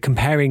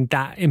 comparing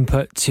that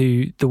input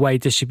to the way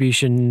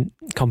distribution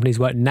companies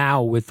work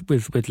now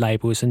with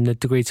labels and the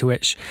degree to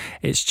which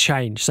it's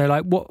changed. So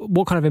like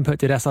what kind of input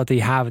did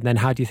SRD have, and then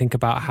how do you think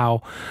about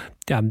how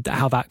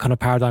that kind of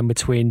paradigm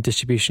between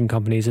distribution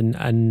companies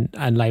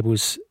and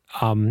labels,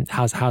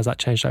 how's that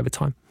changed over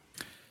time?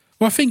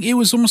 Well, I think it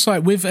was almost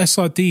like with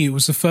SRD, it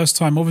was the first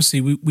time,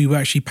 obviously, we were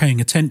actually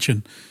paying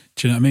attention,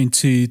 do you know what I mean,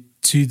 to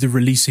the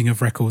releasing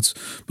of records.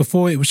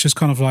 Before, it was just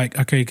kind of like,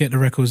 okay, get the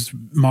records,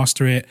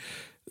 master it,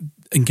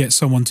 and get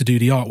someone to do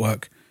the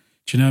artwork.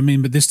 Do you know what I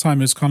mean? But this time,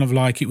 it was kind of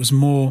like, it was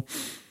more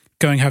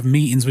going, have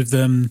meetings with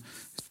them,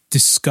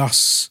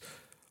 discuss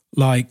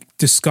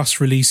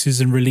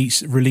releases and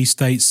release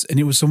dates. And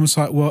it was almost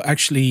like, well,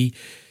 actually,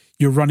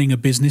 you're running a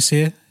business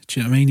here. Do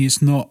you know what I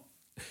mean?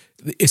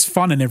 It's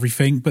fun and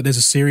everything, but there's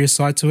a serious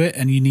side to it,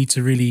 and you need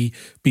to really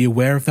be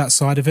aware of that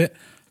side of it.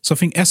 So I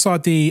think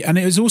SRD, and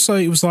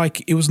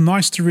it was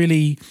nice to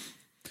really,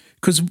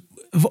 because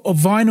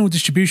vinyl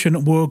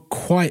distribution were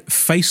quite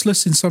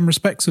faceless in some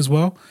respects as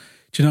well.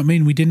 Do you know what I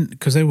mean? We didn't,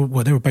 because they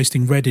were based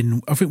in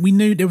Reading. I think we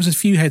knew there was a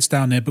few heads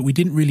down there, but we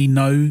didn't really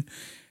know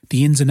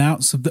the ins and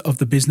outs of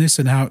the business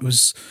and how it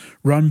was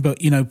run. But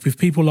with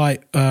people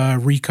like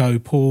Rico,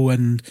 Paul,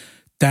 and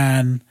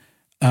Dan.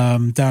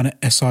 Down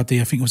at SRD,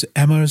 I think it was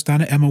Emma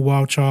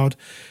Wildchild.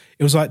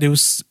 It was like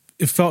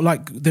it felt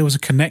like there was a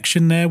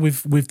connection there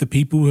with the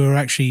people who are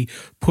actually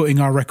putting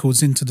our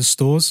records into the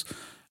stores.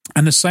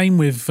 And the same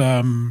with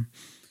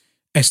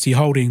ST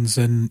Holdings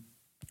and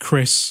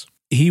Chris.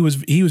 He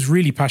was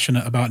really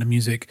passionate about the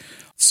music.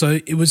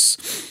 So it was,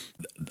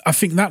 I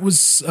think that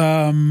was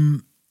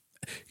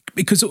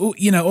because,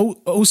 you know,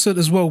 also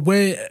as well,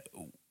 with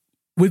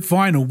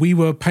vinyl, we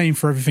were paying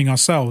for everything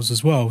ourselves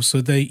as well.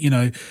 So they, you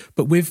know,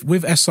 but with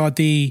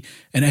SRD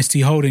and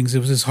ST Holdings,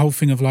 there was this whole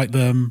thing of like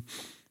them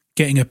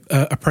getting a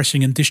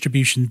pressing and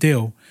distribution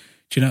deal.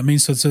 Do you know what I mean?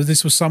 So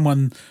this was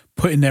someone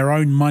putting their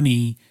own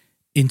money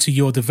into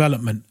your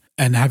development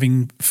and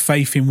having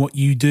faith in what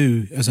you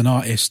do as an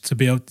artist to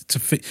be able to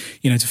fit,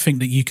 you know, to think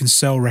that you can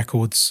sell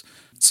records.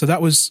 So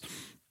that was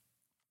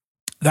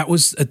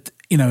a,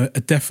 you know,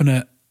 a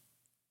definite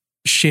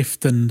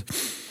shift and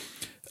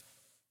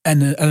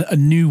a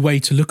new way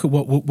to look at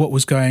what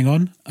was going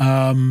on.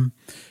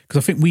 Because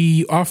I think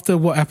after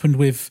what happened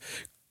with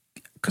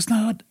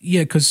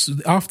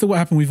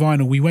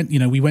vinyl, we went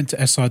to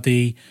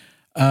SRD,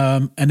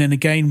 and then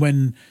again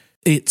when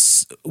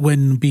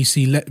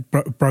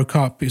BC broke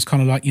up, it was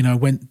kind of like, you know,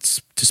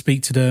 went to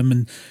speak to them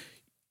and,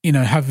 you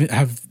know, have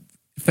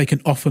if they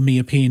can offer me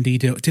a P&D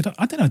deal. Did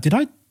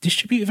I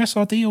distribute with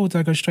SRD or did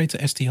I go straight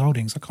to ST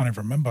Holdings? I can't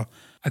even remember.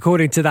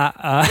 According to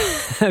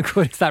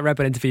that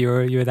Rebel interview, you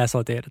were with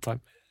SRD at the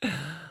time.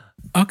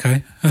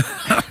 Okay.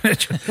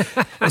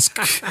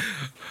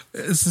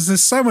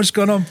 There's so much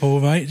going on,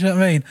 Paul, mate. Do you know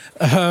what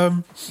I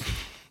mean?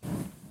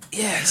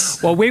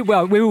 Yes. Well, we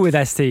were with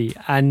ST,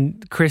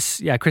 and Chris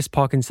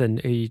Parkinson,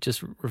 who you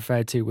just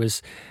referred to,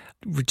 was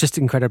just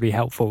incredibly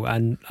helpful,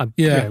 and I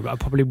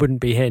probably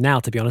wouldn't be here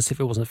now, to be honest, if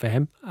it wasn't for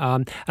him.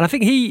 And I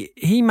think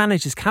he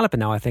manages Caliber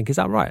now. I think, is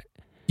that right?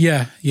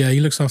 Yeah. He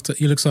looks after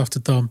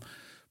Dom,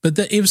 but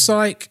it was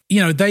like,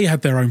 you know, they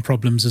had their own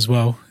problems as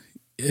well.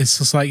 It's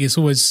just like it's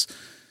always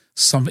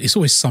something.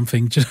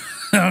 Do you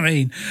know what I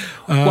mean?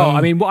 Well,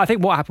 I mean, what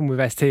happened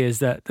with ST is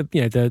that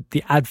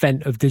the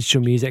advent of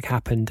digital music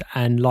happened,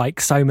 and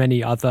like so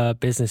many other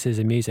businesses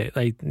in music,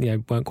 they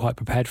weren't quite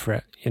prepared for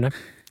it. You know.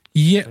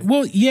 Yeah.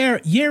 Well, yeah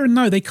and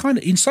no. They kind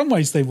of, in some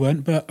ways, they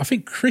weren't, but I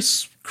think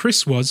Chris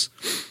was.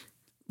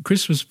 But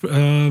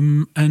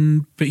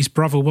his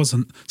brother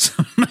wasn't.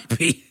 So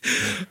maybe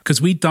because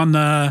we'd done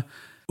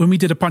when we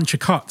did a bunch of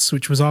cuts,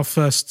 which was our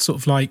first sort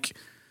of like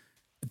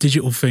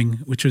digital thing,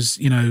 which was,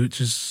 you know,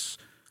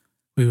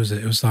 where was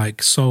it? It was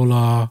like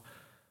Solar,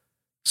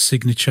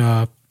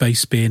 Signature,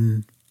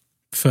 Bassbin,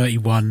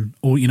 31.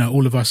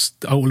 All of our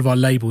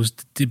labels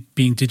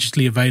being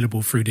digitally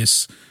available through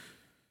this.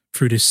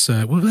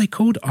 What were they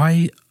called?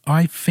 I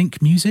Think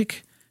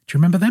Music. Do you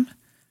remember them?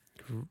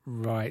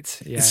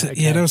 Right. Yeah. Okay.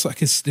 Yeah. There was like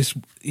this.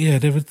 Yeah.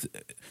 There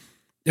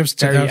was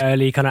very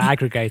early kind of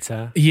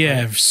aggregator.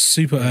 Yeah. Right.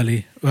 Super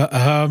early. But,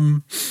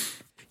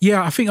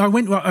 yeah, I think I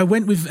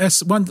went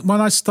with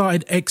when I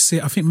started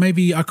Exit. I think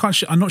maybe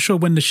I'm not sure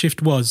when the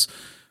shift was,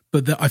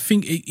 but I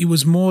think it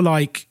was more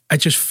like I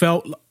just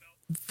felt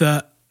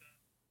that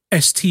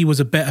ST was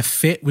a better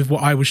fit with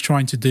what I was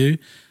trying to do.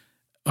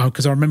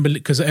 Because I remember,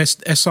 because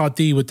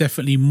SRD were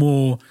definitely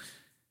more.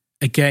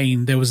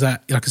 Again, there was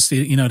that, like I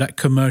see, you know, that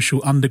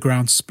commercial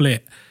underground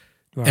split.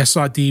 Right.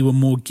 SRD were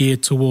more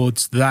geared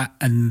towards that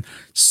and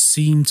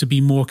seemed to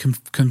be more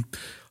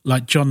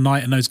like John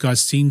Knight and those guys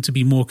seemed to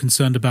be more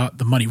concerned about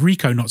the money.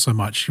 Rico, not so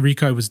much.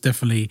 Rico was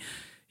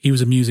he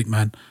was a music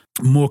man,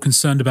 more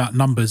concerned about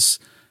numbers,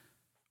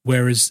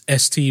 whereas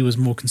ST was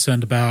more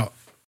concerned about,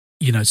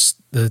 you know,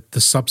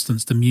 the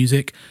substance, the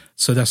music.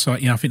 So that's why,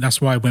 you know, I think that's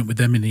why I went with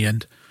them in the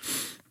end.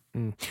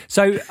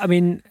 So, I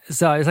mean, the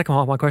second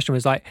half of my question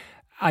was like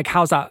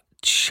how's that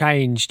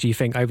changed, do you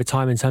think, over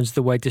time in terms of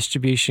the way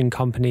distribution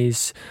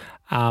companies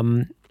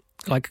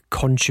like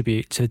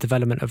contribute to the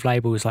development of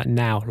labels like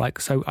now? Like,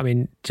 so, I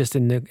mean, just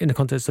in the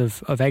context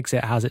of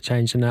Exit, how's it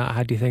changed, and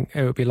how do you think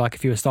it would be like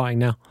if you were starting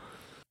now?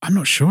 I'm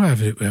not sure how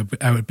it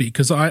would be,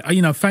 because I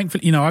you know,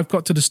 thankfully, you know, I've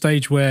got to the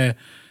stage where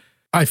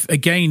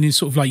again, it's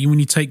sort of like when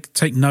you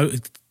take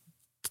note,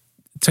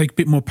 take a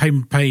bit more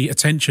pay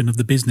attention of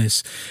the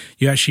business,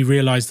 you actually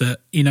realise that,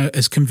 you know,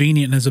 as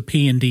convenient as a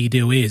P&D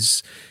deal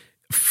is,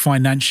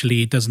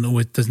 financially it doesn't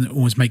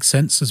always make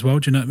sense as well.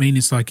 Do you know what I mean?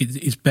 It's like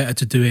it's better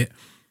to do it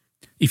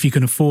if you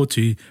can afford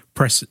to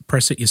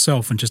press it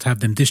yourself and just have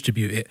them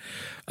distribute it.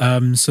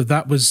 So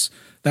that was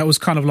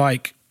kind of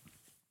like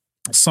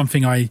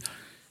something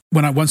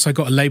once I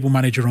got a label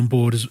manager on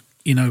board, as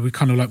you know, we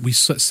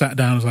sat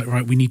down. I was like,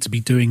 right, we need to be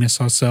doing this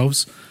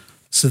ourselves.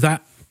 So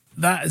that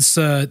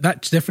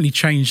definitely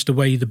changed the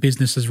way the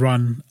business has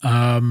run.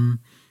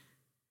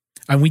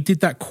 And we did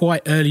that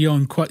quite early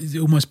on, quite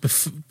almost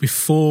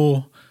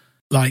before,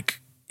 like,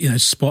 you know,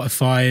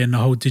 Spotify and the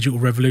whole digital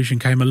revolution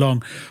came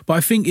along. But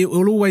I think it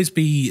will always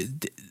be.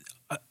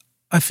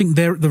 I think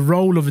the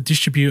role of a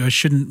distributor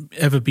shouldn't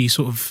ever be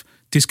sort of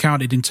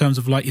discounted in terms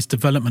of like its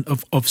development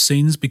of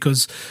scenes,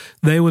 because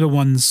they were the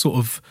ones sort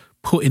of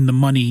putting the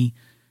money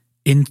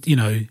in, you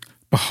know,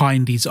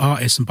 behind these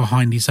artists and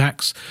behind these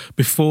acts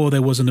before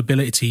there was an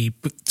ability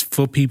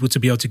for people to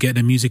be able to get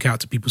their music out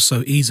to people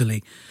so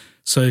easily.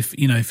 So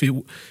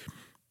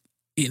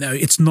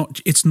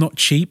it's not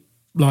cheap,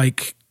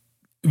 like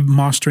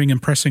mastering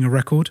and pressing a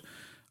record.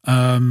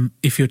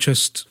 If you're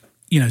just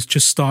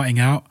starting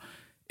out,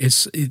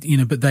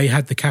 but they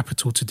had the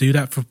capital to do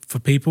that for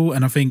people.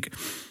 And I think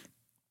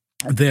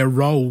their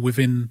role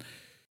within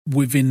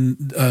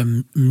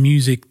within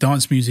music,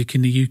 dance music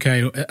in the UK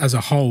as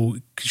a whole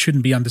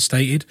shouldn't be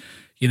understated.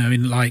 You know,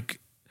 in like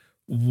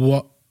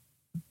what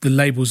the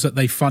labels that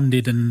they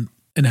funded and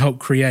helped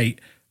create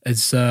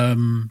is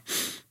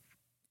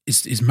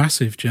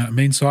massive. Do you know what I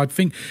mean? So I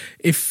think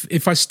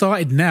if I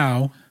started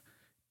now,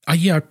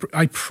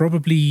 I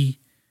probably,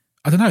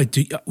 I don't know.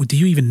 Do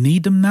you even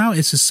need them now?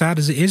 It's as sad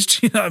as it is.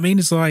 Do you know what I mean?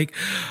 It's like,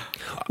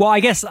 well, I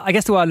guess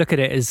the way I look at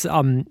it is,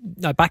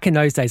 like back in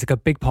those days, like a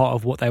big part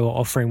of what they were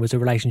offering was a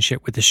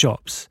relationship with the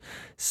shops.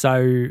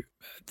 So,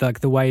 like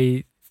the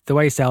way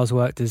sales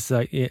worked is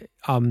like,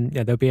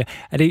 there'll be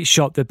at each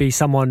shop there'd be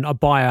a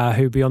buyer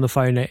who'd be on the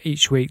phone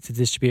each week to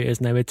distributors,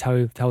 and they would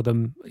tell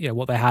them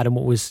what they had and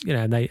what was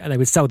and they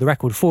would sell the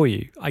record for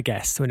you, I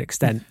guess, to an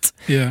extent.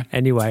 Yeah.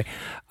 Anyway,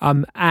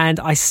 and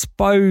I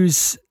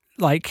suppose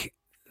like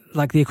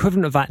the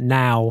equivalent of that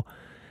now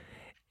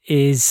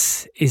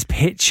is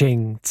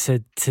pitching to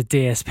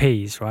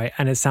DSPs, right?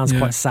 And it sounds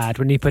quite sad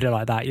when you put it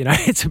like that.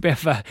 It's a bit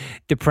of a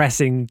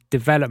depressing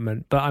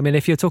development. But I mean,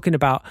 if you're talking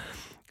about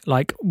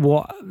like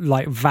what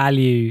like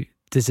value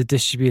does a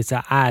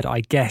distributor add, I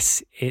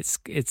guess it's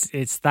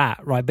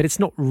that, right? But it's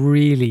not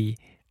really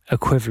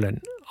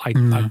equivalent. I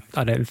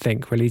don't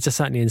think really, just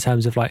certainly in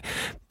terms of like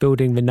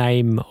building the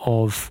name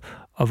of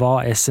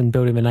artists and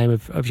building the name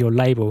of your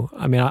label.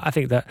 I mean, I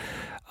think that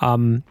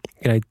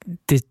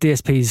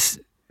DSPs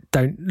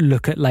don't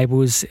look at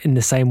labels in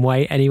the same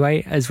way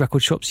anyway as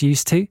record shops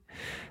used to.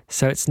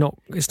 So it's not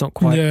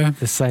quite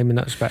the same in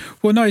that respect.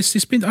 Well, no, it's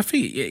been. I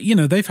think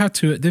they've had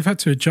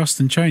to adjust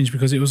and change,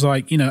 because it was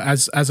like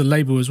as a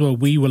label as well.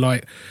 We were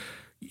like,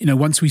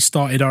 once we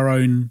started our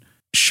own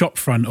shop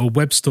front or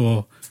web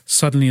store,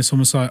 suddenly it's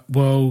almost like,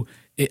 well,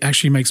 it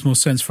actually makes more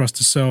sense for us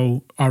to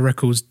sell our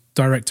records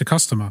direct to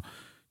customer.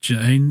 Do you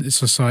know what I mean? It's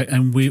just like,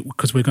 and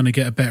because we're going to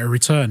get a better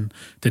return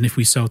than if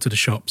we sell to the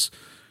shops.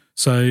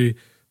 So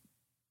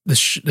the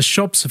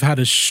shops have had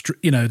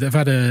they've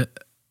had a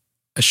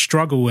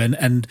struggle,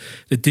 and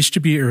the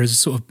distributor has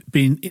sort of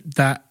been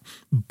that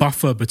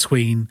buffer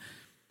between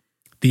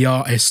the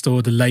artist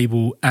or the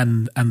label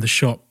and the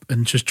shop,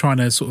 and just trying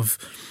to sort of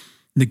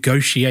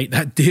negotiate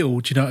that deal.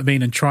 Do you know what I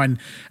mean? And try and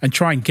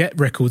get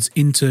records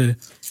into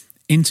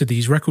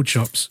these record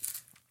shops.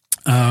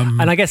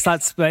 And I guess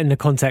that's in the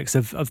context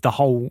of the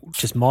whole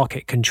just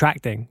market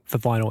contracting for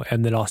vinyl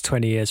in the last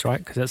 20 years,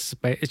 right? Because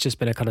it's just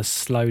been a kind of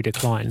slow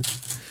decline.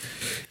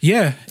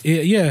 Yeah,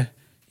 it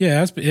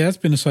has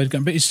been a slow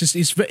decline, but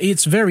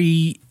it's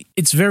very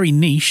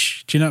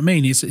niche. Do you know what I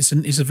mean?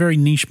 It's a very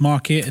niche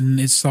market, and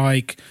it's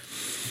like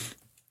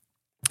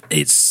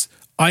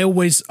I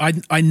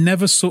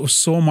never sort of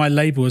saw my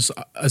label as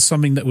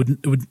something that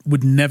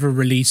would never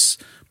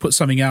put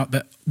something out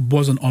that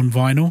wasn't on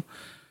vinyl.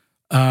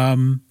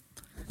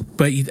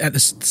 But at the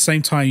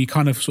same time, you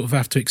kind of sort of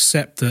have to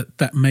accept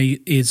that may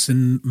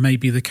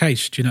be the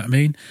case. Do you know what I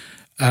mean?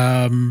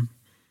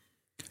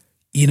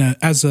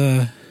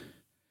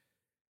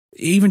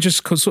 Even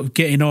just sort of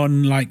getting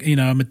on, like,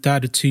 I'm a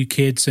dad of 2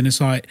 kids, and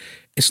it's like,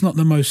 it's not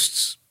the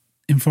most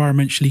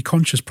environmentally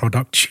conscious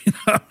product. Do you know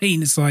what I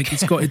mean? It's like,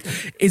 it's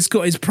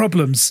got its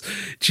problems.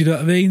 Do you know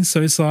what I mean?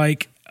 So it's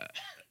like,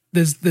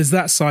 there's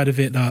that side of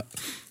it that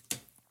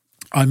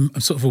I'm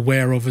sort of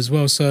aware of as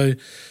well. So,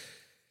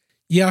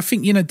 yeah, I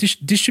think,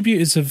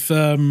 distributors have,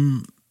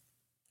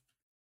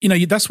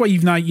 that's why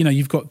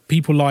you've got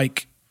people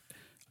like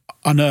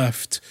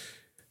Unearthed,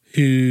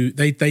 who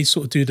they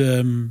sort of do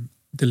the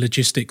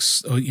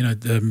logistics, or,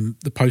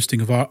 the posting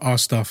of our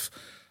stuff.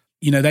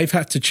 They've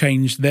had to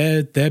change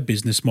their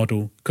business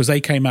model, because they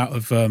came out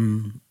of,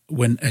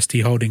 when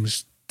ST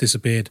Holdings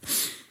disappeared,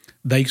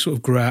 they sort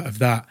of grew out of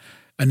that.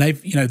 And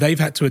they've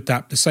had to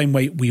adapt the same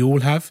way we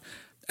all have.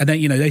 And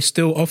then, they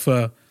still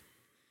offer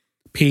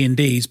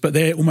P&Ds, but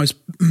they're almost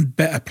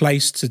better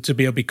placed to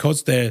be able,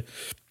 because they're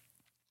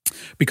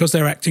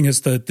acting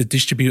as the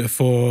distributor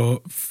for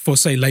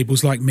say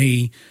labels like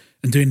me,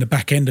 and doing the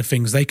back end of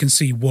things. They can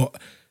see what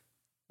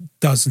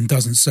does and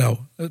doesn't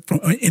sell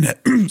in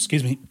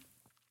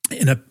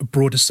a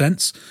broader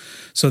sense,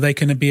 so they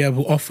can be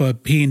able to offer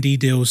P&D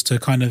deals to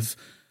kind of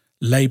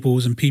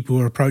labels and people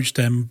who approach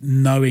them,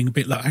 knowing a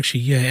bit like,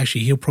 actually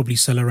he'll probably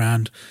sell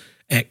around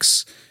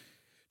X.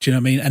 Do you know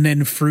what I mean? And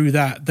then through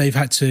that, they've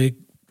had to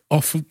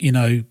offer,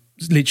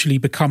 literally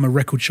become a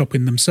record shop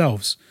in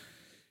themselves.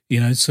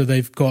 So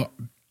you've got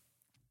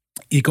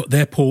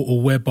their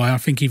portal, whereby I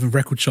think even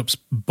record shops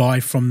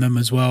buy from them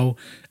as well,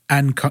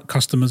 and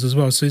customers as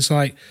well. So it's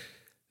like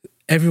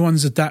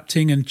everyone's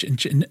adapting and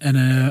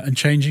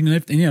changing,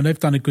 and they've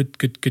done a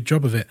good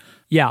job of it.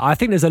 Yeah, I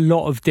think there's a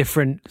lot of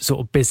different sort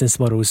of business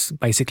models,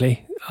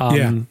 basically,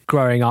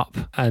 growing up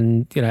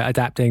and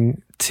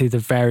adapting to the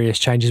various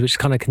changes, which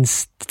kind of can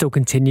still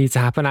continue to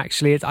happen.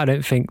 Actually, I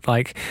don't think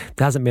like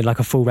there hasn't been like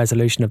a full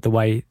resolution of the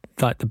way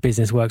like the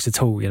business works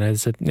at all.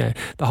 The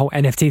whole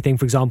NFT thing,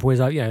 for example,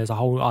 is like there's a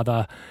whole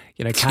other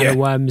can of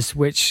worms,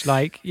 which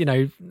like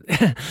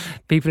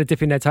people are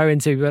dipping their toe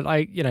into, but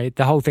like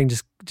the whole thing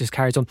just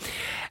carries on.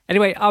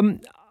 Anyway,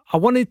 I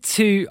want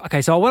to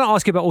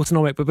ask you about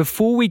autonomic, but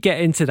before we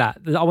get into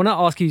that, I want to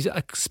ask you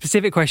a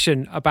specific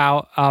question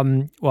about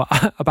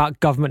about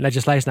government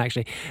legislation,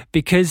 actually,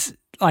 because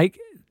like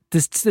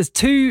there's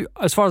two,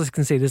 as far as I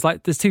can see,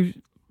 there's two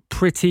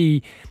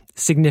pretty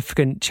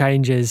significant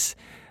changes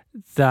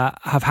that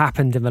have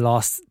happened in the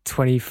last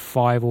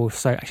 25 or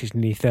so, actually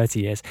nearly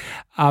 30 years.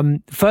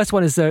 The first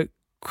one is the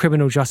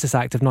Criminal Justice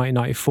Act of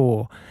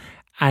 1994.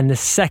 And the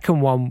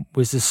second one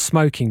was the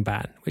smoking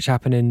ban, which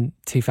happened in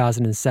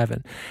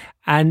 2007.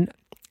 And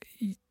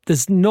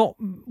there's not,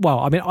 well,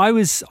 I mean,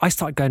 I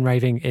started going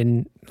raving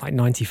in like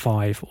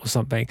 95 or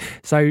something.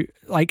 So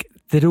like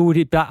there'd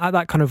already,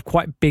 that kind of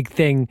quite big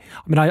thing.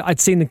 I mean, I'd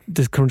seen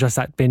the Criminal Justice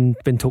Act been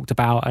talked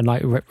about and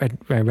like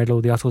read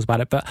all the articles about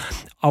it, but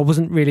I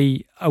wasn't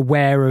really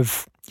aware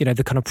of, you know,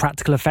 the kind of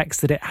practical effects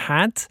that it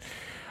had.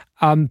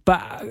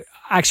 But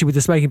actually with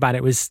the smoking ban,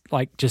 it was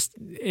like just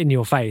in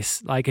your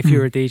face. Like if you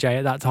were a DJ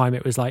at that time,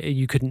 it was like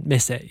you couldn't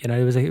miss it. You know,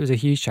 it was a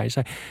huge change.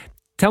 So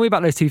tell me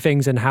about those two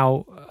things and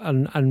how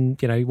and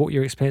you know what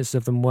your experiences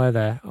of them were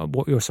there.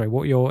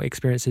 What your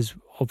experiences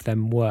of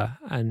them were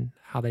and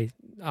how they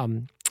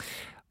were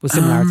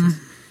similarities.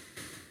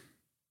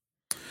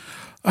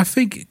 I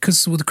think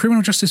because the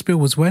Criminal Justice Bill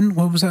was when?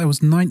 What was that? It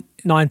was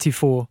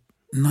 94.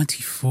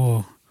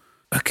 94.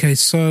 Okay,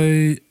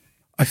 so.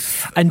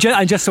 And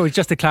just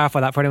to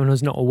clarify that for anyone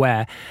who's not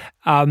aware,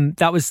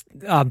 that was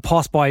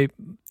passed by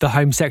the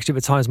Home Secretary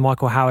at the time, was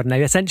Michael Howard, and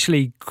they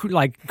essentially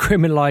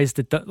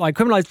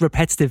criminalized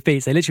repetitive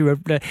beats. They literally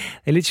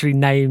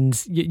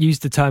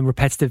used the term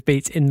repetitive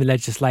beats in the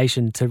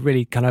legislation to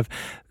really kind of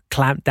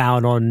clamp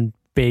down on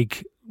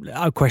big,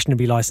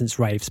 questionably licensed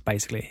raves.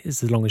 Basically, is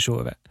the long and short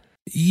of it.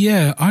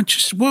 Yeah,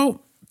 it's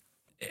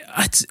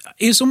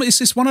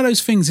one of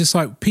those things. It's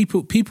like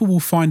people will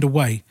find a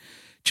way.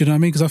 Do you know what I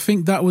mean? Because I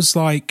think that was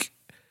like,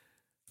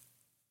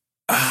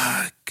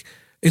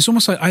 it's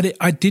almost like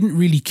I didn't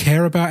really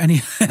care about any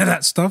of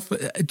that stuff. Do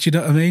you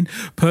know what I mean?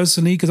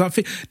 Personally, because I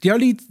think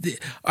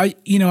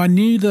I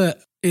knew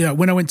that, you know,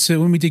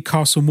 when we did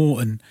Castle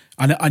Morton,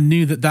 I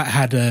knew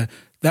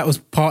that was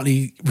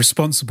partly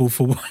responsible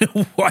for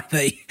why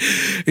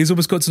it's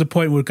almost got to the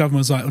point where the government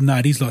was like, oh no,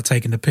 these lot are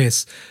taking the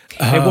piss.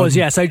 It was,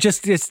 yeah. So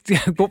just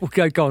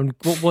go on.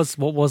 What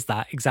was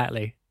that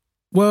exactly?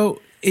 Well,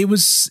 it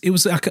was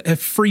like a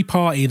free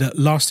party that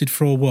lasted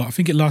for I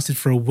think it lasted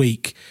for a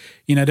week.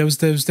 You know, there was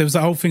that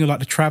whole thing of like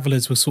the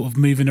travellers were sort of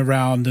moving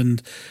around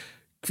and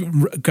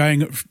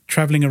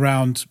travelling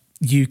around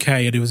UK,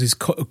 and there was this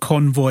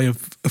convoy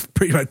of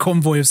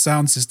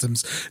sound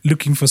systems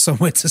looking for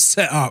somewhere to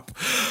set up,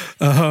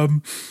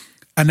 and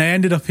they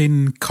ended up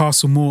in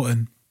Castle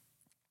Morton.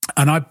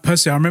 And I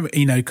remember,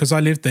 you know, because I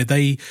lived there,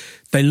 they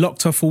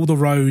locked off all the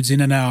roads in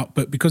and out,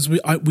 but because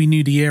we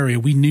knew the area,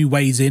 we knew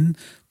ways in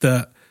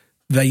that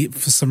they,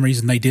 for some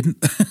reason, they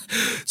didn't.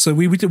 So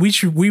we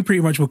pretty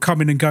much were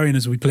coming and going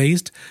as we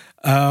pleased.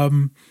 But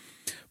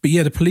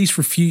yeah, the police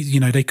refused. You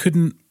know, they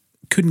couldn't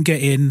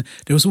get in.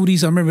 There was all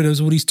these. I remember there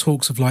was all these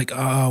talks of like,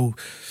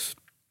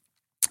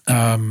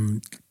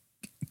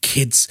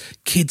 kids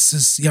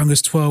as young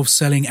as 12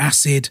 selling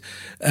acid,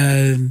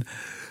 and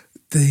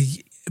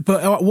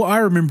But what I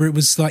remember, it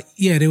was like,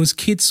 yeah, there was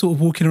kids sort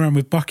of walking around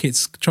with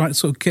buckets, trying to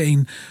sort of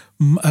getting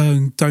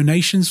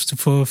donations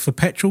for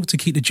petrol to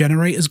keep the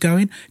generators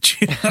going. Do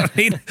you know what I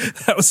mean?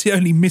 That was the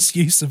only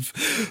misuse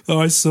that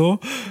I saw.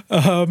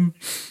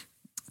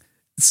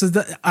 So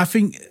that, I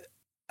think,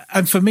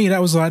 and for me,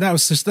 that was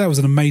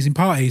an amazing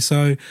party.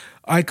 So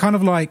I kind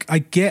of like,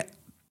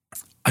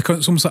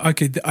 it's almost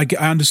like I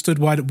understood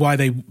why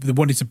they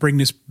wanted to bring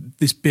this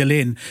bill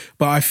in,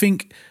 but I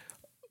think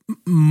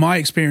my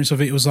experience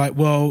of it was like,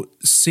 well,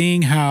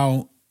 seeing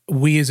how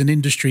we as an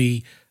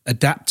industry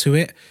adapt to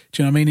it.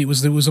 Do you know what I mean? It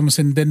was almost,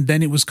 and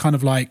then it was kind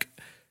of like,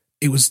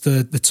 it was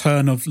the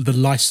turn of the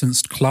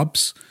licensed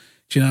clubs.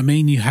 Do you know what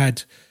I mean?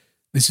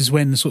 This is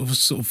when sort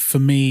of for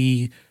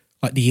me,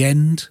 like the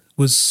end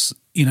was,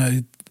 you know,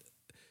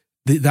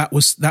 that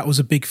was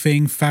a big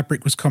thing.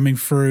 Fabric was coming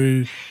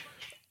through,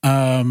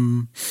 Bar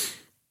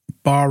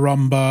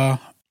Rumba.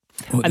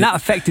 And that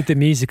affected the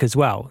music as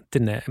well,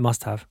 didn't it? It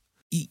must have.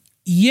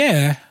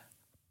 Yeah,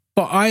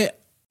 but I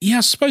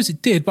suppose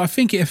it did, but I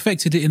think it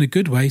affected it in a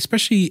good way,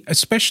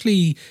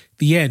 especially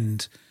the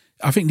end.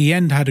 I think the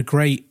end had a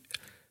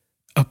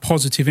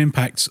positive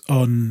impact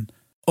on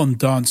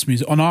dance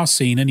music, on our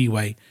scene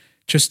anyway.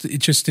 Just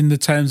in the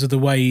terms of the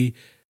way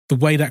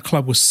that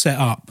club was set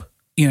up.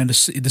 You know,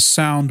 the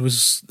sound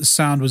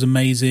was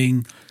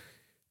amazing.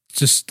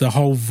 Just the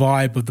whole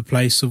vibe of the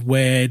place, of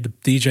where the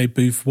DJ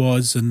booth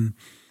was and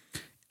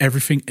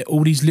everything,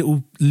 all these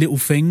little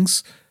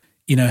things.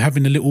 You know,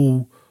 having a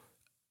little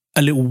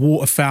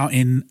water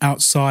fountain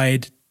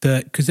outside,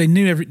 because they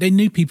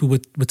knew people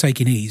were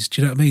taking ease.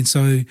 Do you know what I mean?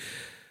 So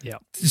yeah,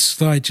 it's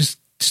like just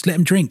let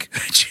them drink.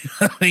 Do you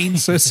know what I mean?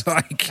 So it's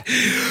like,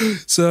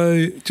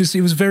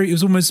 it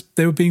was almost,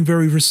 they were being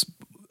very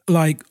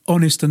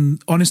honest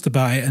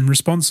about it and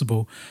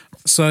responsible.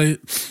 So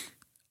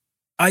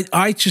I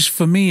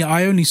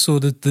only saw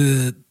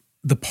the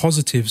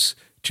positives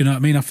Do you know what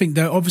I mean? I think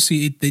that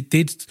obviously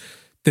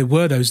there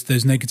were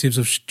those negatives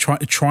of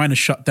trying to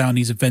shut down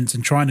these events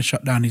and trying to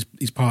shut down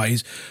these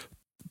parties.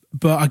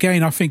 But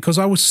again, I think because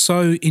I was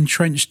so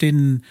entrenched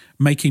in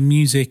making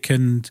music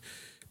and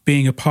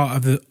being a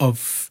part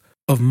of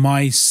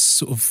my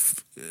sort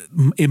of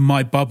in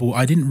my bubble,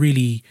 I didn't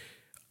really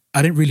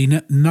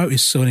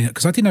notice something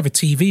because I didn't have a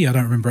TV. I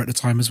don't remember at the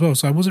time as well,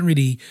 so I didn't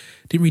really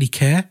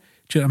care.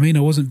 Do you know what I mean?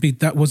 I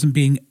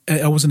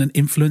wasn't an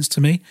influence to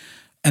me.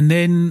 And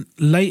then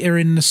later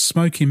in the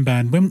smoking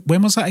ban,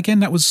 when was that again?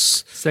 That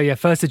was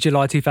 1st of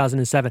July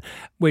 2007,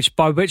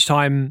 by which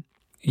time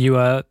you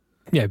were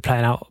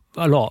playing out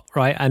a lot,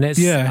 right? And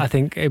I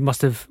think it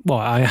must have. Well,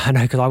 I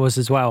know because I was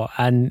as well,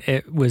 and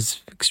it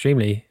was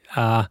extremely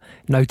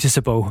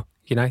noticeable.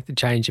 The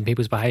change in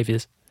people's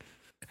behaviours.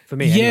 For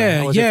me,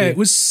 it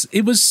was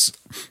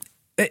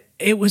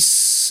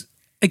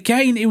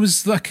again. It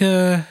was like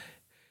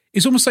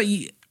it's almost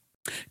like.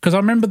 Because I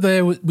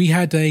remember we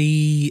had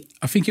I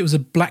think it was a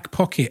Black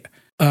Pocket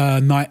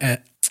night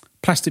at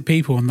Plastic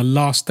People on the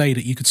last day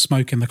that you could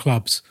smoke in the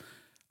clubs.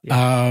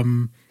 Yeah.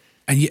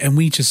 And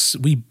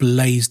we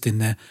blazed in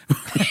there.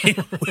 we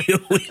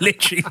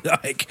literally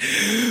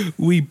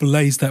we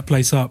blazed that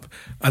place up.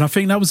 And I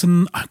think that was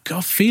I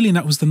got a feeling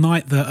that was the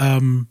night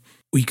that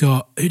we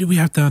got, who did we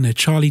have down there?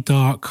 Charlie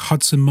Dark,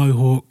 Hudson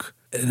Mohawk,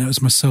 and it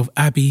was myself,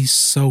 Abby,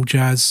 Soul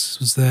Jazz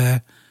was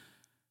there.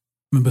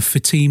 Remember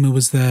Fatima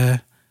was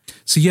there.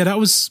 So yeah, that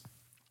was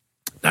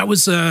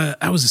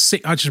a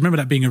sick. I just remember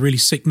that being a really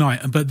sick night.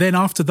 But then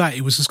after that,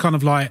 it was just kind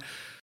of like,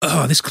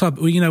 oh, this club.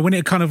 When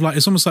it kind of like,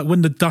 it's almost like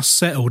when the dust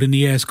settled and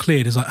the air's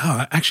cleared. It's like,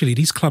 oh, actually,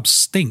 these clubs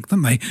stink,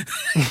 don't they?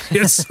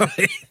 It's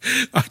like,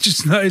 I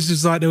just noticed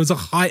it's like there was a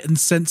heightened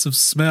sense of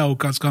smell.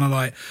 It's kind of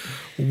like,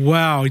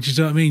 wow, do you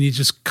know what I mean? You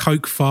just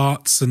coke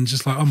farts and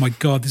just like, oh my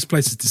god, this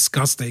place is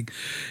disgusting.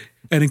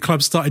 And then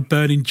clubs started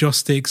burning joss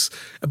sticks.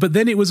 But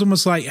then it was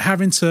almost like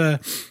having to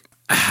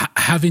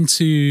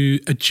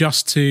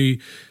adjust to,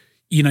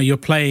 you're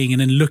playing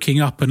and then looking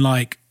up and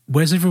like,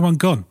 where's everyone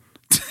gone?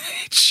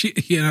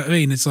 You know what I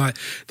mean? It's like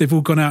they've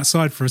all gone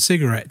outside for a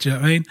cigarette. Do you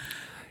know what I mean?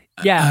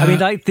 Yeah, I mean,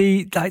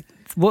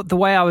 the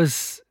way I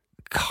was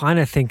kind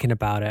of thinking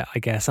about it, I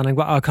guess, and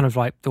I kind of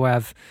like the way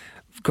I've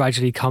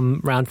gradually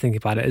come around thinking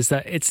about it is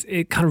that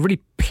it kind of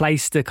really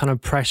placed the kind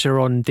of pressure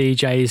on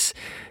DJs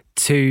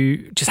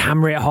to just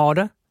hammer it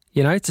harder.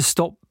 To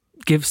stop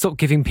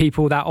giving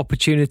people that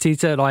opportunity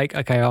to like,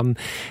 okay,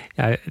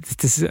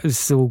 this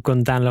has all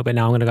gone down a little bit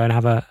now. I'm going to go and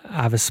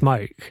have a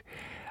smoke.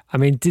 I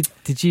mean,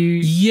 did you?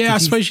 Yeah, I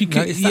suppose you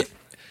could.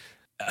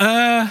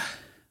 Yeah,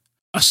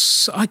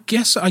 I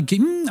guess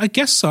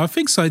so. I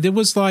think so. There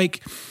was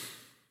like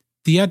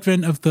the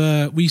advent of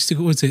there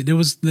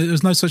was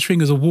no such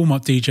thing as a warm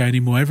up DJ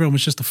anymore. Everyone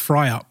was just a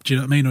fry up. Do you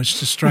know what I mean? It was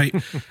just straight.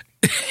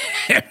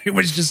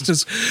 Everyone's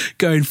just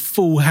going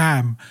full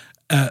ham.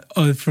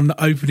 From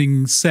the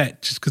opening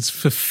set, just because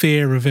for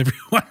fear of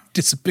everyone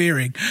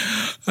disappearing.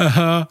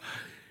 But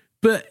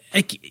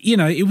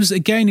it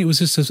was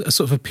just a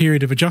sort of a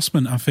period of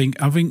adjustment. I think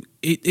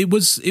it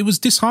was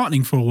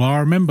disheartening for a while. I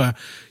remember,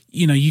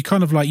 you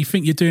kind of like, you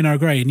think you're doing all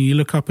great, and you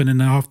look up and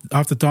then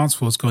after the dance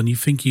floor's gone, you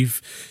think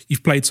you've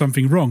played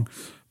something wrong.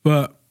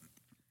 But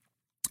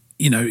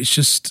it's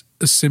just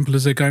as simple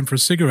as they're going for a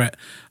cigarette.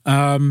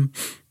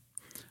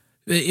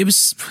 It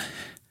was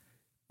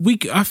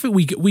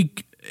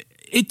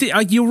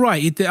you're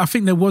right. I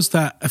think there was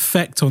that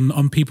effect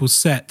on people's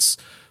sets,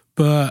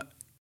 but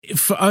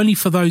only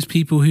for those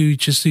people who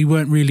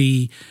weren't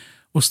really,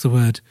 what's the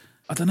word?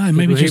 I don't know.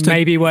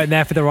 Maybe weren't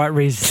there for the right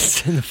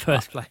reasons in the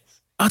first place.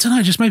 I don't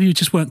know. Just maybe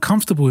just weren't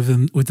comfortable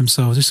with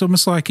themselves. It's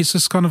almost like it's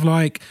just kind of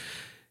like,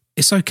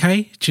 it's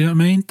okay. Do you know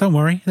what I mean? Don't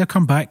worry, they'll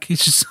come back.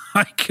 It's just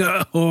like,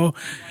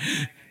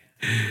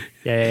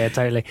 Yeah,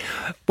 totally.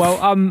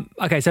 Well,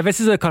 okay, so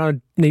this is a kind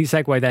of neat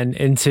segue then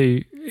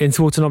into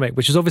Autonomic,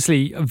 which is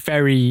obviously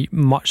very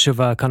much of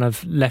a kind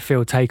of left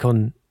field take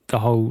on the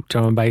whole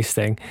drum and bass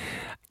thing,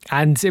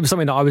 and it was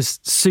something that I was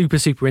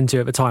super into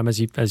at the time, as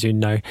you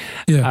know.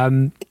 Yeah.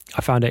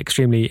 I found it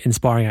extremely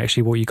inspiring,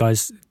 actually, what you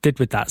guys did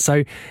with that.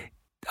 So,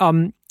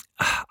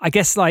 I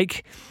guess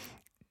like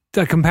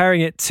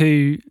comparing it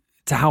to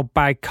how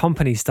Bad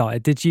Company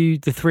started, did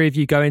the three of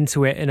you go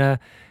into it in a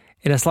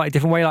slightly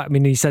different way? Like, I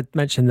mean, you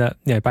mentioned that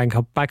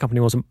Bad Company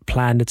wasn't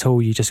planned at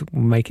all. You just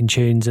were making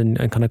tunes and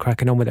kind of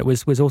cracking on with it.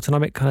 Was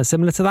Autonomic kind of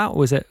similar to that, or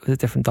was it a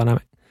different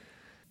dynamic?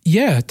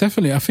 Yeah,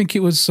 definitely. I think it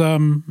was.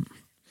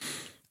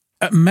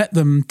 I met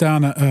them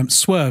down at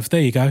Swerve.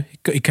 There you go.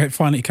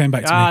 Finally came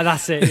back to me. Ah,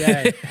 that's it.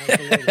 Yeah.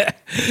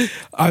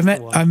 I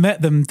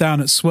met them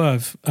down at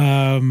Swerve,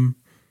 and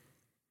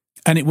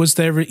it was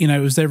their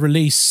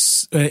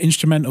release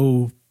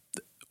instrumental.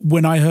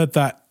 When I heard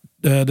that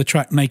the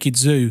track "Naked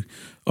Zoo"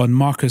 on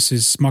Marcus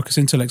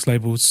Intellect's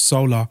label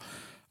Solar,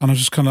 and I was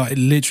just kind of like, it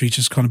literally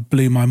just kind of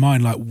blew my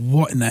mind. Like,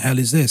 what in the hell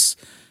is this?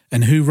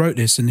 And who wrote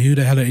this? And who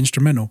the hell are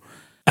instrumental?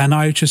 And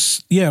I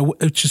just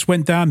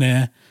went down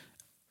there.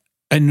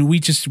 And we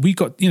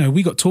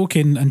got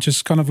talking and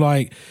just kind of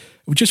like,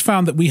 we just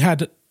found that we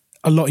had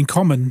a lot in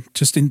common,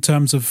 just in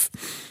terms of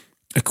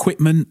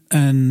equipment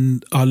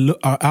and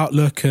our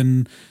outlook,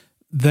 and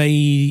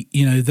they'd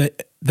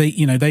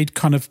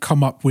kind of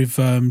come up with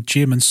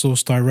Jim and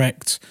Source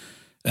Direct,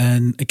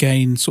 and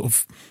again sort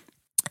of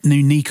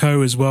knew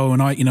Nico as well,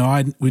 and I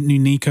knew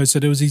Nico, so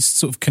there was these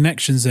sort of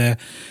connections there,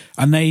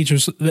 and they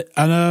just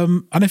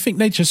and I think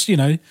they just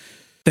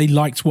they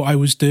liked what I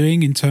was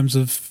doing in terms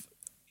of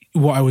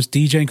what I was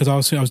DJing, because I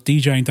was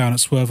DJing down at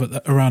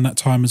Swerve around that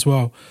time as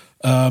well.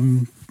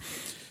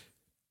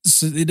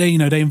 So they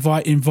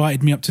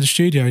invited me up to the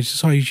studio. He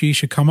said, "Oh, you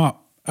should come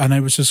up," and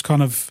it was just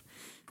kind of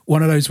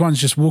one of those ones,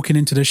 just walking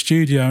into the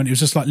studio, and it was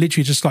just like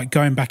literally just like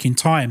going back in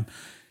time,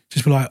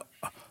 just be like,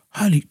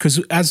 holy, because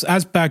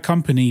as Bad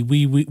Company,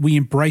 we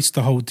embraced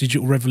the whole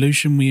digital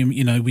revolution.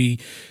 We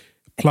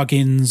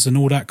plugins and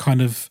all that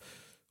kind of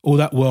all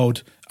that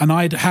world, and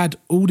I'd had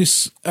all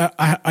this.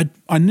 I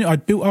knew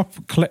I'd built up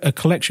a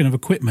collection of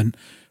equipment,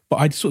 but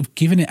I'd sort of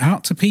given it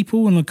out to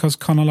people, and I was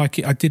kind of like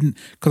I didn't,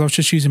 because I was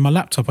just using my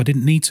laptop. I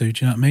didn't need to.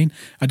 Do you know what I mean?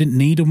 I didn't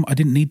need them. I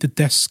didn't need the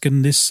desk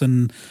and this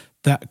and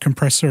that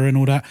compressor and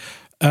all that.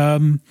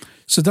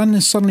 So then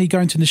suddenly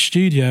going to the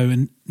studio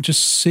and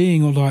just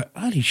seeing all like,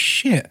 holy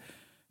shit.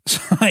 It's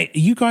like,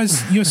 you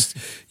guys, you're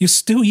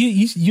still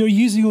you're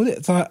using all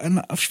this, like,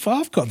 and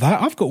I've got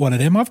that. I've got one of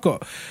them.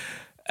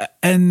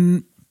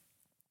 And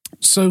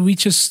so we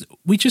just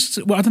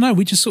well, I don't know.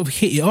 We just sort of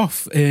hit it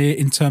off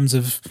in terms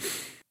of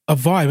a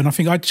vibe. And I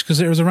think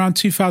because it was around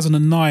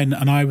 2009,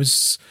 and I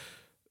was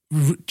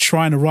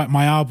trying to write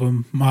my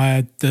album,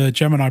 the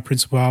Gemini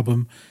Principle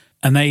album,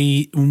 and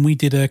when we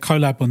did a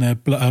collab on their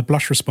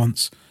Blush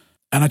Response,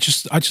 and I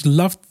just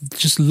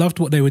loved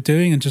what they were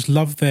doing, and just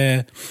loved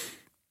their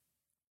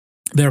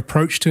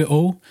approach to it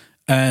all,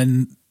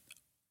 and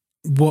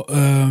what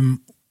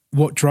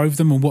drove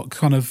them, and what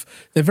kind of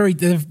they're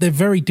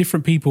very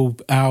different people,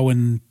 Al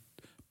and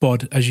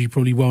Bod, as you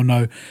probably well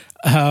know,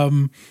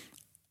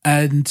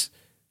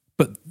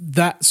 but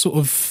that sort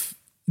of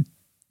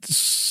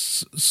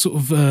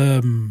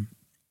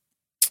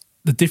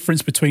the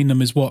difference between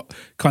them is what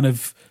kind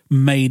of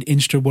made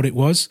Instra what it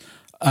was,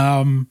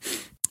 and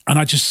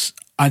I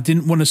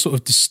didn't want to sort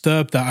of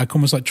disturb that. I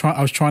almost like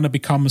I was trying to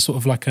become a sort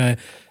of like an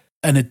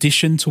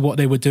addition to what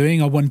they were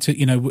doing. I wanted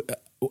to,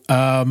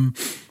 I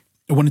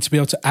wanted to be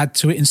able to add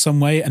to it in some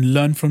way and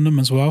learn from them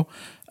as well.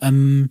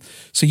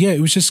 So yeah,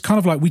 it was just kind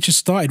of like we just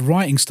started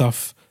writing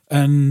stuff,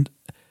 and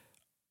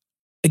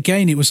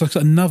again, it was like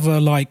another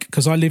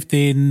because I lived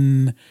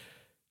in.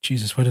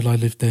 Jesus, where did I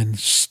live then?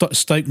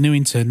 Stoke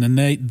Newington, and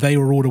they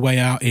were all the way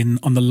out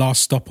on the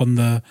last stop on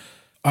the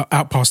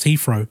out past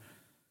Heathrow.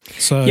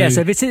 So yeah,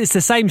 so it's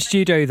the same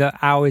studio that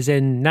Al is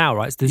in now,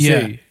 right? It's the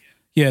zoo.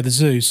 Yeah, the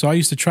zoo. So I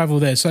used to travel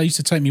there. So it used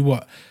to take me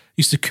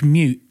used to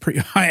commute pretty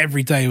high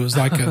every day. It was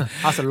like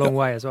that's a long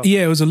way as well.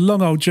 Yeah, it was a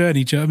long old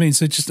journey. Do you know what I mean?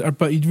 So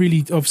but you'd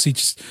really obviously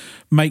just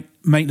make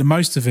the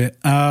most of it.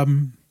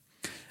 And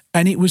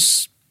it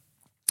was.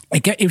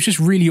 Again, it was just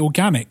really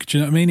organic. Do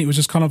you know what I mean? It was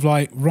just kind of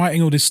like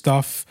writing all this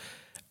stuff,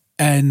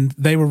 and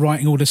they were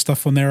writing all this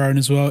stuff on their own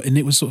as well. And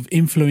it was sort of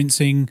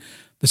influencing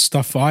the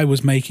stuff I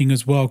was making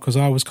as well, because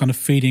I was kind of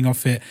feeding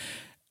off it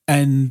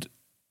and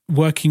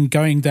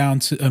going down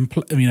to,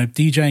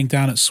 DJing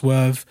down at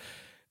Swerve.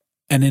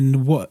 And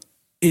then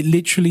it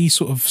literally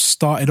sort of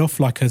started off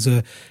like as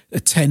a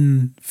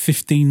 10,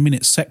 15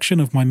 minute section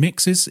of my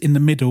mixes in the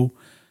middle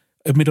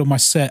of my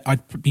set.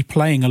 I'd be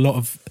playing a lot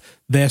of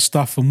their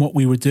stuff and what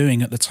we were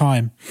doing at the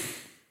time,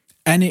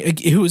 and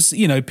it was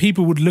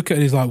people would look at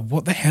it as like,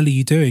 what the hell are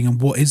you doing,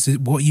 and what is it,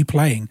 what are you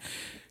playing?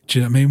 Do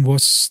you know what I mean?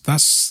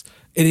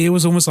 It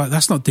was almost like,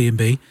 that's not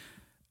D&B,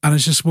 and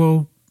it's just,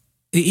 well,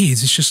 it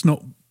is. It's just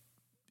not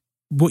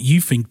what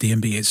you think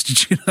D&B is. Do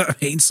you know what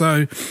I mean?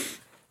 So,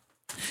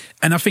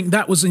 and I think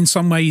that was in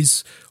some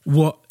ways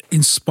what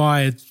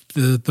inspired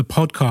the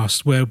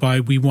podcast, whereby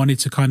we wanted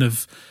to kind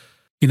of.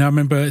 I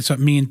remember it's like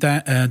me and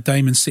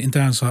Damon sitting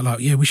down. It's like,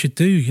 yeah, we should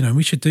do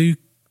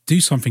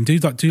something, do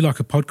like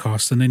a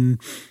podcast, and then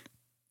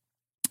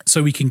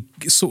so we can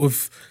sort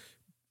of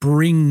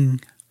bring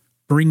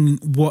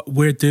what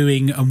we're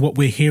doing and what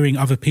we're hearing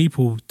other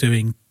people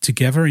doing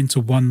together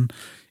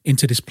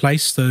into this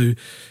place, so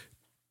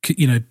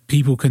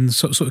people can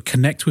sort of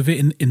connect with it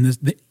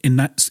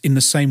in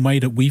the same way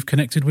that we've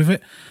connected with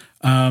it,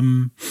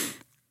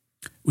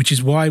 which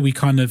is why we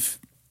kind of.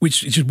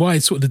 Which is why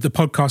sort of the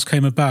podcast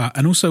came about.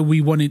 And also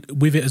we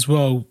wanted with it as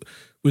well,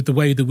 with the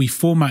way that we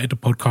formatted the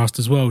podcast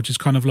as well, which is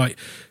kind of like,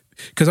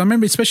 because I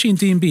remember especially in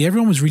D&B,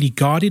 everyone was really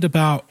guarded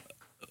about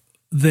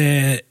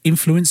their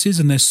influences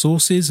and their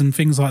sources and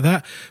things like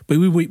that. But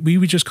we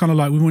were just kind of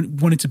like, we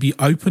wanted to be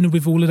open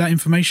with all of that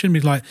information.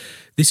 We'd like,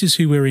 this is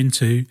who we're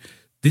into.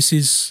 This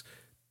is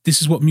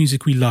what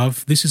music we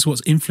love. This is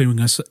what's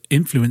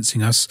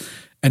influencing us.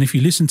 And if you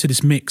listen to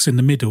this mix in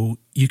the middle,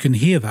 you can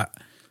hear that.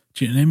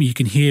 Do you know what I mean? You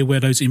can hear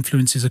where those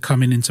influences are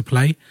coming into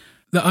play.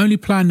 The only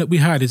plan that we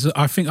had is,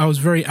 I think I was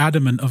very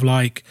adamant of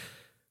like,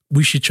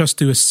 we should just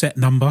do a set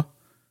number.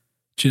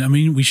 Do you know what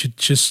I mean? We should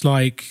just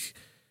like,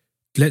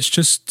 let's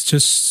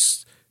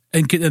just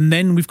and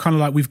then we've kind of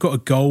like, we've got a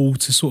goal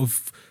to sort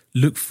of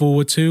look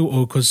forward to,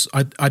 or because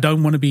I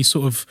don't want to be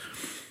sort of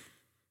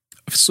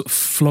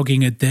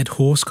flogging a dead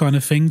horse kind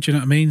of thing. Do you know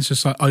what I mean? It's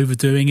just like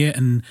overdoing it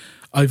and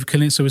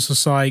overkilling it. So it's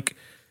just like,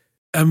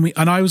 and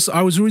I was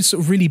really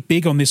sort of really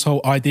big on this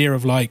whole idea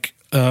of like,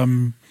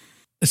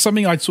 it's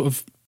something I'd sort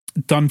of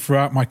done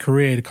throughout my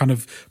career, to kind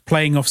of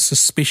playing off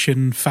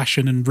suspicion,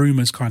 fashion, and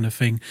rumors kind of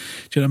thing.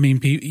 Do you know what I mean?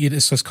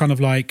 It's just kind of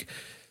like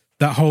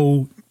that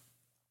whole,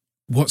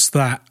 what's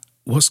that?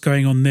 What's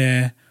going on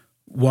there?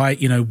 Why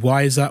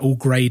is that all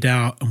grayed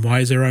out? And why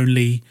is there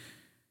only,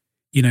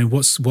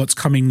 what's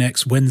coming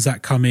next? When's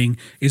that coming?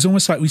 It's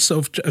almost like we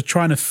sort of are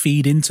trying to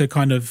feed into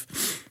kind of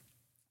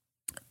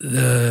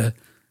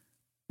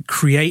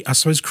create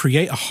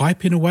a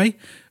hype in a way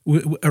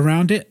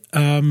around it,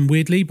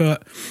 weirdly,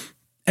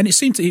 and it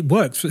seemed it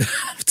worked.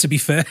 To be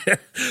fair,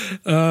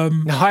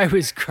 no, it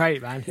was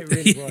great, man. It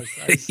really was.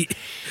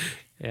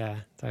 Yeah,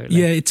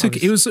 totally. Yeah,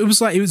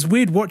 it was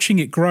weird watching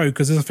it grow,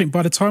 because I think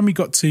by the time we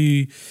got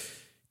to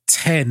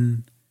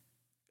 10,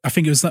 I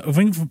think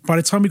by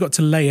the time we got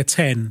to layer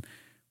 10,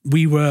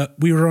 we were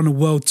on a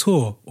world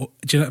tour.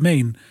 Do you know what I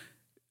mean?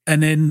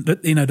 And then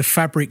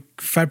the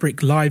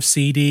Fabric live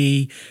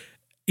CD,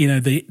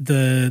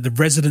 the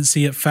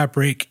residency at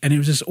Fabric, and it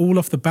was just all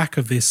off the back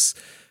of this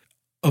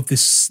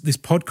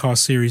podcast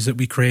series that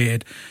we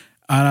created.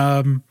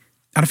 And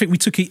I think we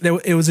took it.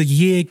 It was a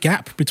year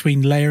gap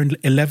between layer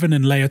 11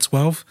 and layer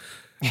 12.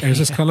 It was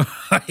just kind of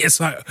like, it's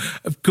like,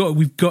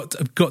 we've got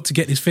to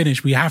get this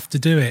finished. We have to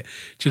do it.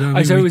 Do you know what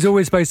I mean? So it was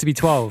always supposed to be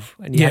 12.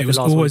 And it was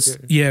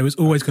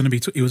always going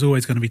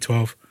to be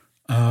 12.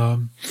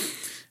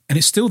 And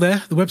it's still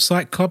there. The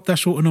website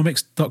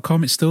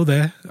club-autonomics.com. It's still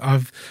there.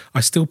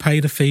 I still pay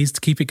the fees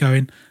to keep it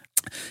going.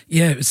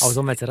 Yeah, I was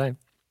on there today.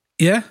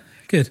 Yeah,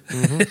 good.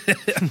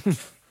 Mm-hmm.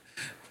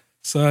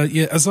 So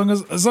yeah, as long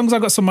as I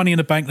got some money in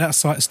the bank, that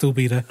site will still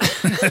be there.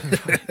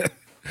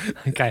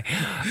 Okay.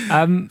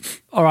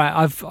 All right.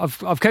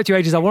 I've kept you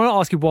ages. I want to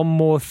ask you one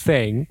more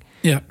thing.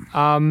 Yeah.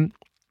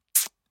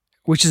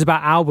 Which is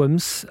about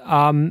albums.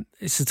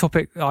 It's a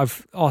topic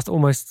I've asked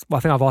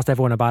I've asked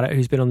everyone about it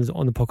who's been on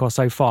the podcast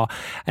so far,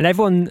 and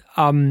everyone,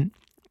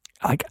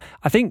 I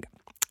think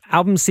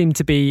albums seem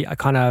to be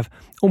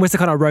almost a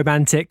kind of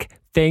romantic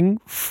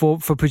thing for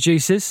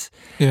producers.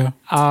 Yeah.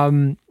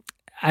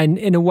 And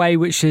in a way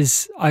which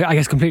is, I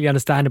guess, completely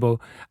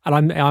understandable. And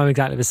I'm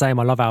exactly the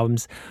same. I love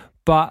albums,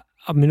 but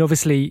I mean,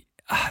 obviously,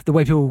 the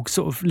way people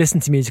sort of listen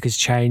to music has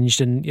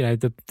changed, and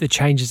the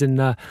changes in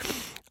the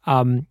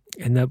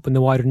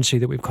wider industry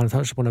that we've kind of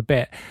touched upon a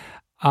bit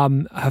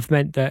have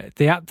meant that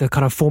the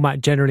kind of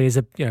format generally is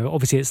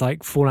obviously it's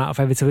like fallen out of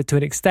favor to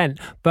an extent.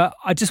 But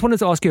I just wanted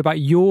to ask you about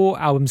your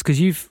albums, because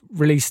you've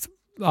released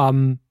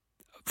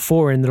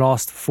 4 in the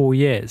last 4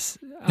 years.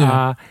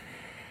 Yeah.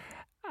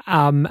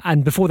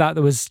 And before that,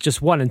 there was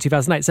just 1 in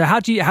 2008. So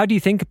how do you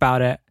think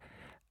about it?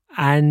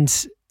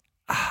 And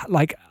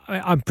like,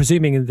 I'm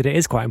presuming that it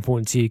is quite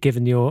important to you,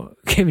 given your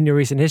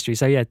recent history.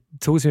 So yeah,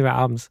 talk to me about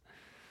albums.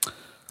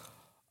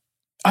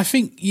 I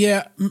think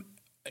it's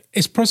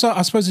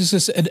I suppose it's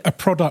just a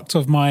product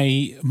of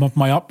my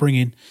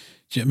upbringing.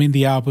 Do you know what I mean?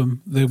 The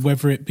album,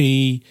 whether it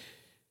be,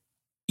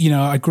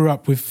 I grew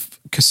up with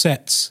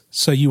cassettes,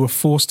 so you were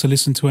forced to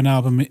listen to an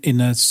album in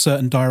a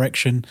certain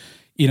direction.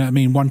 You know what I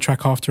mean? One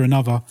track after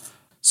another.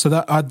 So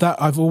that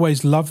I've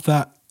always loved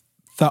that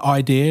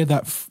idea,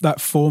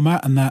 that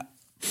format, and that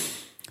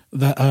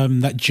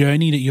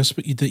journey that you're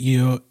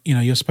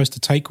supposed to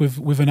take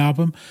with an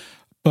album.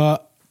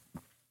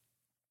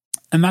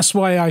 And that's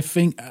why I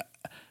think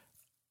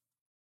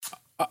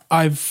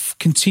I've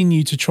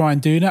continued to try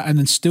and do that, and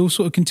then still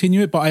sort of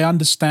continue it. But I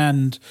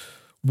understand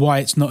why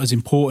it's not as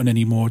important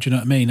anymore. Do you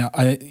know what I mean?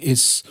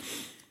 It's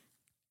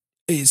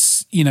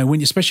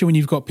especially when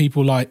you've got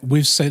people like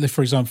with, say,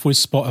 for example, with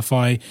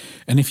Spotify,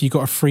 and if you've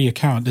got a free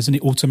account, doesn't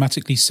it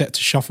automatically set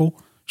to shuffle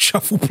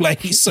play?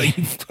 So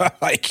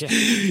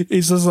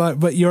it's just like,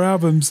 but your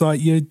album's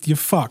like, you're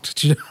fucked.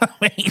 Do you know what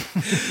I mean?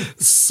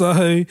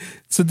 So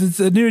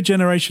the newer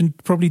generation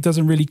probably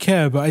doesn't really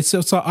care, but it's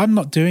like, I'm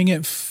not doing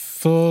it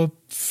for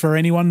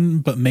anyone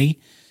but me.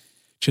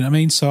 Do you know what I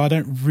mean? So I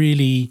don't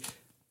really.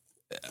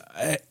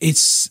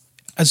 It's.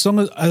 As long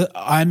as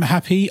I'm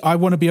happy, I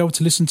want to be able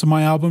to listen to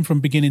my album from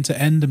beginning to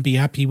end and be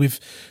happy with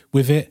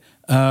it.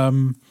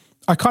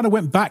 I kind of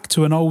went back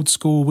to an old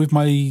school with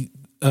my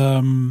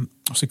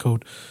what's it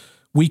called,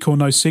 Weak or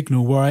No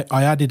Signal, where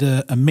I added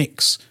a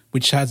mix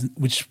which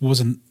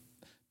wasn't,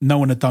 no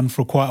one had done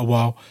for quite a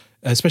while,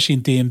 especially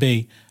in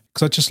D&B,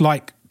 because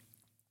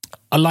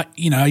I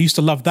used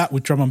to love that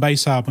with drum and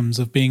bass albums,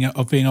 of being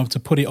able to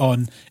put it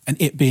on and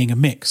it being a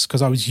mix,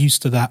 because I was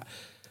used to that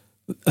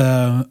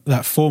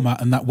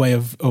format and that way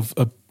of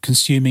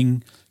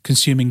consuming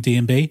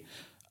D&B.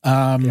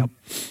 Yep.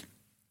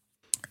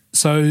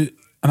 So,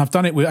 and I've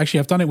done it with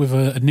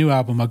a new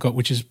album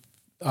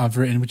I've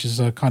written, which is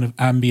a kind of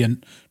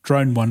ambient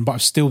drone one, but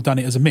I've still done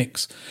it as a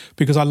mix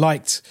because I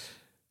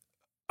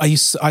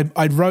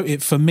wrote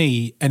it for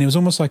me, and it was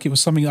almost like it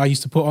was something I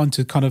used to put on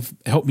to kind of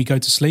help me go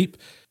to sleep.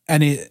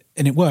 and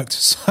it worked.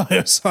 So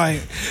it's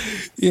like,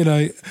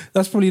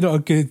 that's probably not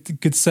a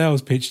good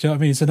sales pitch. Do you know what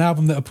I mean? It's an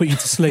album that'll put you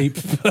to sleep.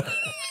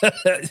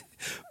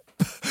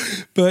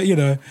 But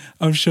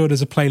I'm sure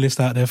there's a playlist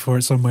out there for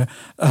it somewhere.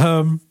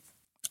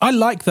 I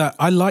like that.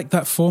 I like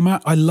that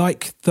format. I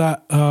like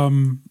that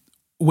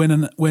when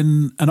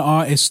an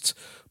artist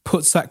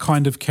puts that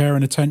kind of care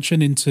and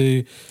attention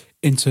into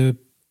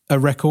a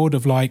record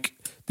of like,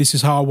 this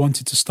is how I want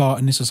it to start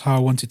and this is how I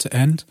want it to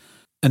end,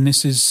 and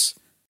this is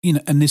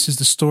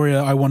the story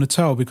I want to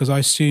tell, because I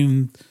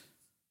assume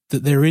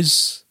that there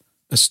is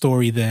a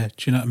story there.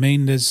 Do you know what I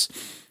mean? There's,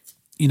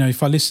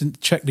 if I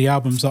check the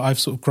albums that I've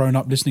sort of grown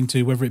up listening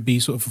to, whether it be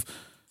sort of,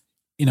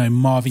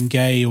 Marvin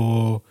Gaye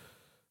or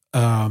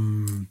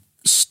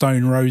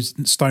Stone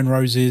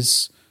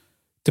Roses,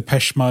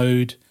 Depeche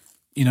Mode,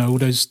 all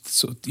those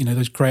sort of,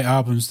 those great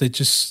albums. They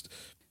just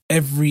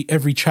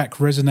every track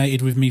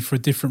resonated with me for a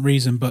different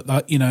reason. But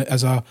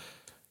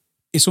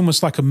it's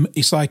almost like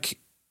it's like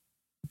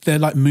they're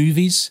like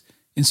movies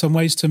in some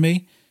ways to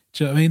me.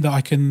 Do you know what I mean? That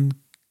I can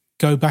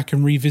go back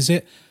and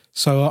revisit.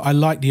 So I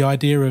like the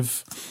idea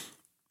of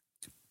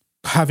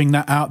having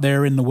that out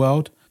there in the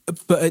world.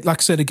 But like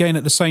I said, again,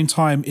 at the same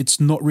time, it's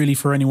not really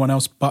for anyone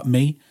else but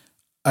me.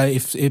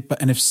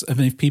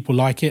 If people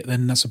like it,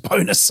 then that's a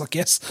bonus, I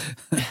guess.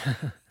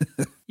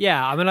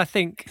 Yeah, I mean, I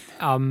think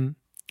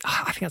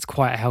that's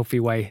quite a healthy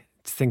way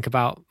to think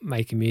about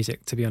making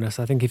music, to be honest.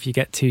 I think if you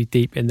get too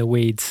deep in the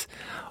weeds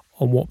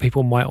on what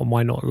people might or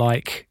might not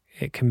like,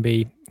 it can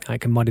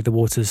muddy the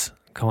waters,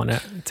 can't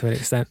it, to an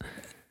extent?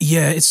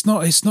 Yeah, it's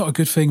not a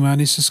good thing, man.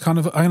 It's just kind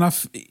of,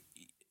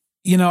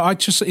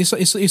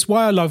 it's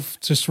why I love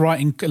just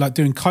writing, like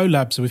doing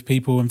collabs with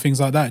people and things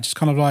like that. Just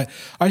kind of like,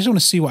 I just want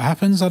to see what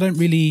happens. I'm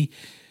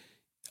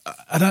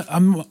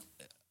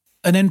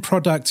an end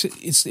product.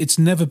 It's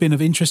never been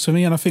of interest to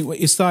me. And I think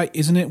it's like,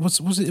 isn't it? Was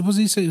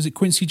it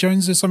Quincy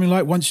Jones or something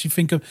like,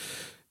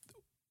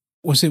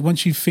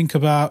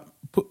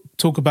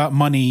 talk about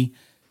money,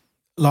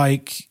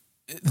 like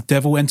the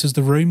devil enters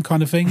the room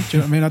kind of thing. Do you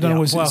know what I mean? I don't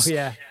know. It's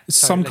totally.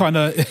 Some kind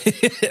of,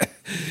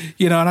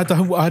 and I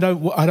don't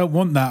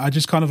want that. I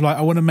just kind of like,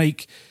 I want to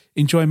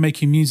enjoy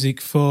making music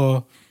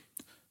for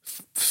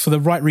the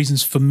right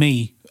reasons for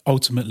me,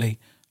 ultimately.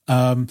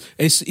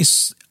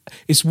 It's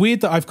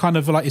weird that I've kind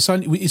of like,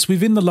 it's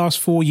within the last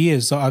 4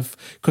 years that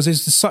because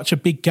there's such a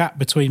big gap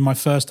between my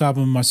first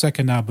album and my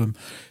second album,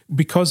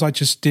 because I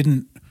just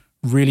didn't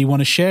really want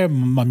to share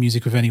my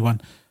music with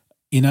anyone.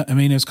 You know what I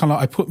mean? It's kind of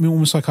like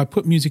I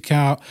put music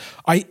out.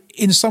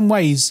 In some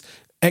ways,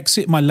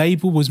 Exit, my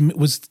label,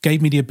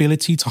 gave me the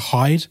ability to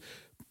hide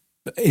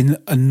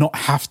and not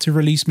have to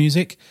release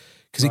music,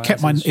 because it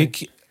kept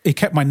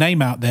my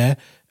name out there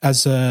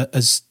as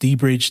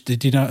dBridge.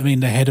 Do you know what I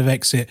mean? The head of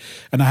Exit,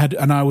 and I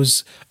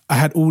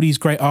had all these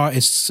great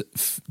artists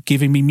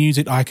giving me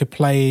music I could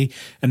play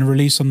and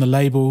release on the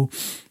label,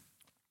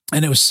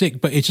 and it was sick.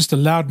 But it just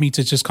allowed me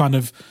to just kind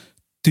of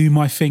do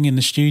my thing in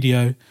the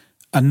studio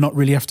and not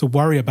really have to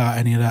worry about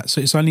any of that.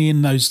 So it's only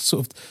in those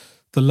sort of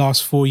the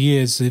last 4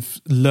 years of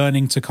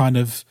learning to kind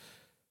of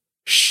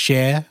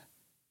share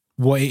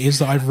what it is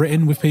that I've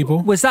written with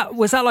people. Was that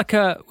like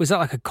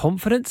a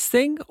confidence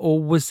thing,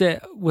 or what do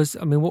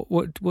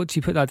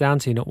you put that down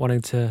to? Not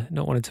wanting to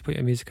put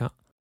your music out?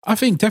 I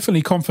think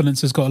definitely confidence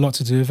has got a lot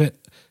to do with it,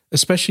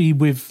 especially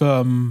with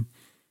the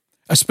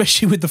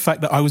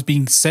fact that I was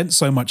being sent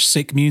so much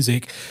sick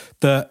music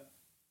that,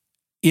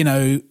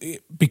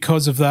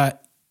 because of that,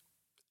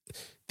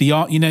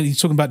 you're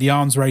talking about the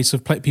arms race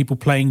of people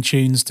playing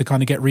tunes to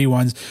kind of get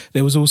rewinds.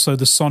 There was also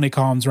the sonic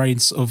arms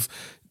race of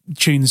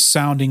tunes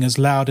sounding as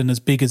loud and as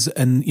big as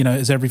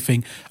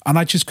everything. And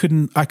I just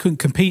couldn't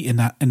compete in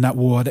that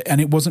war.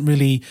 And it wasn't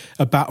really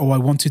a battle I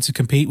wanted to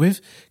compete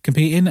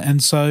in.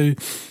 And so,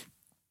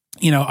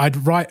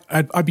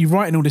 I'd be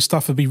writing all this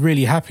stuff and be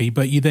really happy,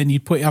 but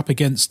you'd put it up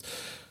against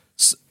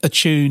a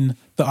tune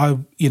that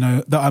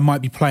I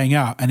might be playing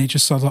out, and it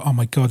just sounds like, oh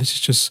my God, it's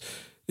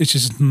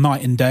just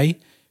night and day.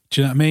 Do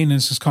you know what I mean?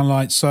 It's just kind of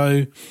like,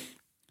 so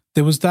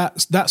there was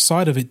that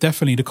side of it,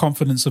 definitely, the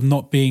confidence of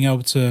not being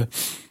able to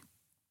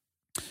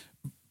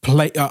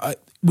play,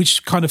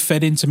 which kind of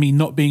fed into me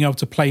not being able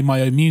to play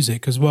my own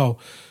music as well.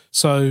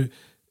 So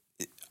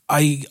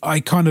I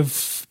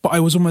but I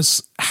was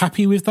almost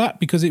happy with that,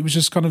 because it was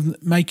just kind of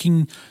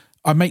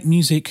I make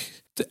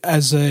music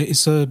as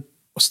it's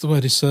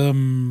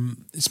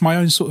my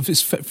own sort of,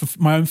 it's for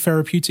my own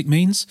therapeutic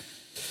means.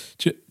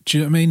 Do you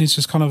know what I mean? It's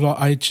just kind of like,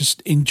 I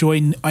enjoy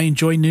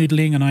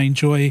noodling, and I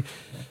enjoy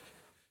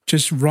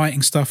just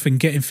writing stuff and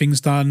getting things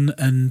done,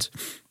 and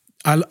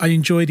I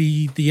enjoy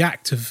the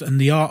act of and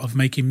the art of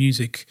making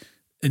music.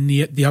 And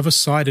the other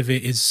side of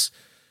it is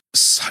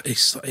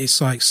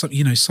it's like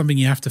something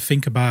you have to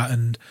think about,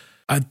 and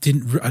I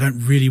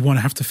don't really want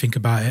to have to think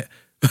about it.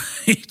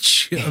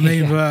 You know what I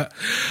mean? Yeah.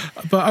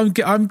 But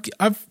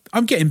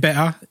I'm getting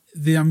better.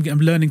 I'm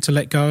learning to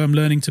let go. I'm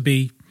learning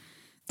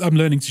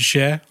to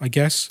share, I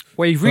guess.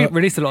 Well, you've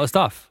released a lot of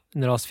stuff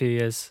in the last few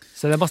years,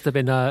 so there must have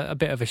been a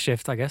bit of a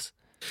shift, I guess.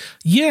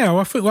 Yeah,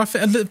 I think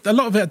a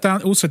lot of it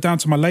down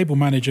to my label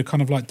manager,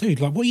 kind of like, dude,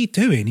 like, what are you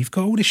doing? You've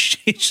got all this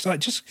shit. Just like,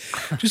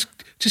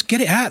 just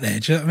get it out there.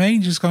 Do you know what I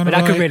mean? Just kind of. But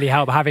that could really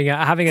help.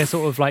 Having a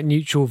sort of like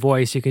neutral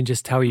voice, you can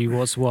just tell you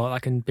what's what.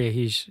 That can be a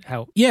huge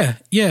help. Yeah,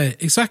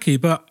 exactly.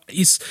 But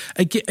it's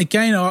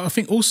again, I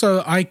think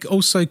I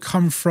also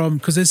come from,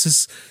 because there's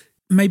this,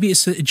 maybe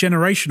it's a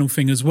generational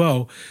thing as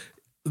well,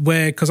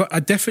 where, because I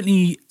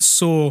definitely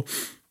saw,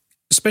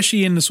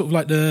 especially in the sort of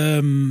like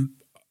the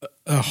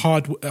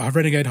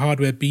Renegade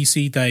Hardware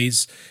BC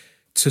days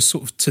to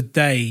sort of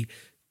today,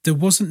 there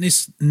wasn't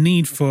this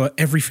need for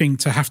everything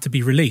to have to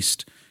be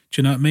released. Do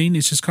you know what I mean?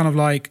 It's just kind of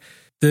like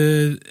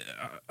I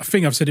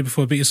think I've said it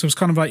before, but it's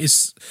kind of like,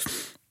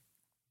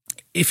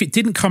 if it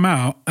didn't come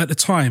out at the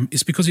time,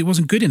 it's because it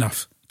wasn't good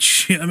enough.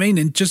 Do you know what I mean?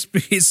 And just,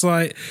 it's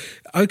like,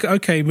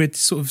 okay, we're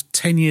sort of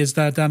 10 years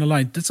down the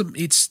line.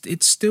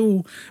 It's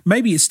still,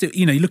 maybe it's still,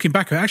 you know, looking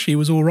back, actually it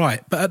was all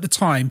right. But at the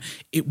time,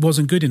 it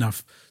wasn't good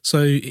enough.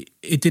 So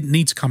it didn't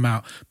need to come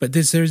out. But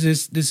there's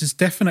this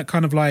definite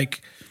kind of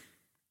like,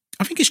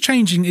 I think it's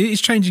changing. It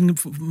is changing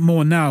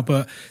more now,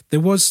 but there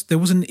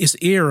wasn't this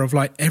era of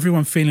like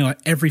everyone feeling like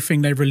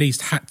everything they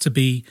released had to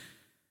be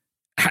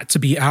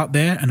out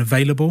there and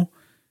available.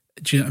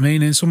 Do you know what I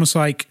mean? And it's almost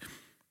like,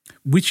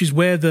 which is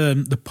where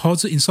the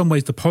positive, in some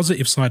ways, the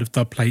positive side of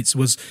dub plates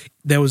was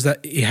that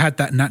it had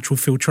that natural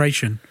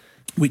filtration,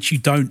 which you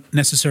don't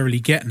necessarily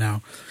get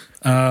now.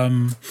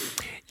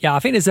 Yeah, I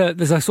think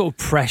there's a sort of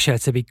pressure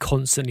to be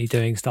constantly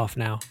doing stuff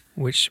now,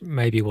 which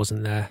maybe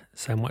wasn't there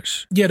so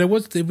much. Yeah, there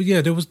wasn't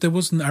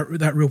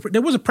that real.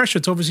 There was a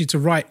pressure to obviously to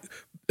write.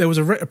 There was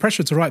a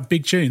pressure to write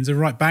big tunes and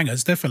write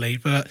bangers, definitely.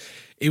 But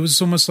it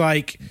was almost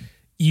like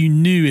you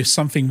knew if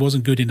something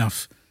wasn't good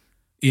enough,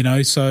 you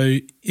know. So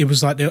it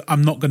was like,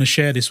 I'm not going to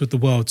share this with the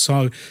world.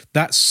 So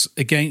that's,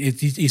 again,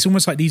 it's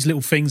almost like these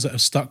little things that have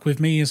stuck with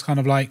me. It's kind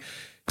of like,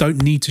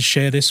 don't need to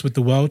share this with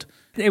the world.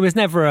 It was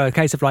never a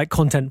case of like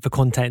content for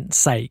content's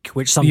sake,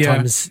 which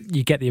sometimes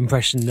you get the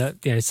impression that,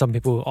 you know, some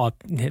people are.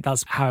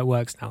 That's how it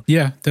works now.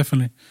 Yeah,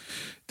 definitely.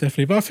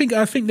 But I think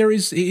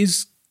it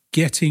is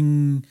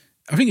getting.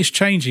 I think it's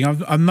changing.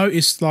 I've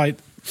noticed, like,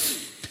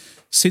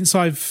 since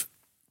I've,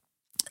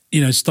 you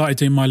know, started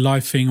doing my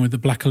live thing with the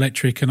Black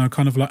Electric, and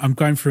I'm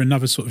going through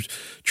another sort of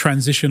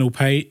transitional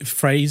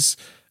phase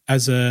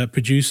as a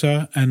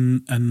producer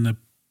and a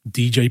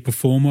DJ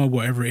performer,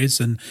 whatever it is,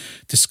 and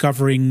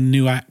discovering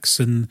new acts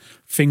and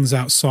things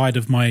outside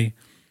of my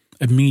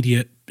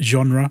immediate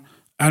genre.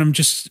 And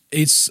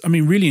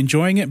I'm really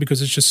enjoying it,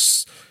 because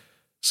it's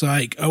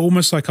like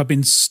almost like I've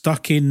been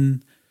stuck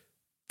in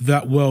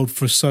that world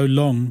for so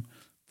long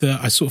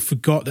that I sort of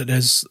forgot that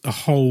there's a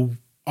whole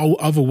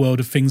other world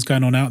of things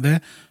going on out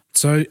there.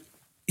 So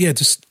yeah,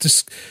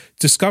 just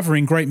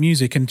discovering great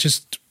music,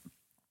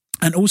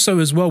 and also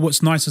as well,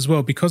 what's nice as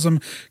well, because I'm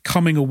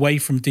coming away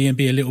from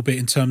D&B a little bit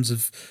in terms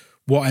of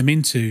what I'm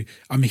into,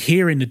 I'm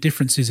hearing the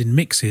differences in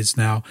mixes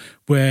now,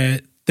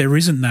 where there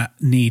isn't that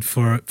need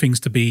for things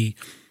to be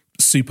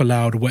super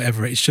loud or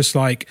whatever. It's just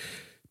like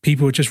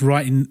people are just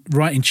writing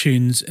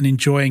tunes and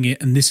enjoying it,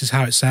 and this is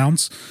how it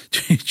sounds.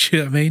 Do you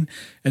know what I mean?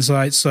 It's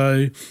like,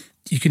 so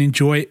you can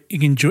enjoy it. You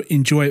can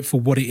enjoy it for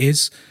what it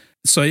is.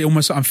 So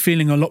I'm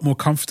feeling a lot more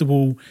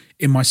comfortable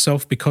in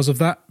myself because of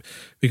that,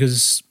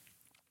 because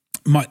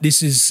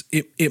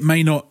it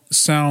may not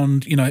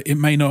sound, you know, it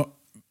may not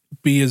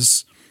be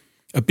as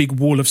a big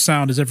wall of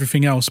sound as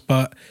everything else,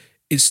 but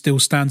it still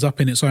stands up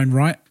in its own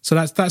right. So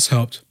that's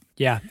helped.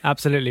 Yeah,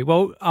 absolutely.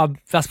 Well,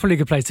 that's probably a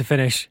good place to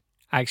finish,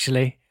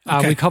 actually.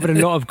 Okay. We covered a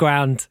lot of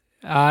ground.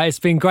 It's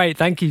been great.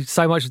 Thank you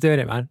so much for doing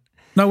it, man.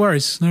 No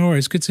worries.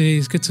 Good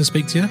to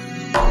speak to you.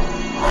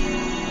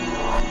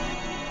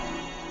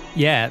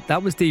 Yeah,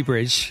 that was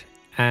dBridge,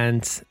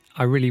 and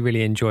I really,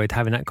 really enjoyed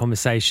having that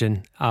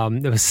conversation.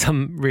 There was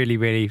some really,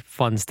 really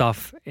fun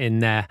stuff in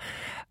there,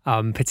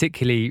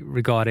 particularly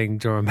regarding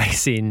drum and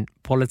bass scene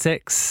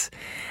politics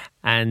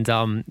and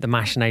the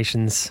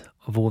machinations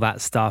of all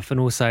that stuff, and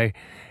also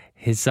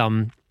his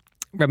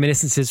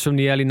reminiscences from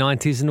the early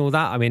 90s and all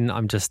that. I mean,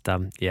 I'm just, I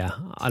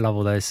love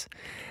all those.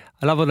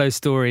 I love all those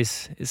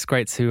stories. It's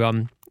great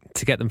to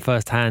get them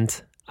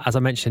firsthand. As I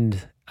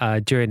mentioned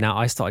during that,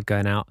 I started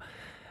going out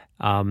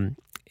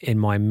in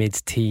my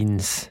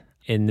mid-teens,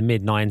 in the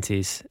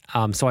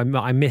mid-90s. So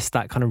I missed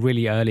that kind of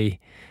really early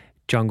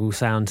jungle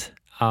sound.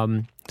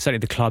 Certainly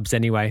the clubs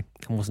anyway.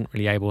 I wasn't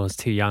really able, I was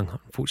too young,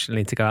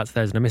 unfortunately, to go out to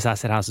those. And I miss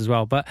Acid House as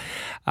well. But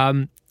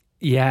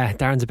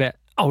Darren's a bit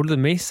older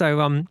than me.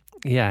 So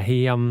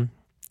he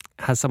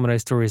has some of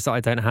those stories that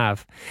I don't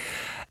have.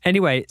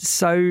 Anyway,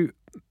 so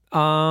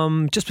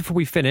just before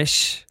we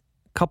finish,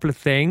 a couple of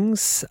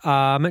things.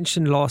 I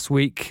mentioned last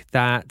week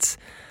that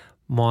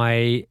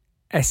my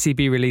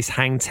SCB release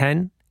Hang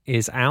 10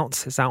 is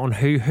out. It's out on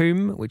Who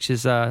Whom, which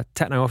is a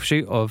techno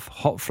offshoot of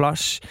Hot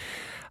Flush.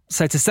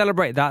 So to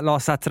celebrate that,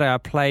 last Saturday I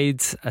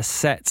played a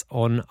set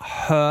on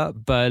Her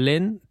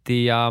Berlin,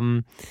 the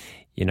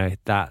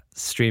that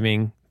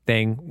streaming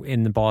thing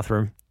in the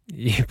bathroom.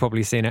 You've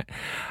probably seen it.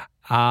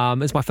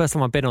 It's my first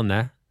time I've been on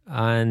there,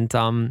 and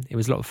it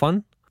was a lot of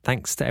fun.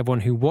 Thanks to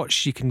everyone who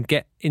watched. You can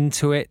get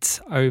into it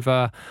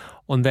over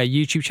on their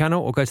YouTube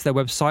channel or go to their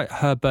website,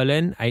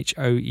 herberlin,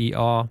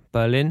 HOER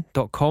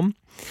Berlin.com.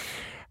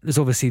 There's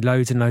obviously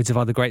loads and loads of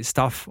other great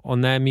stuff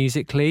on there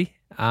musically,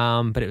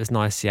 but it was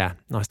nice to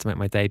make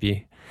my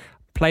debut.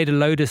 Played a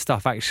load of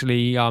stuff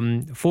actually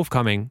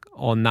forthcoming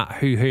on that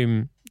Who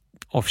Whom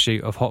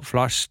offshoot of Hot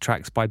Flush,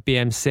 tracks by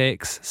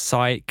BM6,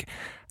 Psych,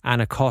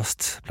 Anna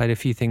Cost. Played a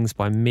few things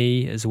by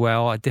me as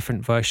well, a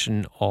different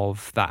version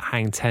of that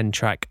Hang 10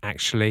 track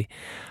actually.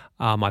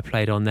 I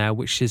played on there,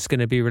 which is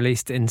going to be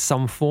released in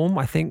some form,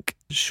 I think,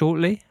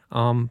 shortly.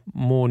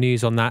 More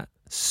news on that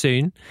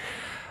soon.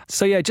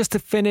 So yeah, just to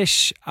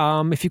finish,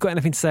 if you've got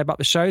anything to say about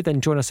the show, then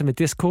join us in the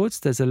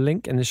Discords. There's a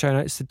link in the show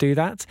notes to do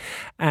that.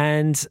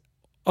 And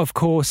of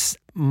course,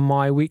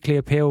 my weekly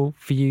appeal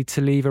for you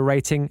to leave a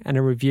rating and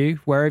a review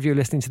wherever you're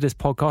listening to this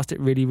podcast. It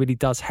really, really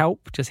does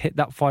help. Just hit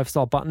that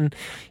 5-star button.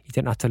 You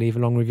don't have to leave a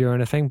long review or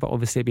anything, but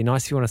obviously it'd be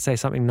nice if you want to say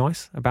something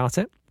nice about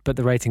it. But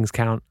the ratings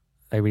count.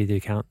 They really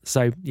do count.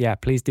 So yeah,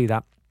 please do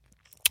that.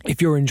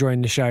 If you're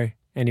enjoying the show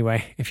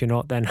anyway, if you're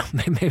not, then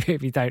maybe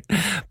if you don't.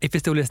 If you're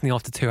still listening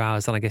after 2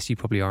 hours, then I guess you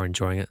probably are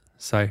enjoying it.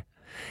 So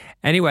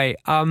anyway,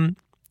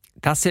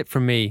 that's it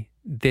from me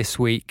this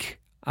week.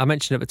 I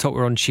mentioned at the top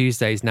we're on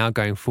Tuesdays now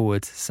going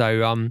forward.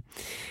 So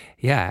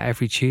yeah,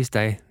 every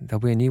Tuesday there'll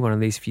be a new one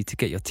of these for you to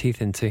get your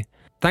teeth into.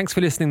 Thanks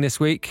for listening this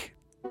week.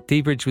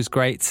 dBridge was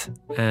great,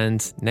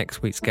 and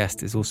next week's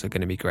guest is also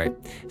going to be great.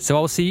 So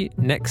I'll see you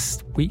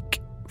next week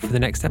for the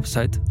next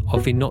episode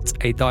of the Not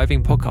a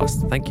Diving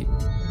podcast. Thank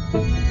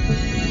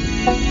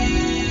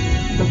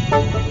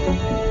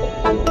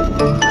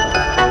you.